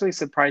 it's actually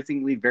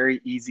surprisingly very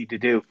easy to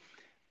do.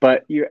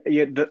 But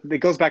it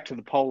goes back to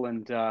the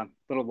Poland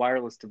little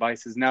wireless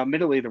devices. Now,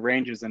 admittedly, the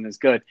range isn't as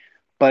good,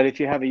 but if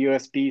you have a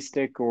USB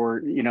stick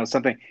or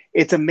something,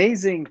 it's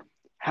amazing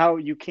how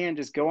you can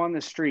just go on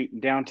the street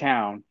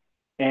downtown,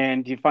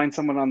 and you find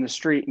someone on the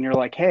street, and you're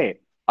like, "Hey,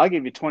 I'll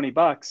give you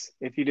 $20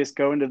 if you just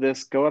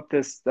go up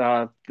this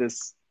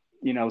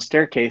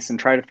staircase and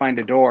try to find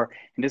a door,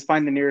 and just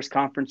find the nearest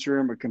conference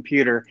room or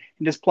computer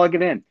and just plug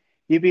it in."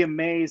 You'd be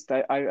amazed.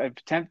 I've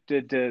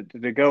attempted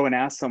to go and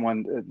ask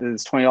someone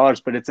this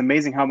 $20, but it's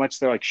amazing how much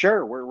they're like,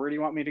 sure, where do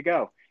you want me to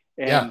go?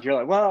 Yeah, And you're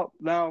like, well,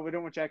 no, we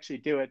don't want you to actually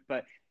do it.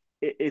 But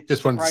it's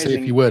just wanted to see if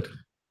you surprising. would.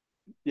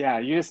 Yeah,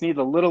 you just need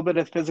a little bit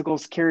of physical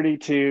security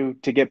to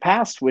get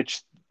past,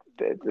 which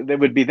that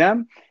would be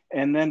them.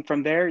 And then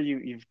from there,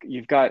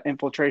 you've got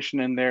infiltration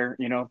in there.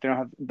 If they don't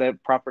have the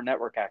proper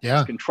network access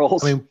Yeah, I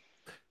controls. mean,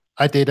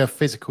 I did a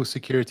physical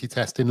security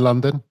test in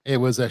London. It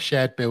was a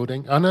shared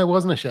building. Oh, no, it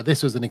wasn't a shared.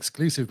 This was an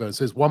exclusive building.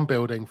 So it was one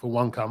building for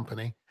one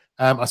company.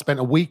 I spent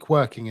a week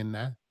working in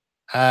there.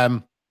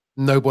 Um,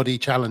 Nobody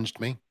challenged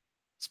me.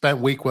 Spent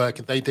a week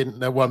working. They didn't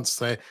know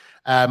once.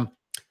 Um,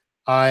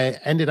 I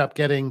ended up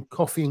getting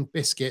coffee and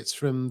biscuits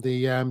from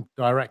the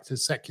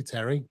director's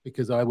secretary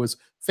because I was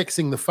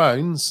fixing the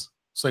phones.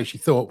 So she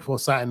thought, before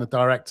sat in the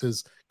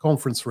director's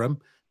conference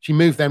room. She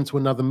moved them to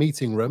another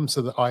meeting room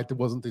so that I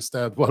wasn't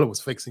disturbed while I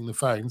was fixing the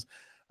phones.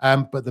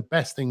 But the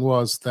best thing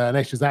was that, and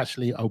it was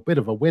actually a bit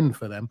of a win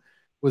for them,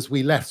 was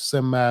we left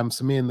so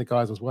me and the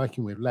guys I was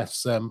working with left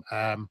some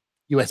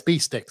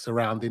USB sticks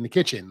around in the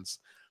kitchens.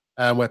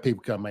 where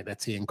people go and make their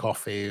tea and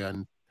coffee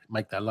and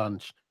make their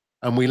lunch.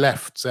 And we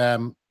left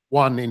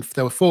one in,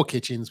 there were 4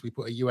 kitchens. We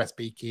put a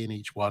USB key in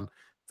each one.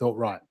 Thought,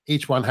 right,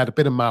 each one had a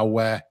bit of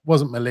malware,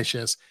 wasn't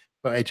malicious,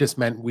 but it just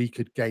meant we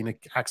could gain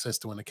access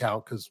to an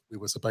account because we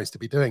were supposed to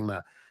be doing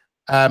that.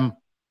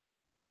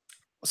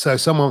 So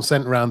someone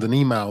sent around an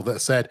email that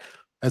said,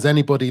 has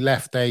anybody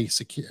left a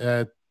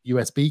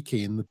USB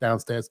key in the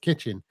downstairs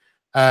kitchen?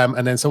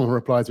 And then someone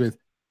replies with,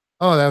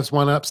 oh, there was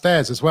one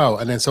upstairs as well.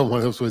 And then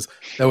someone else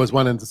there was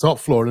one on the top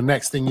floor. And the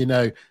next thing you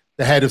know,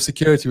 the head of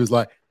security was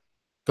like,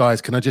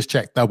 guys, can I just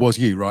check? That was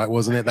you, right?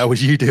 Wasn't it? That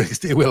was you doing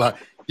it. We're like,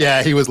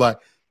 yeah. He was like,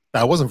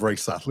 that wasn't very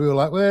subtle. We were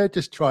like, we're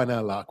just trying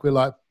our luck. We're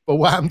like, but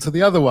what happened to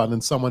the other one?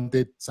 And someone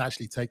did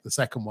actually take the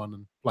second one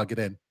and plug it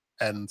in.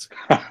 And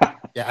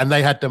yeah, and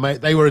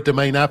they were a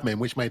domain admin,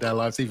 which made our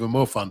lives even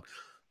more fun.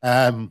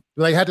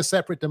 They had a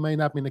separate domain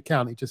admin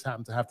account. It just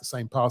happened to have the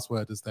same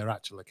password as their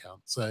actual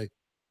account. So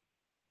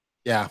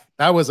yeah,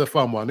 that was a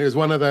fun one. It was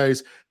one of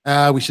those,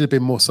 we should have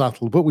been more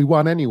subtle, but we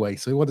won anyway.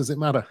 So what does it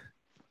matter?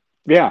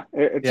 Yeah,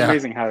 it's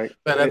amazing how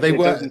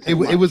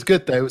it was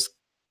good though. It was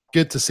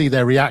good to see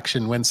their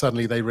reaction when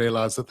suddenly they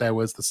realized that there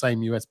was the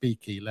same USB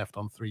key left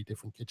on 3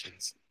 different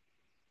kitchens.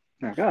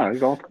 Oh, God,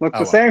 these all look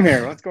the same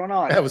here. What's going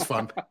on? That was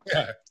fun.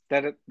 Yeah.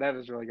 That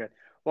is really good.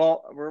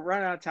 Well, we're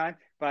running out of time,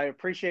 but I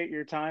appreciate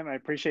your time. I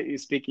appreciate you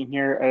speaking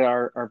here at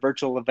our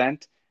virtual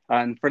event.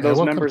 And for those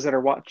members that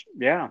are watching,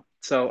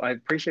 so I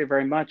appreciate it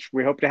very much.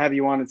 We hope to have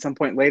you on at some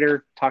point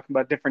later, talking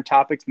about different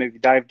topics, maybe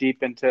dive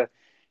deep into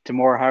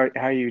more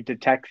how you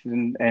detect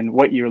and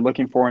what you're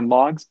looking for in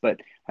logs. But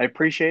I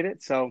appreciate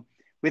it. So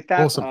with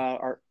that, awesome.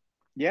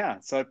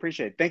 So I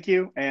appreciate it. Thank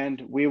you.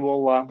 And we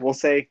will we'll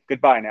say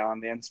goodbye now on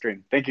the end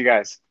stream. Thank you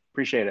guys.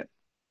 Appreciate it.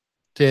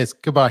 Cheers.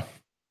 Goodbye.